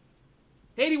itself.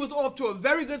 Haiti was off to a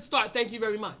very good start, thank you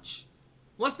very much.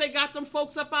 Once they got them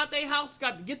folks up out their house,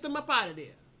 got to get them up out of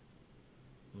there.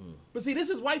 But see, this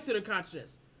is white center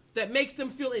consciousness that makes them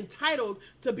feel entitled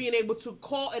to being able to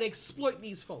call and exploit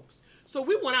these folks. So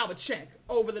we want our check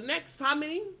over the next, how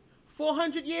many?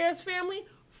 400 years, family?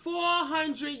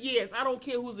 400 years. I don't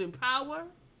care who's in power.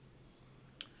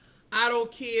 I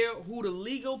don't care who the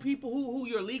legal people, who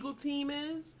your legal team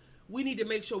is. We need to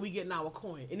make sure we getting our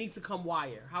coin. It needs to come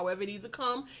wire, however it needs to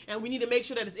come. And we need to make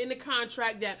sure that it's in the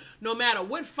contract that no matter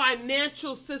what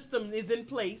financial system is in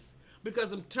place,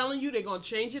 because I'm telling you, they're going to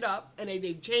change it up. And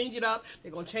they change it up.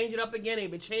 They're going to change it up again. They've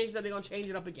been changed up. They're going to change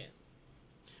it up again.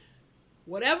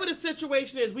 Whatever the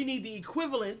situation is, we need the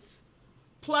equivalent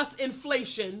plus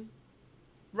inflation,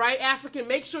 right? African,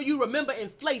 make sure you remember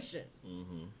inflation.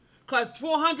 Because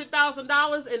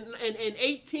 $400,000 in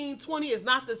 1820 is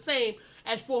not the same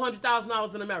as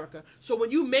 $400,000 in America. So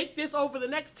when you make this over the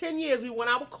next 10 years, we want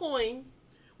our coin,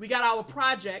 we got our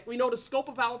project, we know the scope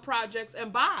of our projects,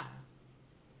 and buy.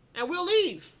 And we'll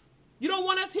leave. You don't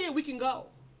want us here, we can go.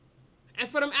 And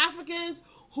for them Africans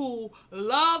who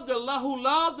love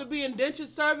to be indentured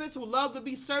servants, who love to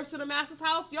be serfs in the master's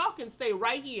house, y'all can stay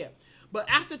right here. But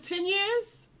after 10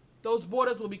 years, those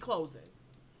borders will be closing.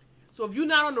 So if you're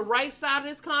not on the right side of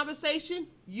this conversation,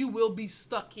 you will be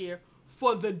stuck here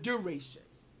for the duration.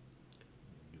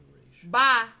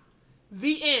 By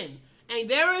the end. And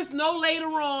there is no later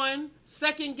on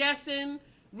second guessing,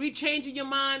 rechanging your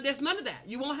mind. There's none of that.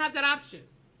 You won't have that option.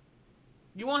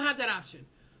 You won't have that option.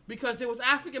 Because it was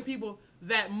African people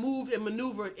that moved and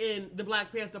maneuvered in the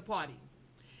Black Panther Party.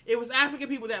 It was African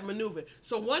people that maneuvered.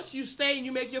 So once you stay and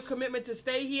you make your commitment to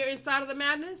stay here inside of the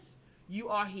madness, you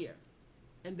are here.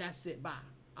 And that's it. Bye.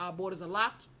 Our borders are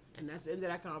locked, and that's the end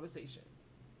of that conversation.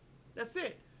 That's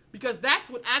it. Because that's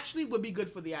what actually would be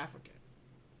good for the African.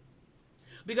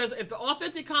 Because if the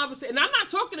authentic conversation, and I'm not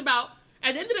talking about,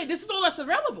 at the end of the day, this is all that's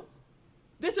available.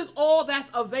 This is all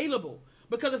that's available.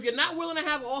 Because if you're not willing to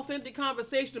have an authentic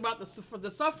conversation about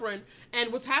the suffering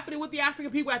and what's happening with the African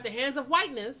people at the hands of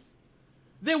whiteness,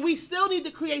 then we still need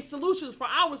to create solutions for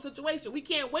our situation. We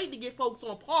can't wait to get folks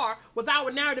on par with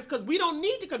our narrative because we don't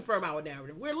need to confirm our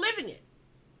narrative. We're living it.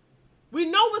 We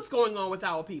know what's going on with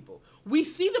our people. We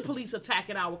see the police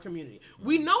attacking our community.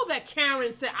 We know that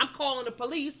Karen said, I'm calling the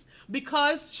police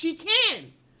because she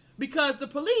can. Because the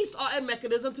police are a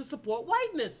mechanism to support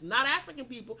whiteness, not African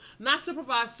people, not to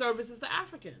provide services to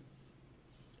Africans.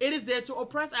 It is there to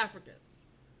oppress Africans.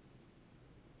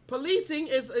 Policing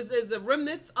is the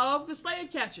remnants of the slave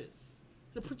catchers,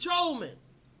 the patrolmen.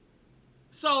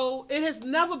 So it has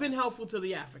never been helpful to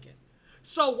the African.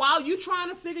 So while you're trying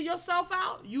to figure yourself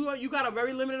out, you got a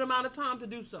very limited amount of time to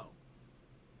do so.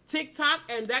 Tick-tock,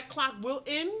 and that clock will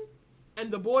end, and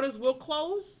the borders will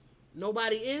close.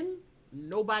 Nobody in,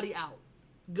 nobody out.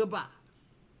 Goodbye.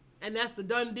 And that's the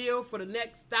done deal for the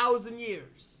next 1,000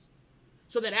 years.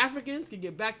 So that Africans can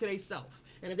get back to themselves.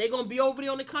 And if they're going to be over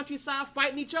there on the countryside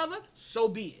fighting each other, so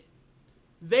be it.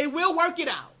 They will work it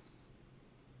out.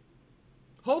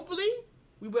 Hopefully,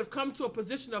 we would have come to a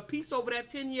position of peace over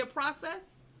that 10-year process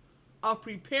of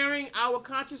preparing our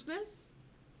consciousness.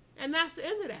 And that's the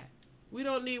end of that. We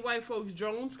don't need white folks'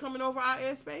 drones coming over our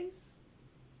airspace.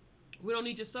 We don't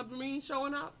need your submarines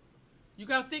showing up. You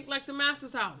got to think like the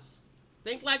master's house.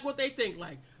 Think like what they think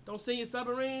like. Don't send your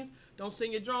submarines. Don't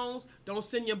send your drones. Don't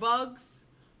send your bugs.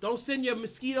 Don't send your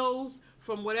mosquitoes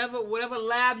from whatever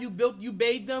lab you built, you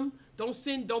bathed them.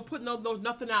 Don't put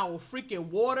nothing in our freaking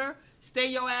water. Stay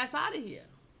your ass out of here.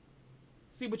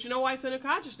 See, but you know why it's in the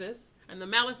consciousness and the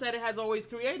malice that it has always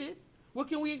created. What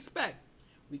can we expect?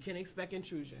 We can expect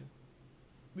intrusion.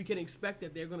 We can expect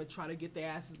that they're going to try to get their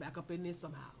asses back up in there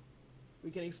somehow.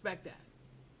 We can expect that.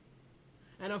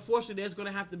 And unfortunately, there's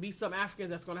going to have to be some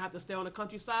Africans that's going to have to stay on the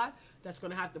countryside that's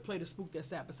going to have to play the spook that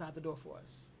sat beside the door for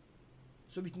us.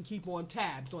 So we can keep on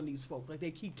tabs on these folks like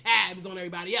they keep tabs on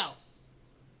everybody else.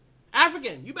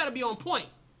 African, you better be on point.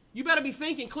 You better be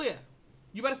thinking clear.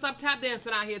 You better stop tap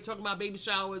dancing out here talking about baby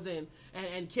showers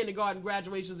and kindergarten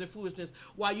graduations and foolishness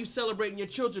while you celebrating your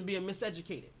children being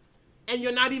miseducated. And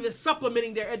you're not even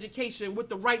supplementing their education with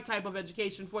the right type of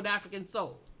education for the African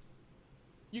soul.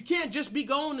 You can't just be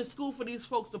going to school for these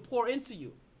folks to pour into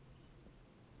you.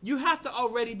 You have to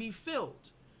already be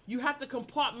filled. You have to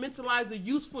compartmentalize the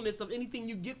usefulness of anything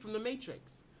you get from the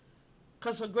matrix.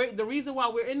 Because the reason why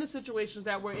we're in the situations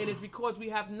that we're in is because we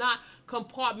have not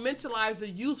compartmentalized the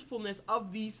usefulness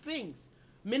of these things.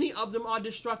 Many of them are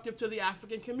destructive to the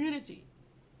African community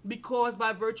because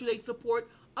by virtue they support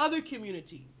other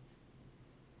communities.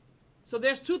 So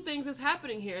there's two things that's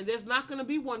happening here, and there's not going to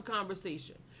be one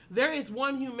conversation. There is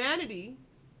one humanity,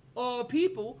 all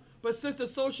people, but since the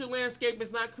social landscape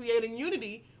is not creating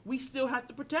unity, we still have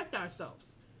to protect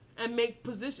ourselves and make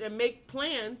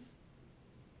plans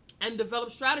and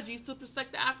develop strategies to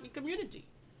protect the African community.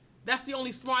 That's the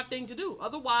only smart thing to do.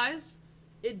 Otherwise,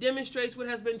 it demonstrates what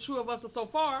has been true of us so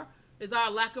far is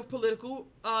our lack of political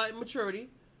maturity.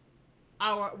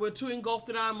 We're too engulfed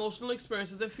in our emotional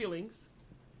experiences and feelings.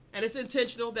 And it's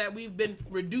intentional that we've been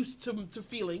reduced to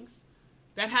feelings.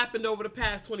 That happened over the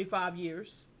past 25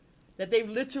 years. That they've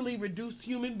literally reduced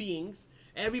human beings.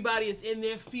 Everybody is in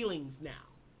their feelings now.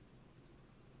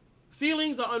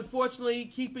 Feelings are unfortunately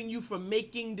keeping you from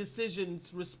making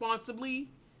decisions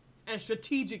responsibly and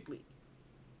strategically.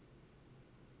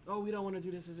 Oh, we don't want to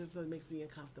do this. It just makes me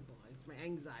uncomfortable. It's my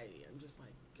anxiety. I'm just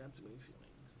like, got too many feelings.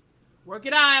 Work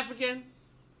it out, African.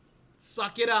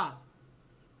 Suck it up.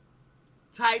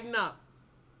 Tighten up.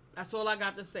 That's all I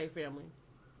got to say, family.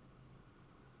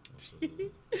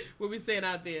 What we saying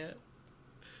out there?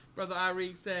 Brother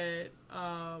Arik said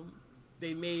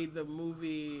they made the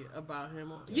movie about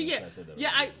him.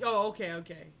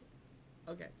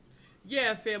 Okay.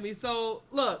 Yeah, family. So,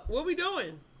 look, what we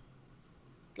doing?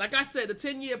 Like I said, the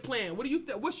 10-year plan. What do you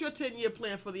what's your 10-year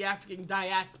plan for the African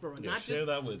diaspora? Yeah, share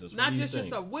that with us. Not just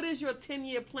yourself. What is your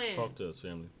 10-year plan? Talk to us,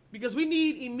 family. Because we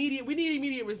need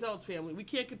immediate results, family. We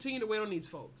can't continue to wait on these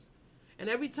folks. And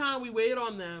every time we wait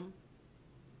on them,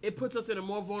 it puts us in a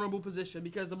more vulnerable position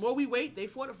because the more we wait, they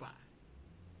fortify.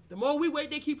 The more we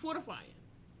wait, they keep fortifying.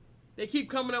 They keep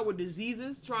coming up with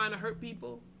diseases, trying to hurt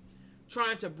people,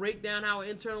 trying to break down our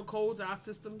internal codes, our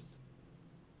systems.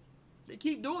 They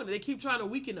keep doing it. They keep trying to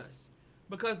weaken us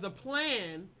because the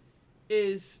plan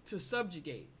is to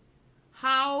subjugate.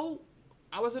 How?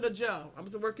 I was in a jail. I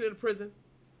was working in a prison.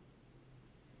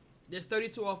 There's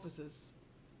 32 officers.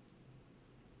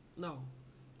 No,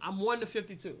 I'm 1 to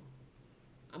 52.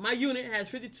 My unit has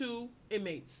 52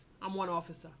 inmates. I'm 1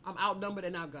 officer. I'm outnumbered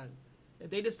and outgunned. If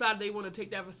they decide they want to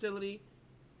take that facility,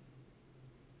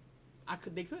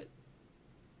 they could.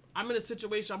 I'm in a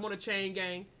situation, I'm on a chain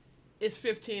gang. It's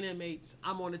 15 inmates.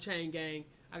 I'm on a chain gang.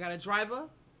 I got a driver,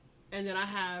 and then I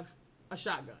have a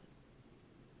shotgun.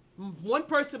 One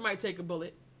person might take a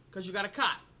bullet, because you got a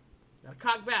cock. Got a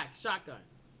cock back, shotgun.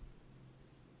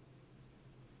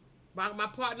 My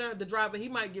partner, the driver, he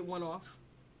might get one off,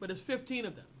 but it's 15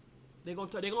 of them. They're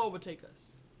gonna overtake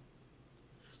us.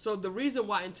 So the reason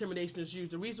why intimidation is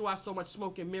used, the reason why so much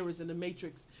smoke and mirrors in the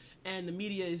Matrix and the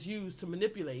media is used to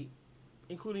manipulate,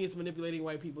 including it's manipulating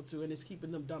white people too, and it's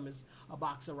keeping them dumb as a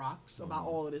box of rocks about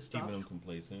all of this stuff. Keeping them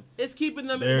complacent. It's keeping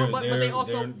them, but they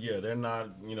also... They're not,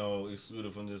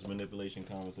 excluded from this manipulation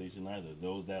conversation either.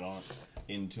 Those that aren't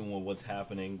in tune with what's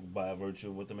happening by virtue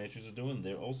of what the Matrix is doing,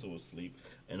 they're also asleep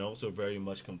and also very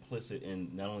much complicit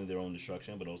in not only their own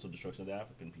destruction, but also destruction of the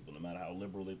African people, no matter how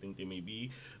liberal they think they may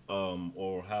be,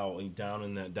 or how down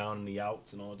in the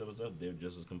outs and all that type of stuff, they're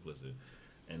just as complicit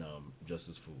and just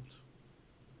as fooled.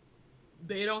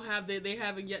 They don't have they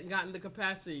haven't yet gotten the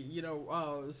capacity.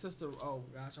 Sister. Oh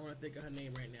gosh, I want to think of her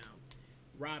name right now.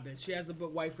 Robin. She has the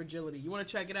book White Fragility. You want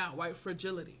to check it out? White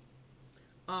Fragility.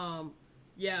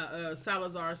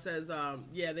 Salazar says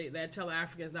they tell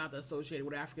Africans not to associate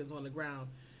with Africans on the ground.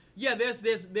 Yeah,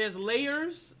 there's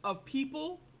layers of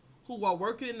people who are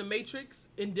working in the Matrix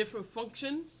in different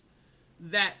functions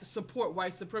that support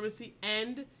white supremacy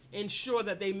and ensure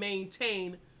that they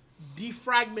maintain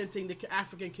defragmenting the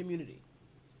African community.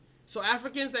 So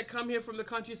Africans that come here from the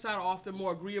countryside are often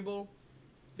more agreeable.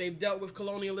 They've dealt with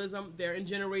colonialism. They're in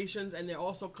generations, and they're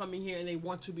also coming here and they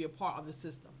want to be a part of the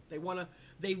system. They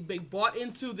bought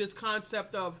into this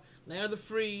concept of land of the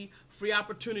free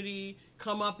opportunity,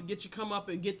 come up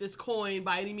and get this coin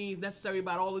by any means necessary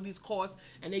about all of these costs,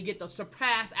 and they get to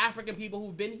surpass African people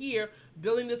who've been here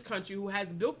building this country, who has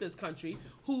built this country,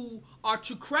 who are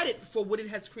to credit for what it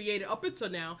has created up until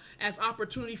now as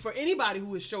opportunity for anybody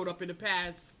who has showed up in the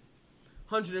past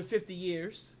 150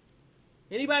 years.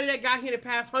 Anybody that got here in the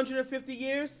past 150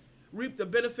 years reaped the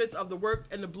benefits of the work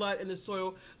and the blood and the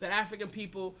soil that African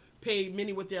people paid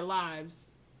many with their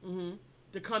lives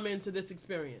to come into this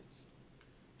experience.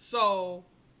 So,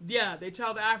 yeah, they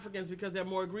tell the Africans because they're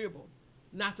more agreeable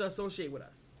not to associate with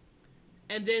us.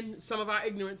 And then some of our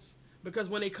ignorance, because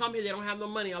when they come here, they don't have no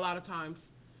money a lot of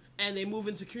times. And they move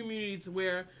into communities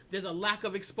where there's a lack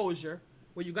of exposure,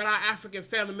 where you got our African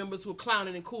family members who are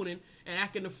clowning and cooning and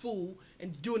acting the fool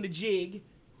and doing the jig.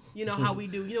 You know how we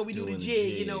do. We do the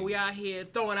jig. We out here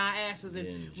throwing our asses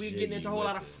and we're getting into a whole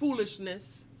lot of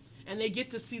foolishness. And they get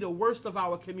to see the worst of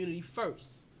our community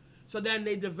first. So then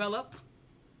they develop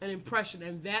an impression,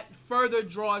 and that further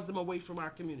draws them away from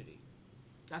our community.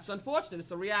 That's unfortunate.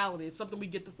 It's a reality. It's something we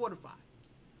get to fortify.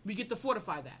 We get to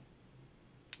fortify that.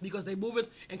 Because they move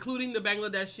it, including the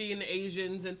Bangladeshi and the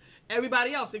Asians and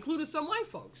everybody else, including some white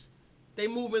folks. They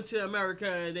move into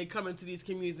America and they come into these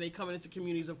communities, and they come into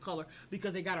communities of color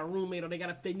because they got a roommate or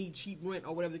they need cheap rent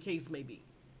or whatever the case may be.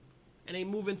 and they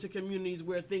move into communities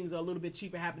where things are a little bit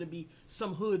cheaper, happen to be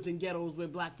some hoods and ghettos where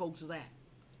black folks is at.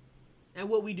 And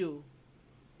what we do,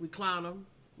 we clown them,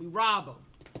 we rob them.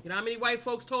 You know how many white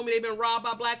folks told me they've been robbed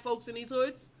by black folks in these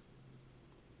hoods?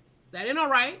 That ain't all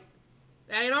right.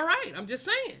 That ain't all right. I'm just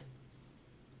saying.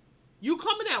 You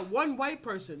coming at one white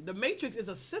person. The Matrix is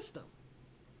a system.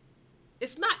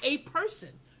 It's not a person.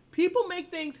 People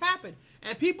make things happen,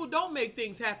 and people don't make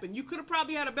things happen. You could have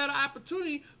probably had a better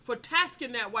opportunity for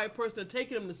tasking that white person and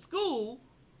taking them to school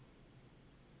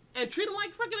and treat them like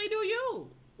freaking they do you.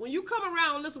 When you come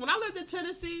around, listen, when I lived in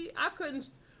Tennessee, I couldn't.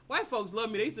 White folks love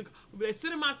me. They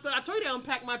sit in my son. I told you they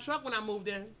unpacked my truck when I moved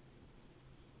in.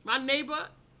 My neighbor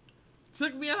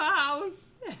took me in her house.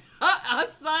 Her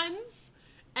sons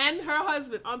and her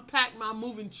husband unpacked my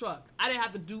moving truck. I didn't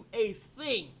have to do a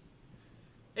thing.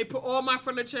 They put all my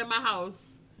furniture in my house.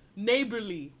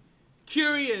 Neighborly,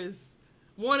 curious,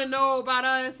 want to know about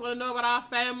us, want to know about our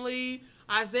family.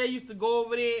 Isaiah used to go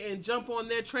over there and jump on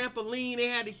their trampoline. They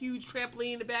had a huge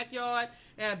trampoline in the backyard.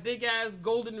 They had a big ass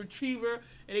golden retriever,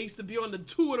 and they used to be on the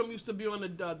two of them used to be on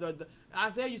the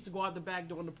Isaiah used to go out the back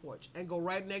door on the porch and go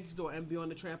right next door and be on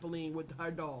the trampoline with her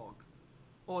dog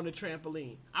on the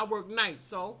trampoline. I work nights,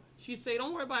 so she'd say,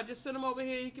 "Don't worry about it. Just send him over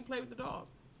here. He can play with the dog."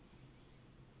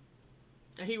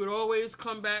 And he would always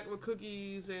come back with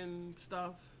cookies and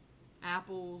stuff,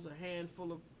 apples, a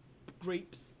handful of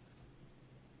grapes.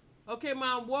 Okay,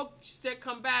 Mom, walk. She said,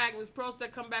 come back. Miss Pearl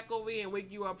said, come back over here and wake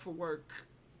you up for work.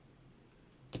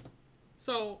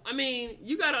 So, I mean,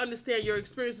 you got to understand your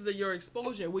experiences and your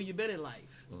exposure, where you've been in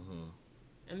life. Mm-hmm.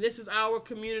 And this is our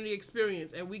community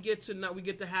experience. And we get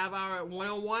to have our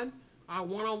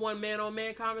one-on-one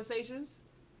man-on-man conversations,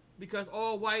 because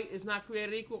all white is not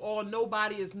created equal. All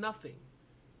nobody is nothing.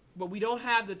 But we don't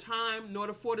have the time, nor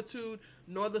the fortitude,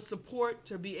 nor the support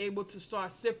to be able to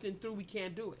start sifting through. We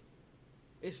can't do it.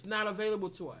 It's not available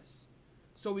to us.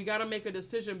 So we got to make a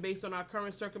decision based on our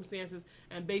current circumstances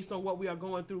and based on what we are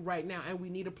going through right now. And we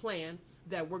need a plan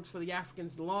that works for the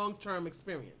Africans' long-term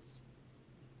experience.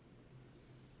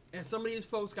 And some of these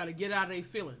folks got to get out of their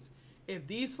feelings. If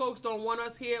these folks don't want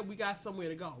us here, we got somewhere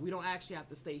to go. We don't actually have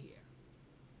to stay here.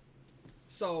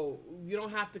 So you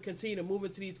don't have to continue to move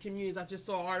into these communities. I just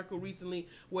saw an article recently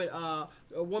with a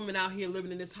woman out here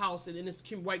living in this house and in this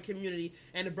white community,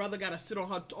 and the brother got to sit on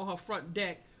her front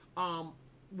deck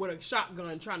with a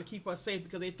shotgun trying to keep her safe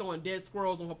because they throwing dead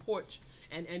squirrels on her porch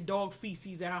and dog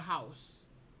feces at her house.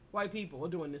 White people are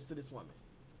doing this to this woman.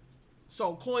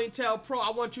 So COINTELPRO,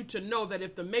 I want you to know that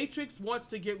if the Matrix wants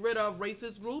to get rid of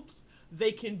racist groups,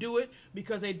 they can do it,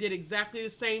 because they did exactly the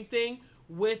same thing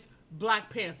with Black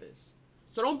Panthers.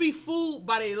 So don't be fooled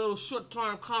by their little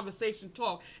short-term conversation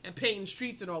talk and painting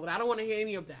streets and all that. I don't want to hear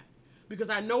any of that, because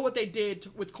I know what they did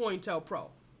with COINTELPRO.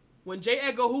 When J.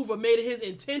 Edgar Hoover made it his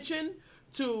intention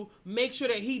to make sure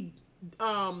that he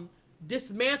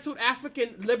dismantled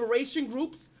African liberation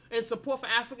groups and support for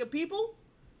African people,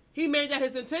 he made that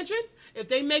his intention. If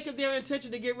they make it their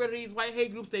intention to get rid of these white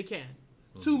hate groups, they can.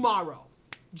 Mm-hmm. Tomorrow.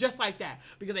 Just like that.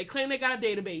 Because they claim they got a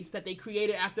database that they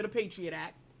created after the Patriot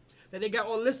Act, that they got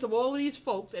a list of all of these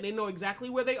folks, and they know exactly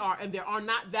where they are, and there are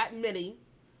not that many.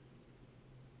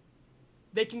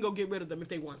 They can go get rid of them if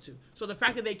they want to. So the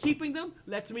fact that they're keeping them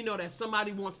lets me know that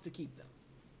somebody wants to keep them.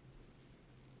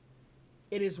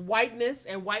 It is whiteness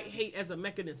and white hate as a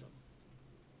mechanism,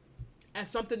 as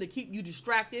something to keep you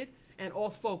distracted and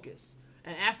off focus.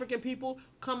 And African people,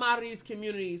 come out of these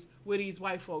communities where these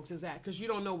white folks is at, because you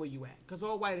don't know where you at, because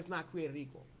all white is not created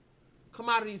equal. Come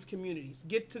out of these communities,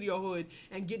 get to your hood,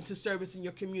 and get into service in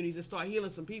your communities and start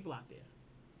healing some people out there.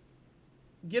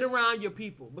 Get around your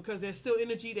people, because there's still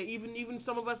energy that even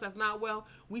some of us that's not well,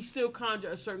 we still conjure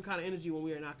a certain kind of energy when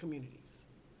we're in our communities.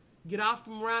 Get out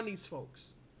from around these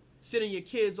folks. Sending your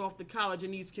kids off to college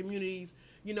in these communities.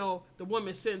 You know, the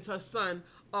woman sends her son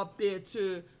up there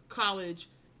to college,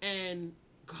 and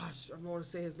gosh, I don't want to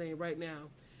say his name right now,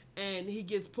 and he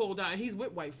gets pulled out, and he's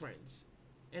with white friends.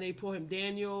 And they pull him,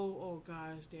 Daniel,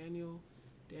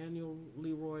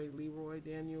 Leroy,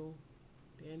 Daniel.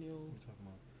 What are you talking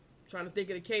about? Trying to think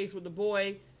of the case where the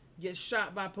boy gets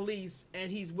shot by police,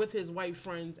 and he's with his white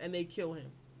friends, and they kill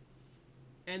him.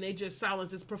 And they just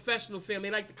silence his professional family.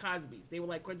 They like the Cosbys. They were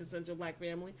like quintessential black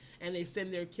family, and they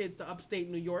send their kids to upstate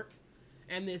New York.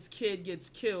 And this kid gets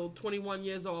killed, 21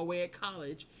 years old, away at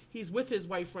college. He's with his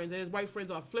white friends, and his white friends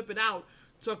are flipping out,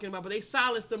 talking about, but they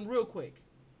silenced them real quick.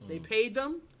 They paid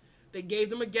them, they gave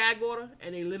them a gag order,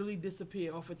 and they literally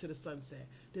disappeared off into the sunset.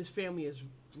 This family is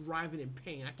writhing in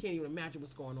pain. I can't even imagine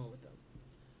what's going on with them.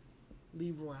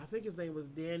 Leroy, I think his name was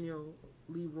Daniel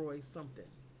Leroy something.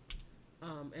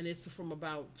 And it's from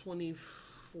about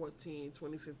 2014,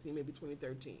 2015, maybe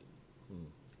 2013.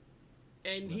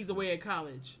 And he's away at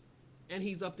college. And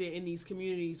he's up there in these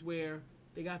communities where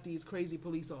they got these crazy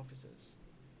police officers.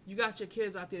 You got your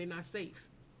kids out there, they're not safe.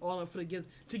 All for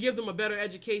to give them a better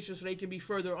education so they can be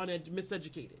further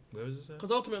miseducated. Where was this at?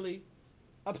 Because ultimately,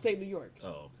 upstate New York. Oh,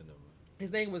 okay, never mind.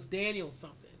 His name was Daniel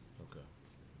something. Okay.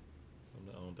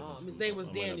 I don't think His name was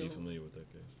I might not Daniel. be familiar with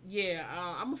that case. Yeah,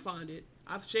 I'm going to find it.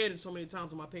 I've shared it so many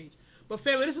times on my page. But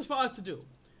family, this is for us to do.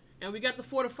 And we got to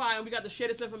fortify and we got to share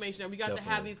this information and we got to have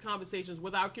Definitely. these conversations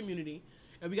with our community.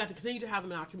 And we got to continue to have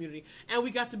them in our community. And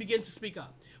we got to begin to speak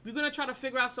up. We're going to try to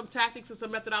figure out some tactics and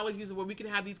some methodologies where we can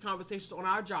have these conversations on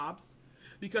our jobs.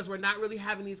 Because we're not really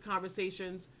having these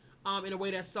conversations in a way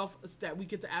that we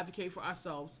get to advocate for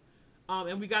ourselves.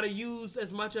 And we got to use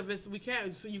as much of it as we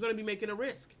can. So you're going to be making a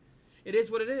risk. It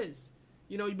is what it is.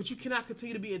 You know, but you cannot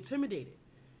continue to be intimidated.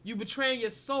 You betraying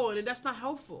your soul, and that's not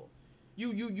helpful.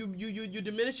 You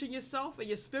diminishing yourself and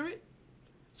your spirit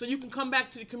so you can come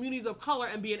back to the communities of color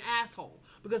and be an asshole.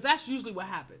 Because that's usually what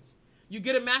happens. You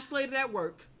get emasculated at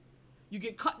work. You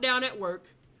get cut down at work.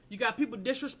 You got people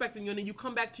disrespecting you, and then you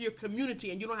come back to your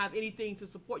community and you don't have anything to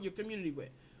support your community with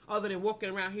other than walking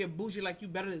around here bougie like you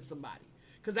better than somebody.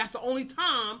 Because that's the only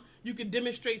time you can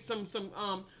demonstrate some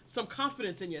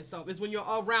confidence in yourself is when you're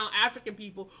around African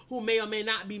people who may or may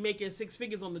not be making 6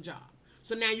 figures on the job.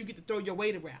 So now you get to throw your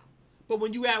weight around. But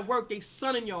when you at work, they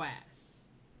sunning your ass.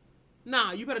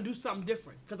 Nah, you better do something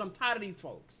different because I'm tired of these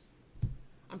folks.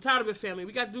 I'm tired of it, family.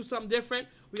 We got to do something different.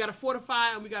 We got to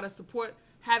fortify and we got to support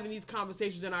having these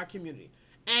conversations in our community.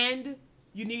 And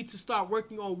you need to start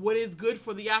working on what is good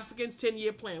for the Africans'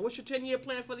 10-year plan. What's your 10-year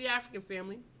plan for the African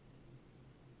family?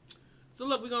 So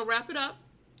look, we're going to wrap it up.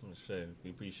 Shay,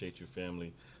 we appreciate your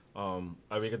family. Are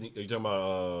you talking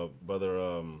about brother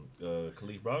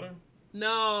Khalif Browder?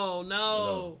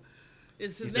 No.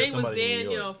 His name was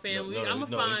Daniel, family. I'm going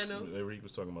to find him. Rick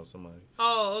was talking about somebody.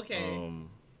 Oh, okay.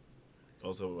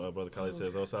 Also, Brother Khalid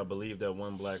says, also, I believe that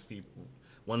once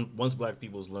black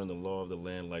peoples learn the law of the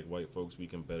land like white folks, we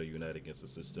can better unite against the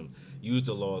system. Use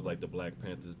the laws like the Black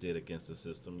Panthers did against the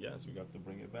system. Yes, we got to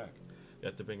bring it back. We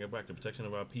have to bring it back. The protection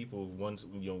of our people, one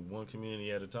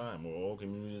community at a time, or all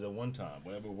communities at one time.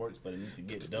 Whatever works, but it needs to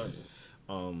get done.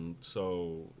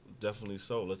 So definitely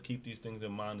so. Let's keep these things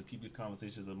in mind. Let's keep these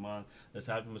conversations in mind. Let's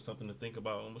have them as something to think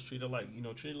about. And let's treat it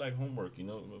like homework.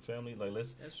 Family. Like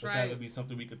let's have it be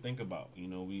something we could think about.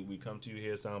 We come to you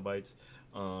here, Soundbites,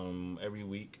 every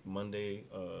week, Mondays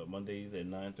at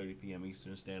 9:30 p.m.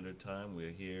 Eastern Standard Time.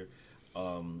 We're here.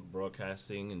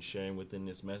 Broadcasting and sharing within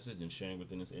this message and sharing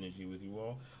within this energy with you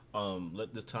all.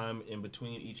 Let this time in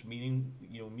between each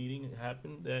meeting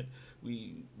happen that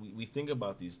we think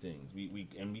about these things.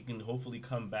 We can hopefully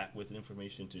come back with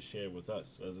information to share with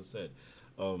us. As I said,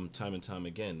 time and time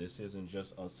again, this isn't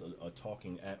just us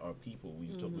talking at our people. We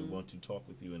want to talk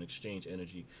with you and exchange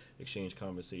energy, exchange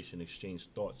conversation, exchange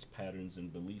thoughts, patterns,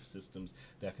 and belief systems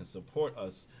that can support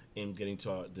us in getting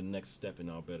to the next step in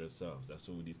our better selves. That's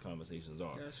what these conversations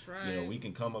are. That's right. We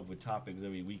can come up with topics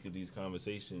every week of these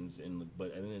conversations, but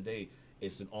at the end of the day,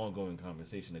 it's an ongoing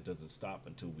conversation that doesn't stop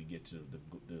until we get to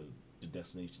the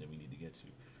destination that we need to get to.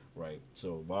 Right.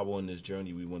 So while we're on this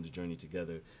journey, we want to journey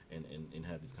together and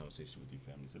have this conversation with your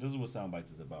family. So this is what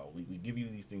Soundbites is about. We give you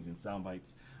these things in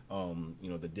Soundbites,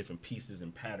 the different pieces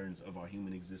and patterns of our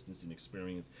human existence and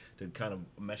experience to kind of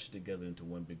mesh together into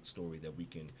one big story that we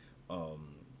can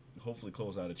hopefully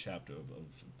close out a chapter of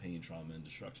pain, trauma, and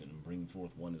destruction and bring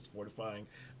forth one that's fortifying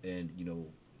and,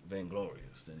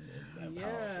 vainglorious and yeah,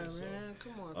 powerful. Man. So,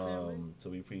 come on, family. So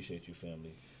we appreciate you,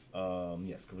 family.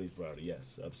 Yes, Khalif Browder.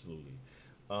 Yes, absolutely.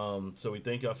 So we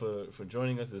thank y'all for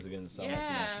joining us. This is again Soundbites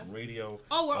International Radio.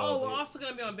 We're also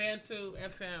gonna be on Bantu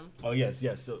FM. Oh yes.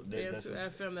 So Bantu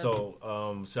FM.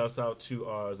 So shouts out to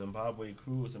our Zimbabwe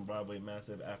crew, Zimbabwe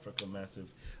Massive, Africa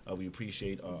Massive. We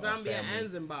appreciate our Zambia family. And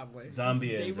Zimbabwe.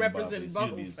 They represent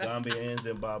both. Zambia and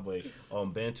Zimbabwe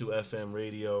on Bantu FM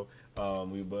Radio.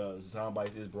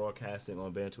 Soundbites is broadcasting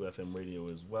on Bantu FM Radio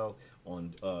as well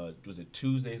on was it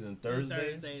Tuesdays and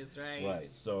Thursdays? Thursdays, right?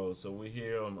 Right. So we're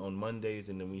here on Mondays,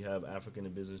 and then we have African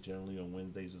in Business generally on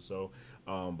Wednesdays or so.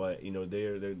 But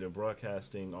they're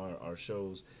broadcasting our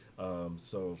shows.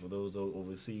 So for those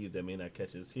overseas that may not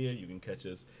catch us here, you can catch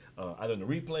us either on the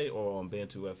replay or on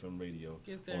Bantu FM Radio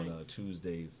on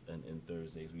Tuesdays and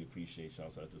Thursdays. We appreciate.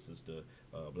 Shouts out to Sister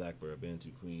Blackbird,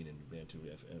 Bantu Queen, and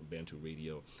Bantu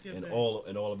Radio, and all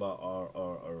of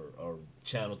our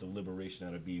channels of liberation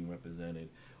that are being represented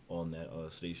on that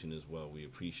station as well. We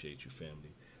appreciate you,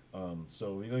 family.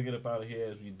 So we're gonna get up out of here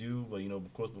as we do, but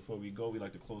of course, before we go, we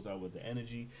like to close out with the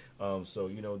energy. So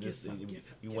this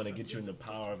we want to get you in the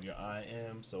power of your I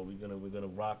am. So we're gonna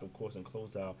rock, of course, and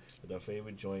close out with our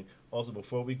favorite joint. Also,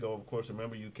 before we go, of course,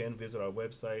 remember you can visit our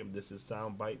website. This is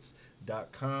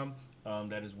soundbites.com.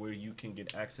 That is where you can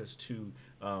get access to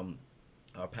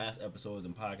our past episodes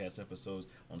and podcast episodes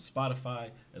on Spotify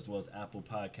as well as Apple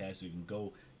Podcasts. So you can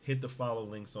go hit the follow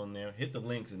links on there, hit the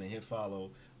links, and then hit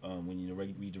follow when you're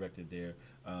redirected there.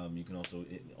 You can also,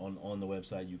 on the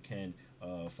website, you can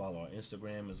follow our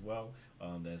Instagram as well.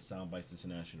 That's Soundbites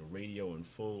International Radio in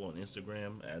full on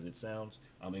Instagram, as it sounds.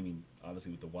 I mean,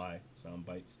 obviously with the Y,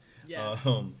 Soundbites. Yes.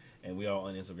 And we are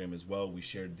on Instagram as well. We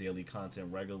share daily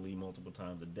content regularly, multiple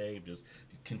times a day, just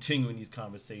continuing these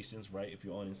conversations, right? If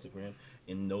you're on Instagram,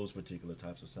 in those particular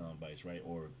types of sound bites, right?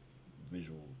 Or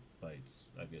visual bites,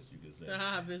 I guess you could say.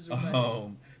 Visual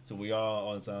bites. So we are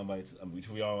on Soundbites.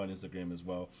 We are on Instagram as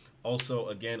well. Also,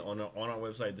 again, on our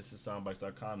website, this is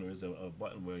soundbites.com. There is a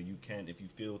button where you can, if you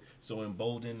feel so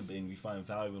emboldened and you find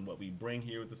value in what we bring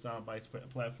here with the Soundbites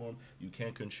platform, you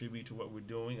can contribute to what we're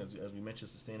doing. As we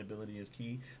mentioned, sustainability is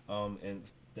key. And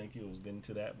thank you. I was getting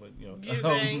to that, but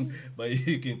but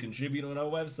you can contribute on our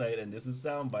website, and this is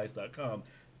soundbites.com.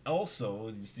 Also,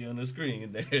 as you see on the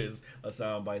screen, there's a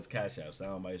Soundbites Cash App,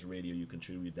 Soundbites Radio. You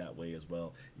contribute that way as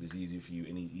well. It was easy for you,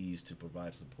 any ease to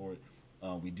provide support.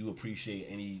 We do appreciate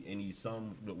any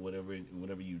sum, whatever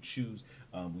you choose.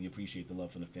 We appreciate the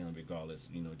love from the family, regardless.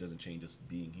 It doesn't change us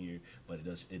being here, but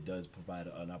it does provide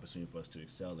an opportunity for us to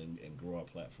excel and grow our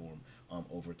platform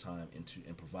over time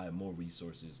and provide more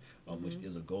resources, which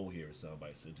is a goal here at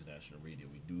Soundbites International Radio.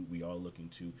 We are looking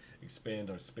to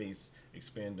expand our space,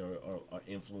 expand our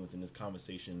influence in this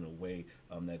conversation in a way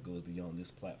that goes beyond this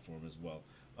platform as well.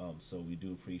 So we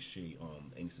do appreciate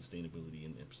any sustainability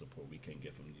and support we can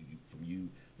get from you,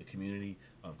 the community,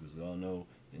 because we all know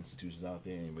the institutions out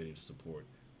there ain't ready to support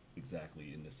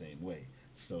exactly in the same way.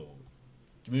 So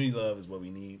community love is what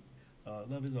we need.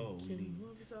 Love is all we need.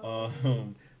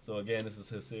 So again, this is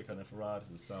Hasir Neferah.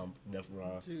 This is Sound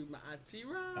Neferah. To my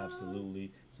Atira.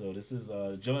 Absolutely. So this is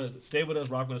stay with us,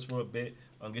 rock with us for a bit.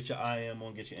 Get your I am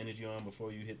on, get your energy on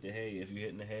before you hit the hay. If you're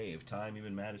hitting the hay, if time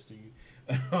even matters to you.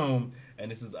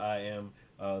 And this is I am.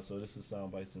 So this is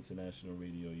Soundbites International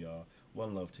Radio, y'all.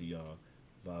 One love to y'all.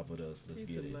 Vibe with us. Let's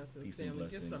get it. Peace and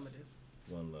blessings. Get some of this.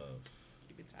 One love.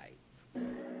 Keep it tight.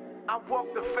 I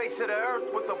walk the face of the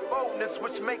earth with a boldness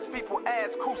which makes people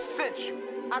ask who sent you.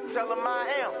 I tell them I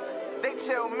am. They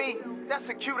tell me that's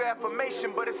a cute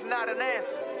affirmation, but it's not an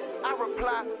answer. I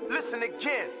reply, listen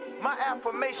again. My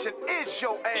affirmation is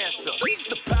your answer. This is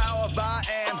the power of I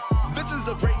am. This is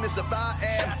the greatness of I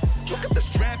am. Look at the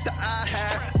strength that I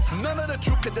have. None of the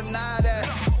truth can deny that.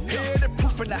 Hear the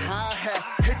proof in the hi-hat.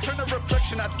 Hey, turn the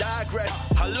reflection, I digress.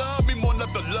 I love me more,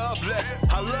 never love less.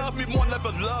 I love me more, never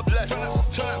love less.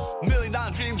 Turn $1 million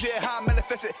dreams, yeah, how I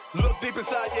manifest it. Look deep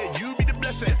inside, yeah, you be the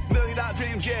blessing. $1 million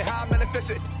dreams, yeah, how I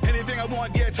manifest it. Anything I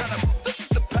want, yeah, turn up. This is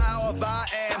the power of I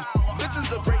am. This is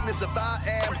the greatness of I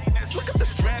am. Look at the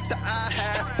strength that I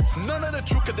have. None of the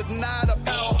truth can deny the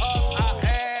power of I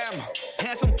am.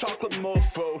 Handsome chocolate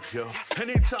mofo, yo.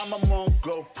 Anytime I'm on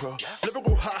GoPro,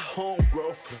 lyrical high home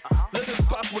growth. Living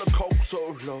spots with a coke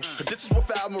so low. This is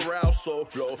without morale so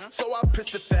low. So I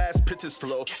pitched it fast, pitch it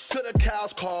slow. Till the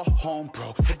cows call home,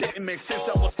 bro. It didn't make sense.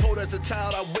 I was told as a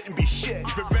child I wouldn't be shit.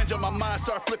 Revenge on my mind,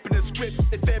 started flipping the script.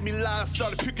 They fed me lies,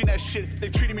 started picking that shit. They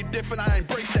treated me different, I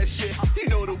embraced that shit. You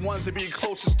know the ones that be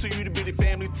closest to you to be the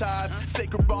family ties.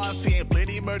 Sacred bonds, seeing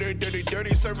plenty murder,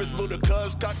 dirty service,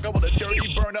 ludicrous. Cock up with a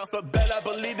dirty burner. But better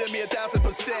believe in me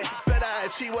 1,000%. Bet I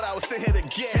achieved what I was sitting here to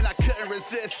get, and I couldn't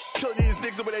resist. Kill these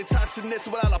niggas with their toxicness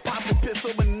without a popping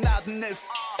pistol monotonous.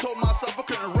 Told myself I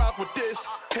couldn't rock with this.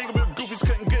 Hanging with goofies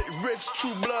couldn't get rich.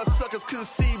 True blood suckers couldn't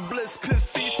see bliss, couldn't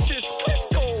see shit.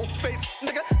 Cold face,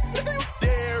 nigga, you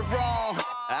dead wrong.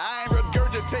 I ain't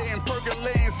regurgitating,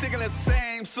 percolating, singing the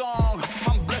same song.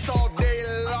 I'm blessed all day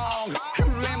long, you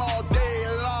lame all day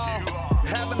long.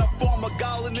 Having a form of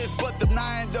godliness, but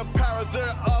denying the power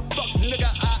thereof. Fuck nigga,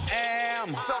 I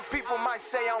am. Some people might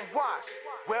say I'm washed.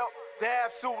 Well, they're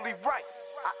absolutely right.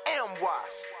 I am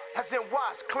washed. As in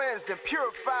washed, cleansed, and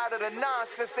purified of the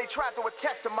nonsense they tried to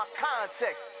attach to my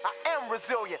context. I am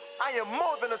resilient. I am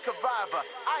more than a survivor.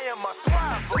 I am a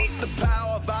thriver. This is the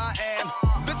power of I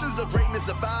am. This is the greatness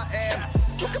of I am.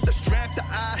 Look at the strength that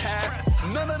I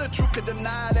have. None of the truth can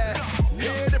deny that.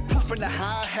 Hear the proof in the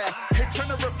hi-hat. Hey, turn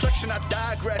the reflection, I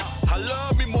digress. I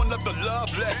love me more, never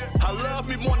love less. I love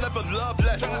me more, never love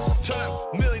less. Turn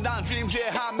 $1 million dreams,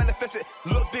 yeah, how I manifest it.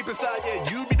 Look deep inside, yeah,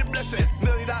 you be the blessing. $1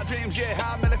 million dreams, yeah,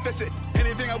 how I manifest it.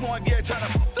 Anything I want, yeah, turn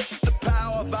up. This is the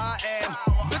power power of I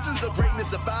am. This is the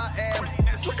greatness of I am.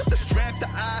 Look at the strength that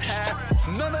I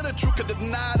have. None of the truth can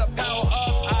deny the power of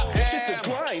I am. It's just a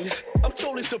grind. I'm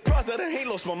totally surprised that I ain't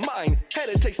lost my mind. Had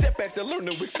to take setbacks and learn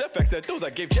the weak setbacks that those I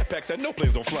gave jetpacks that no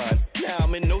planes don't fly. Now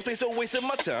I'm in no space, so wasting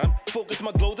my time. Focus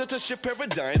my glow to shift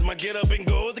paradigms. My get up and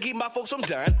go to keep my folks from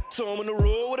dying. So I'm on the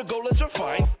road with a goal that's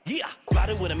refined. Yeah,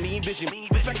 plotted with a mean vision.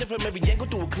 Reflected from every angle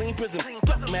through a clean prism.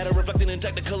 Doesn't matter, reflecting in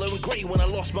the color and gray. When I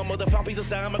lost my mother, found peace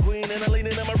aside my queen, and I leaned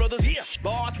in on my brothers. Yeah,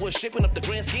 Bart was shaping up the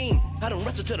grand scheme. I done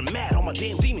wrestled to the mat, all my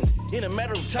damn demons. In a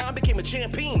matter of time, became a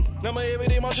champion. Now my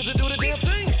everyday march to do the damn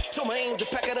thing. So my aim to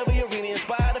pack out every arena,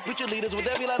 inspire the future leaders with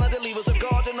every line of the levers of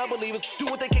God and unbelievers. Do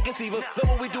what they can't conceive us, love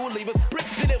what we do and leave us. Brick,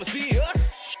 they never see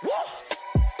us. Whoa!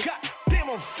 God damn,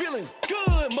 I'm feeling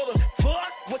good,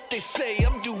 motherfuck. What they say,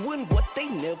 I'm doing what they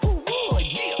never would.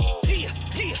 Yeah, yeah,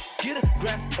 yeah. Get a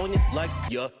grasp on your life,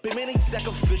 yeah. Been many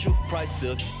sacrificial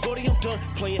prices. Brody, I'm done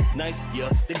playing nice, yeah.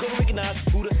 They gonna recognize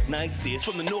who the nice is.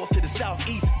 From the north to the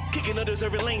southeast, kicking others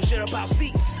every lane, share about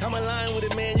seats. I'm aligned with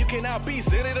it, man. You cannot be.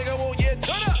 Say anything I want, yeah.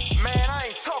 Turn up. Man, I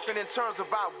ain't talking in terms of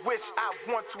I wish, I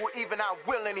want to, or even I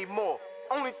will anymore.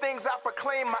 Only things I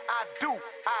proclaim, I do,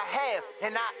 I have,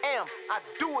 and I am. I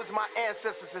do as my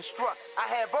ancestors instruct. I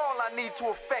have all I need to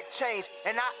affect change,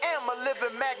 and I am a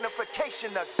living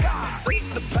magnification of God. This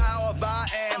is the power of I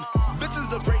am. This is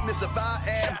the greatness of I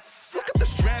am. Look at the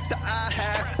strength that I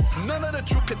have. None of the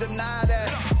truth can deny that.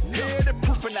 Hear the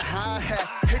proof in the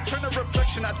hi-hat. Hey, turn the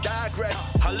reflection, I digress.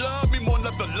 I love me more,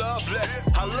 never love less.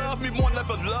 I love me more,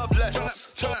 never love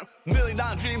less. Turn up,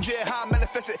 $1,000,000 dreams, yeah, how I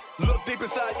manifest it. Look deep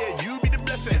inside, yeah, you be the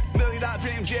blessing. $1,000,000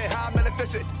 dreams, yeah, how I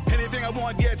manifest it. Anything I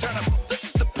want, yeah, turn up. This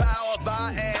is the power of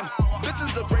I am. This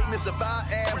is the greatness of I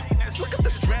am. Look at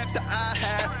the strength that I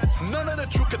have. None of the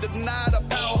truth can deny the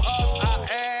power of